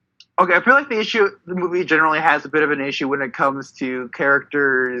 Okay, I feel like the movie generally has a bit of an issue when it comes to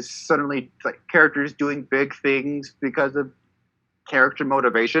characters characters doing big things because of character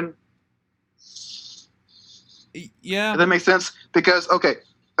motivation. Yeah. Does that make sense? Because, okay,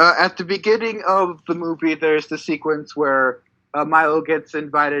 at the beginning of the movie, there's the sequence where Milo gets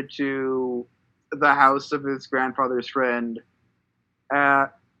invited to the house of his grandfather's friend.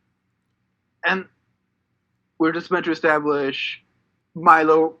 And we're just meant to establish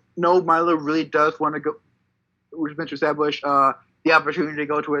Milo really does want to go. We're just meant to establish the opportunity to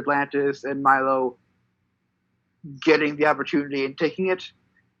go to Atlantis and Milo getting the opportunity and taking it.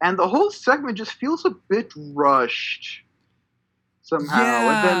 And the whole segment just feels a bit rushed somehow.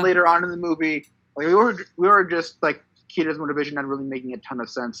 Yeah. And then later on in the movie, like we were just like Kita's motivation not really making a ton of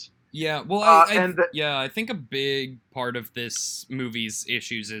sense. Yeah, well, I think a big part of this movie's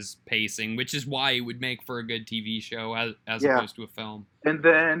issues is pacing, which is why it would make for a good TV show as opposed to a film. And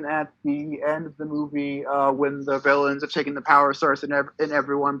then at the end of the movie, when the villains have taken the power source and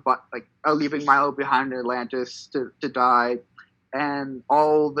everyone but leaving Milo behind in Atlantis to die, and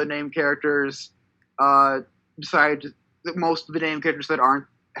all the named characters decide, most of the named characters that aren't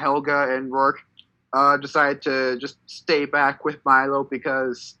Helga and Rourke decide to just stay back with Milo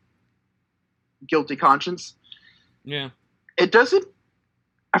because guilty conscience. Yeah. It doesn't.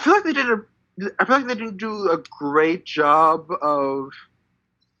 I feel like they didn't do a great job of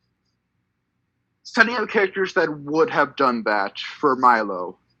setting up characters that would have done that for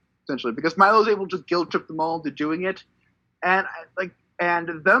Milo, essentially, because Milo's able to guilt trip them all into doing it, and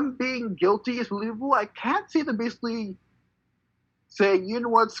them being guilty is believable. I can't see them basically saying, you know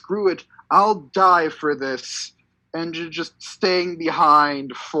what, screw it, I'll die for this, and just staying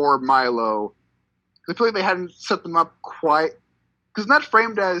behind for Milo. I feel like they hadn't set them up quite, because it's not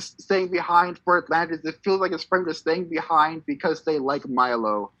framed as staying behind for Atlantis. It feels like it's framed as staying behind because they like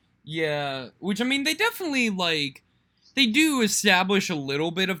Milo. Yeah, which, I mean, they definitely, they do establish a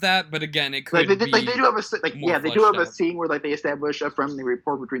little bit of that, but again, it could they be do have a out. scene where they establish a friendly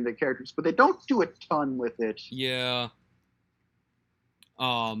rapport between the characters, but they don't do a ton with it. Yeah.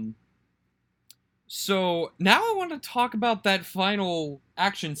 So now I want to talk about that final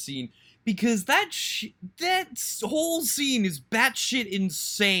action scene, because that whole scene is batshit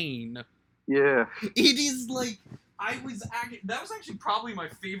insane. Yeah. It is that was actually probably my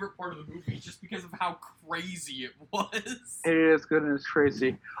favorite part of the movie, just because of how crazy it was. It is good and it's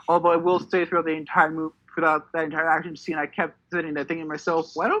crazy. Although I will say throughout that entire action scene, I kept sitting there thinking to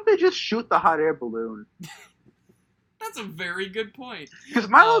myself, why don't they just shoot the hot air balloon? That's a very good point. Because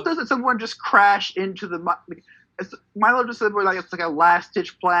Milo doesn't someone just crash into the... Milo just said it's like a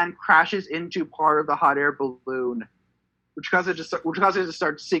last-ditch plan, crashes into part of the hot air balloon, which causes it to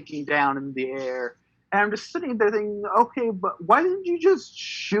start sinking down in the air. And I'm just sitting there thinking, okay, but why didn't you just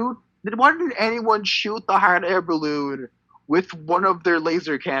shoot... Why didn't anyone shoot the hot air balloon with one of their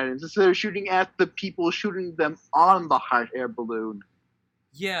laser cannons instead of shooting at the people shooting them on the hot air balloon?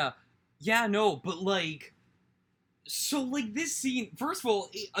 Yeah, no, but so, this scene, first of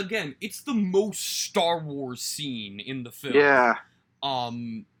all, again, it's the most Star Wars scene in the film. Yeah.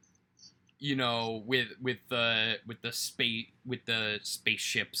 You know, with the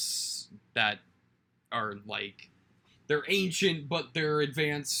spaceships that are, they're ancient, but they're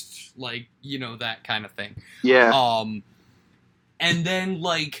advanced, that kind of thing. Yeah. And then,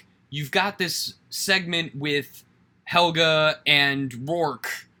 you've got this segment with Helga and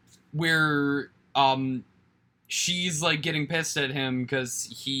Rourke, where, she's, getting pissed at him because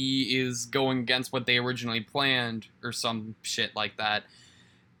he is going against what they originally planned, or some shit like that.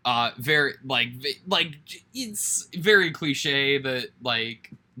 It's very cliche,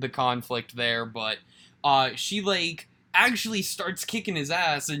 the conflict there, but, she, actually starts kicking his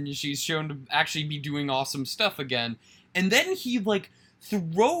ass, and she's shown to actually be doing awesome stuff again. And then he,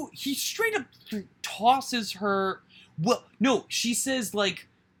 he straight up tosses her... Well, no, she says,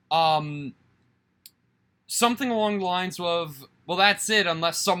 something along the lines of, well, that's it,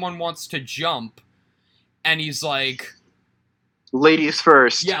 unless someone wants to jump. And he's like... Ladies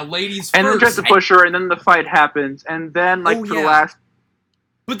first. Yeah, ladies first. And then tries to push her, and then the fight happens. And then, the last...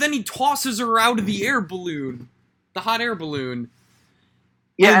 But then he tosses her out of the air balloon. The hot air balloon.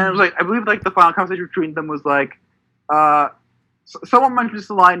 Yeah, and it was I believe, the final conversation between them was, Someone mentions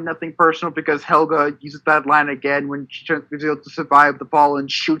the line "nothing personal" because Helga uses that line again when she turns revealed to survive the fall and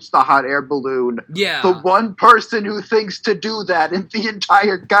shoots the hot air balloon. Yeah. The one person who thinks to do that in the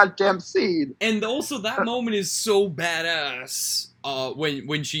entire goddamn scene. And also that moment is so badass.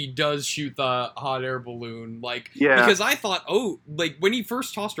 When she does shoot the hot air balloon, like, Yeah. because I thought, oh, like when he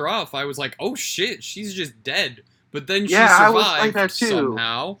first tossed her off, I was like, oh shit, she's just dead. But then she Yeah, I survived was like that too.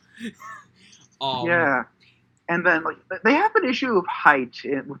 somehow. Yeah. And then like they have an issue of height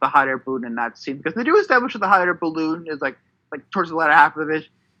with the hot air balloon in that scene because they do establish that the hot air balloon is like towards the latter half of it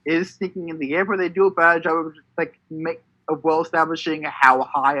is sneaking in the air, but they do a bad job of like establishing how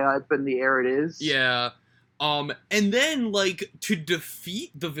high up in the air it is. Yeah. And then, like, to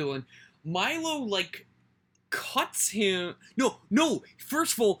defeat the villain, Milo, like, cuts him. No.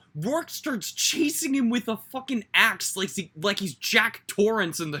 First of all, Rourke starts chasing him with a fucking axe, like he's Jack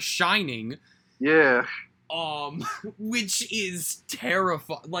Torrance in The Shining. Yeah. Which is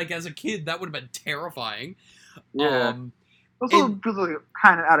terrifying. Like, as a kid, that would have been terrifying. Yeah. Also,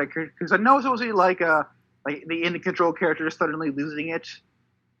 kind of out of character because I know it's supposed to be like the in control character is suddenly losing it,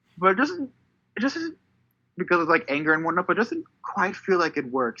 but it just isn't because of like anger and whatnot, but it doesn't quite feel like it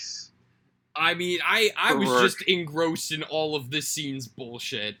works. I mean, I was Rourke. just engrossed in all of this scene's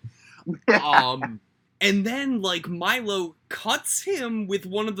bullshit. Yeah. And then, like, Milo cuts him with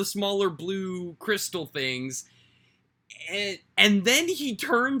one of the smaller blue crystal things, and then he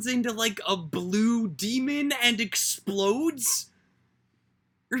turns into, like, a blue demon and explodes?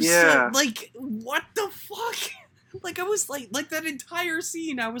 Yeah. Like, what the fuck? Like, I was like that entire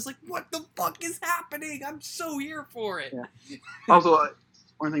scene, I was like, what the fuck is happening? I'm so here for it. Yeah. Also,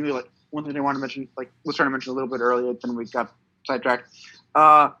 one thing I want to mention, like, was trying to mention a little bit earlier, then we got sidetracked.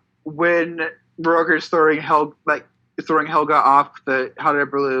 When Rourke is throwing Helga off the hot air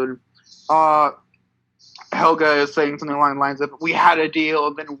balloon, Helga is saying something along the lines of, "We had a deal,"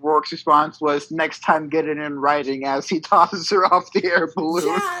 and then Rourke's response was, "Next time, get it in writing," as he tosses her off the air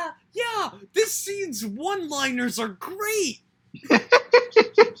balloon. Yeah, this scene's one-liners are great.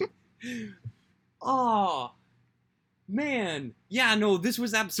 Oh, man. Yeah, no, this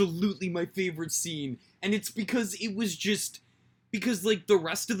was absolutely my favorite scene. And it's because like, the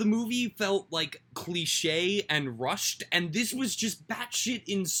rest of the movie felt, like, cliche and rushed, and this was just batshit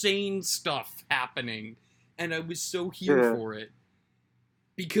insane stuff happening. And I was so here for it.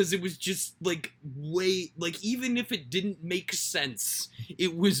 Because it was just, like, even if it didn't make sense,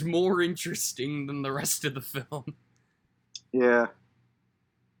 it was more interesting than the rest of the film. Yeah.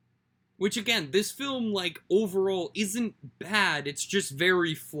 Which, again, this film, like, overall isn't bad, it's just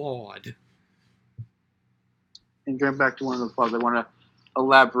very flawed. And going back to one of the flaws, I want to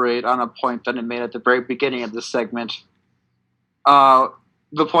elaborate on a point that I made at the very beginning of this segment. The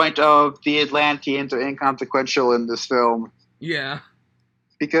point of the Atlanteans are inconsequential in this film. Yeah.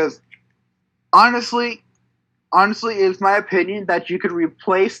 Because, honestly, it's my opinion that you could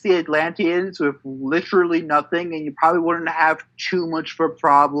replace the Atlanteans with literally nothing, and you probably wouldn't have too much of a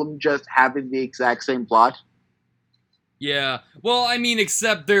problem just having the exact same plot. Yeah. Well, I mean,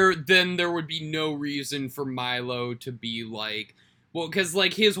 except there would be no reason for Milo to be like, well, because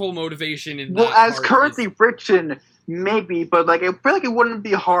like his whole motivation in Well, that as part currently is, written, maybe, but like I feel like it wouldn't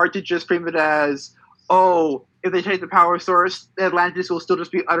be hard to just frame it as, oh, if they take the power source, Atlantis will still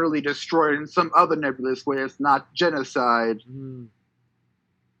just be utterly destroyed in some other nebulous way. It's not genocide. Hmm.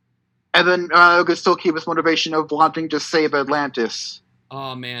 And then it could still keep its motivation of wanting to save Atlantis.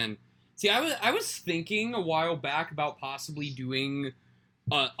 Oh man. See, I was thinking a while back about possibly doing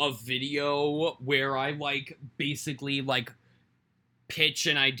a video where I like basically like pitch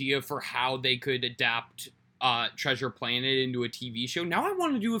an idea for how they could adapt Treasure Planet into a TV show. Now I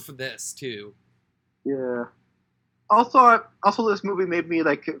want to do it for this too. Yeah. Also, this movie made me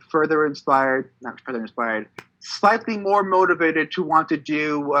like slightly more motivated to want to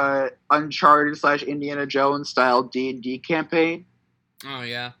do Uncharted / Indiana Jones style D&D campaign. Oh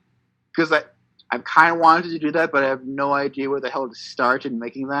yeah. Because I've kind of wanted to do that, but I have no idea where the hell to start in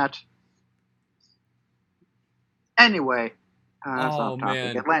making that. Anyway, that's off topic.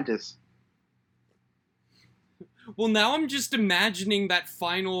 Man. Atlantis. Well, now I'm just imagining that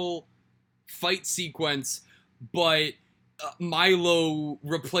final fight sequence, but Milo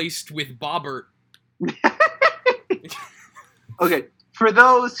replaced with Bobbert. Okay, for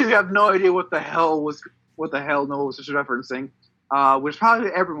those who have no idea what the hell Noah was just referencing, which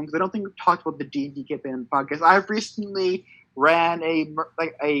probably everyone, because I don't think we've talked about the D&D campaign in the podcast. I've recently ran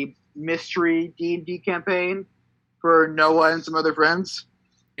a mystery D&D campaign for Noah and some other friends.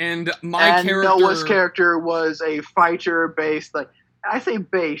 And Noah's character was a fighter based, like I say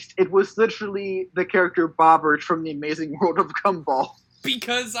based. It was literally the character Bobbert from The Amazing World of Gumball.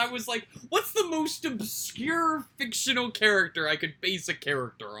 Because I was like, what's the most obscure fictional character I could base a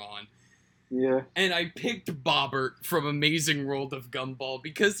character on? Yeah. And I picked Bobbert from Amazing World of Gumball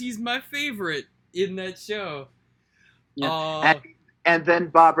because he's my favorite in that show. Yeah. And then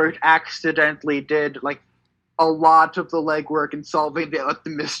Bobbert accidentally did like a lot of the legwork in solving what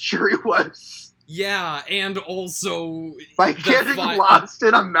the mystery was. Yeah, and also by getting lost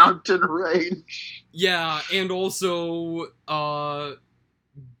in a mountain range. Yeah, and also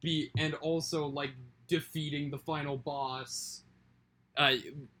like defeating the final boss.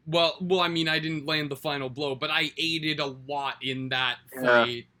 Well, I mean, I didn't land the final blow, but I aided a lot in that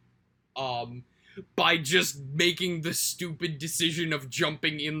fight. By just making the stupid decision of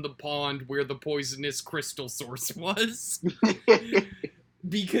jumping in the pond where the poisonous crystal source was.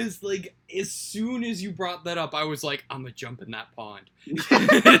 Because, like, as soon as you brought that up, I was like, I'm gonna jump in that pond.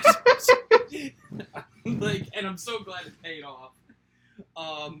 Like, and I'm so glad it paid off.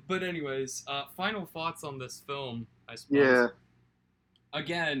 But anyways, final thoughts on this film, I suppose. Yeah.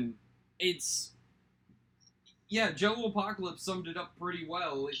 Again, it's... Yeah, Jello Apocalypse summed it up pretty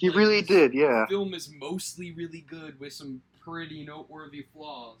well. He really did, yeah. The film is mostly really good with some pretty noteworthy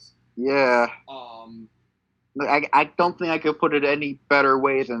flaws. Yeah. I don't think I could put it any better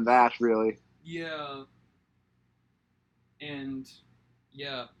way than that, really. Yeah. And,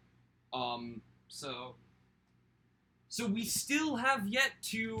 yeah. So we still have yet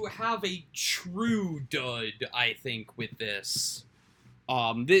to have a true dud, I think, with this.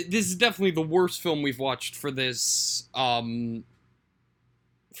 This is definitely the worst film we've watched for this, for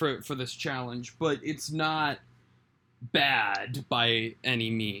this challenge, but it's not bad by any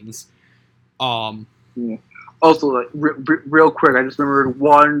means. Yeah. Also, like, real quick, I just remembered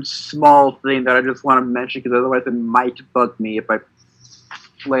one small thing that I just want to mention because otherwise it might bug me if I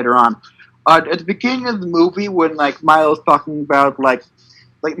later on. At the beginning of the movie, when like Milo's talking about like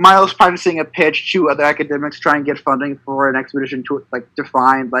Milo's practicing a pitch to other academics to try and get funding for an expedition to to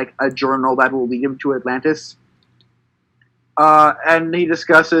find like a journal that will lead him to Atlantis, and he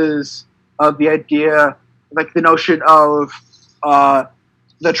discusses the idea, like the notion of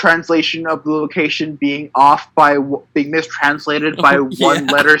the translation of the location being off by being mistranslated by one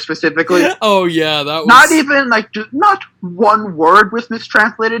letter specifically. Oh yeah, that was not even like just not one word was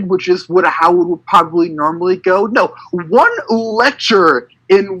mistranslated, which is how it would probably normally go. No, one letter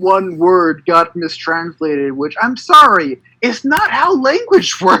in one word got mistranslated, which I'm sorry, is not how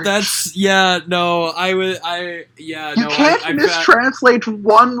language works. That's you can't mistranslate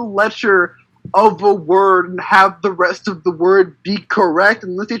one letter of a word and have the rest of the word be correct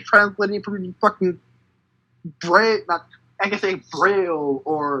unless you're translating from fucking Braille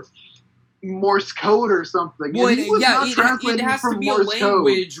or Morse code or something. Well, it has to be a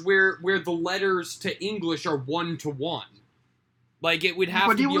language where the letters to English are 1-to-1. Like, it would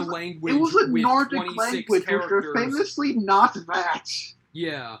have to be a language. It was a with Nordic 26 language, which are famously not that.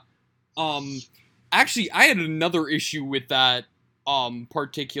 Yeah. Actually, I had another issue with that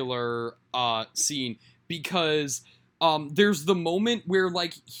particular scene because there's the moment where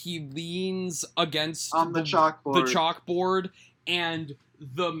like he leans against the chalkboard and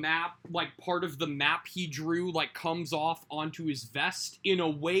the map, like part of the map he drew, like comes off onto his vest in a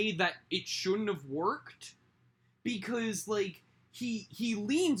way that it shouldn't have worked because like he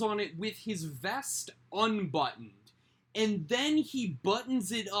leans on it with his vest unbuttoned and then he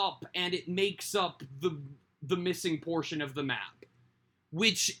buttons it up and it makes up the missing portion of the map.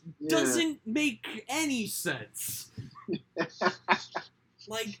 Which doesn't make any sense.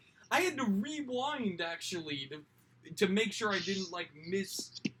 Like, I had to rewind, actually, to make sure I didn't, like,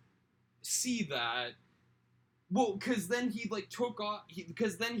 see that. Well, because then he, like, took off...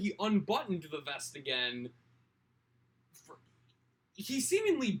 Because then he unbuttoned the vest again. He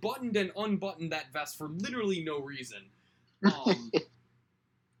seemingly buttoned and unbuttoned that vest for literally no reason.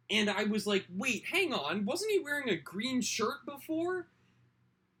 And I was like, wait, hang on. Wasn't he wearing a green shirt before?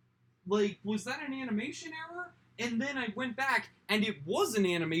 Like, was that an animation error? And then I went back, and it was an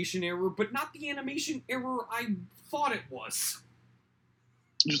animation error, but not the animation error I thought it was.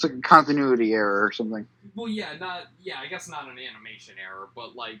 Just like a continuity error or something. Well, I guess not an animation error,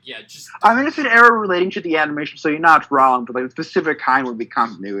 but like, just... I mean, it's an error relating to the animation, so you're not wrong, but like a specific kind would be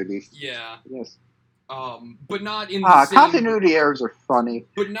continuity. Yeah. Yes. But not in the same... Continuity errors are funny.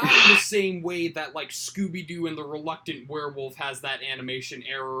 But not in the same way that, like, Scooby-Doo and the Reluctant Werewolf has that animation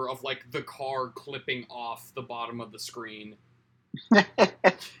error of, like, the car clipping off the bottom of the screen.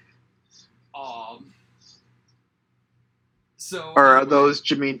 So... Or those,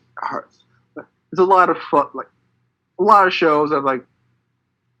 Jimmy... There's a lot of fun, like, a lot of shows that, like,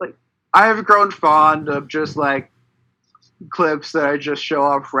 I have grown fond of just like clips that I just show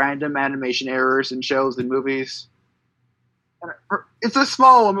off random animation errors in shows and movies. And it's a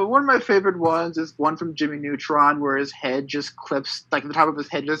small one, but one of my favorite ones is one from Jimmy Neutron where his head just clips, like the top of his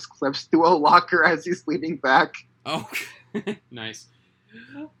head just clips through a locker as he's leaning back. Oh, nice.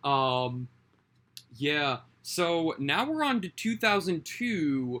 Yeah. So now we're on to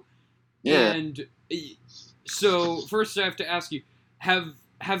 2002, Yeah. and so first I have to ask you,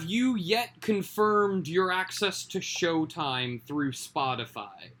 have you yet confirmed your access to Showtime through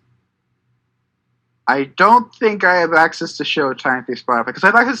Spotify? I don't think I have access to Showtime through Spotify because I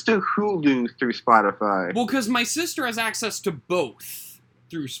have access to Hulu through Spotify. Well, because my sister has access to both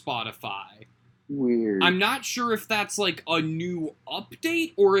through Spotify. Weird. I'm not sure if that's like a new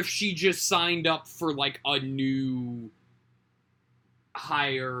update or if she just signed up for like a new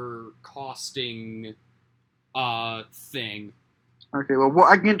higher costing thing. Okay, well,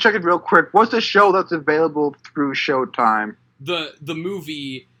 I can check it real quick. What's the show that's available through Showtime? The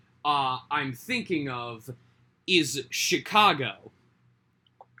movie I'm thinking of is Chicago.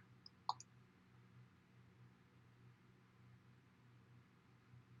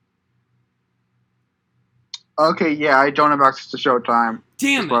 Okay, yeah, I don't have access to Showtime.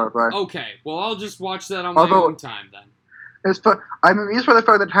 Damn it. Spotify. Okay, well I'll just watch that on my Although- own time then. I'm amused by the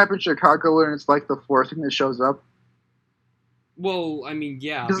fact that it happened in Chicago and it's like the fourth thing that shows up. Well, I mean,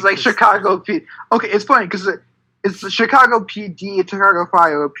 yeah. Because like Chicago P. Okay, it's funny because it's the Chicago PD and Chicago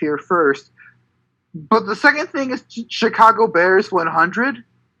Fire appear first, but the second thing is Chicago Bears 100.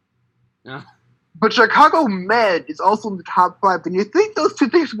 Yeah. But Chicago Med is also in the top 5, and you think those two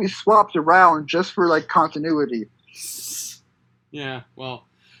things would be swapped around just for like continuity. Yeah, well,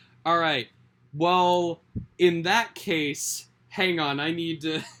 all right. Well, in that case, hang on. I need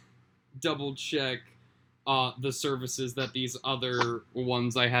to double check the services that these other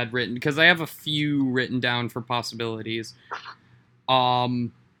ones I had written, because I have a few written down for possibilities. Oh,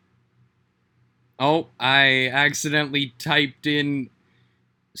 I accidentally typed in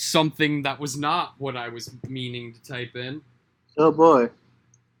something that was not what I was meaning to type in. Oh boy.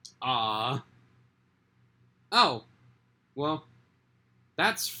 Oh, well,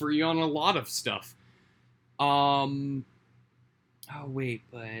 that's free on a lot of stuff. Oh wait,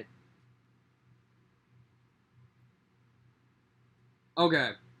 but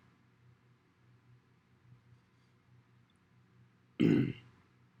okay.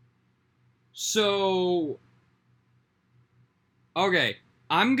 So okay,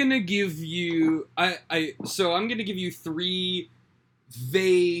 I'm gonna give you I'm gonna give you 3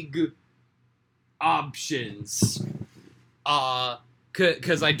 vague options.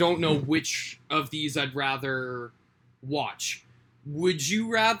 Because I don't know which of these I'd rather watch. Would you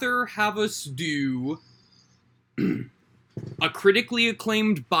rather have us do a critically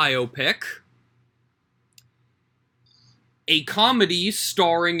acclaimed biopic, a comedy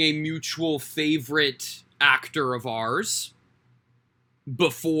starring a mutual favorite actor of ours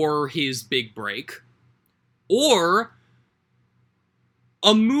before his big break, or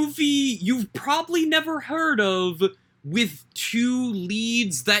a movie you've probably never heard of with 2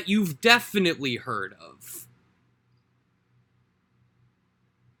 leads that you've definitely heard of?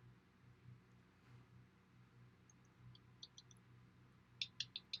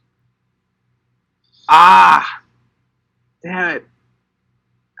 Ah! Damn it.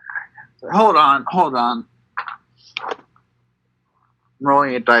 Hold on. I'm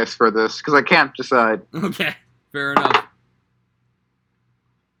rolling a dice for this because I can't decide. Okay, fair enough.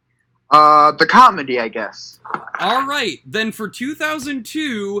 The comedy, I guess. All right, then for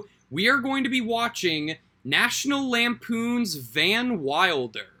 2002, we are going to be watching National Lampoon's Van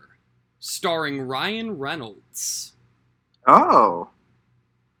Wilder, starring Ryan Reynolds. Oh.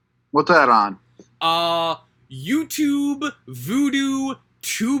 What's that on? YouTube, Vudu,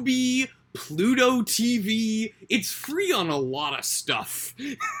 Tubi, Pluto TV. It's free on a lot of stuff.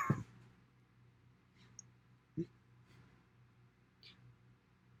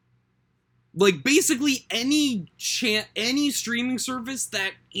 Like, basically any streaming service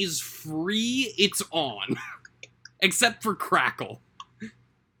that is free, it's on. Except for Crackle.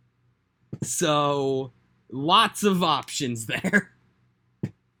 So, lots of options there.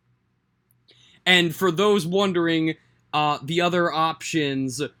 And for those wondering, the other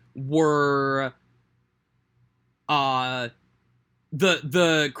options were the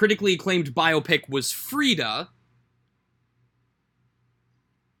critically acclaimed biopic was Frida,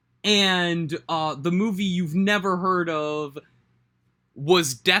 and the movie you've never heard of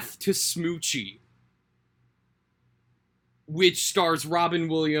was Death to Smoochie, which stars Robin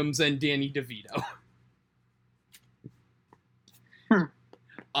Williams and Danny DeVito.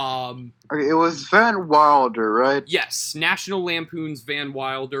 Okay, it was Van Wilder, right? Yes, National Lampoon's Van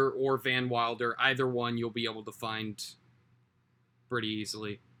Wilder or Van Wilder, either one you'll be able to find pretty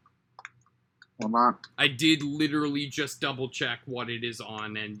easily. Hold on. I did literally just double check what it is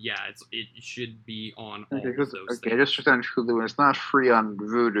on, and yeah, it should be on all Okay, of 'cause- those okay, things. just on Hulu, and it's not free on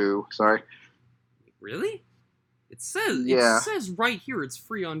Vudu. Sorry. Really? It says Yeah. it says right here it's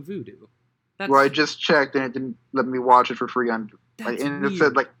free on Vudu. That's, Well, I just checked, and it didn't let me watch it for free on. that's And weird. it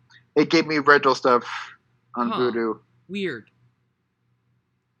said it gave me rental stuff on Huh. Vudu. Weird.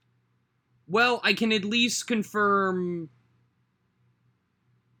 Well, I can at least confirm.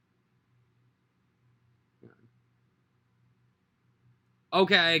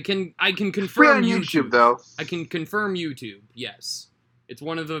 Okay, I can confirm Free on YouTube though. I can confirm YouTube. Yes, it's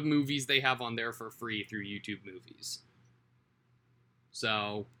one of the movies they have on there for free through YouTube Movies.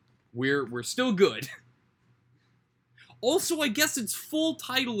 So we're still good. Also, I guess its full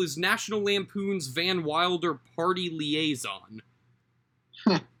title is National Lampoon's Van Wilder Party Liaison.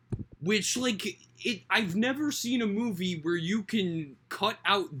 Which, I've never seen a movie where you can cut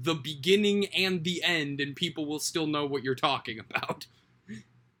out the beginning and the end and people will still know what you're talking about.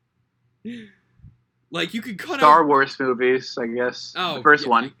 Like, you could cut Star out... Wars movies, I guess. Oh, The first yeah,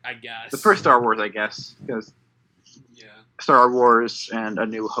 one. I guess. The first Star Wars, I guess. Because Yeah, Star Wars and A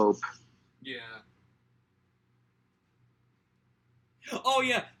New Hope. yeah. Oh,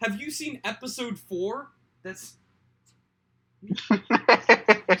 yeah, have you seen Episode 4? That's...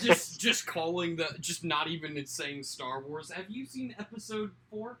 just calling just not even saying Star Wars. Have you seen Episode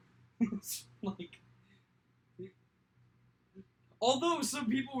 4? It's like, although some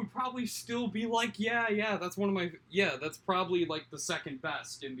people would probably still be like, yeah, that's one of my, that's probably like the second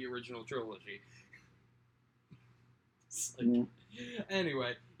best in the original trilogy. It's like, Mm.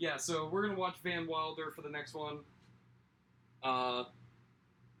 Anyway, yeah, so we're gonna watch Van Wilder for the next one,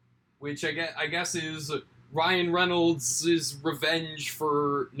 which I guess is Ryan Reynolds' revenge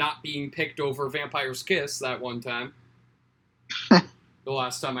for not being picked over Vampire's Kiss that one time. The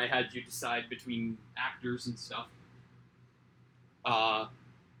last time I had you decide between actors and stuff.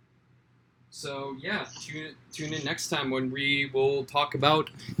 So yeah, tune in next time when we will talk about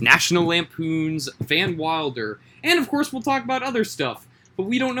National Lampoon's Van Wilder. And of course we'll talk about other stuff. But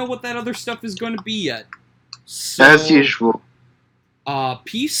we don't know what that other stuff is going to be yet. So, As usual.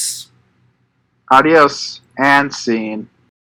 peace. Adios and scene.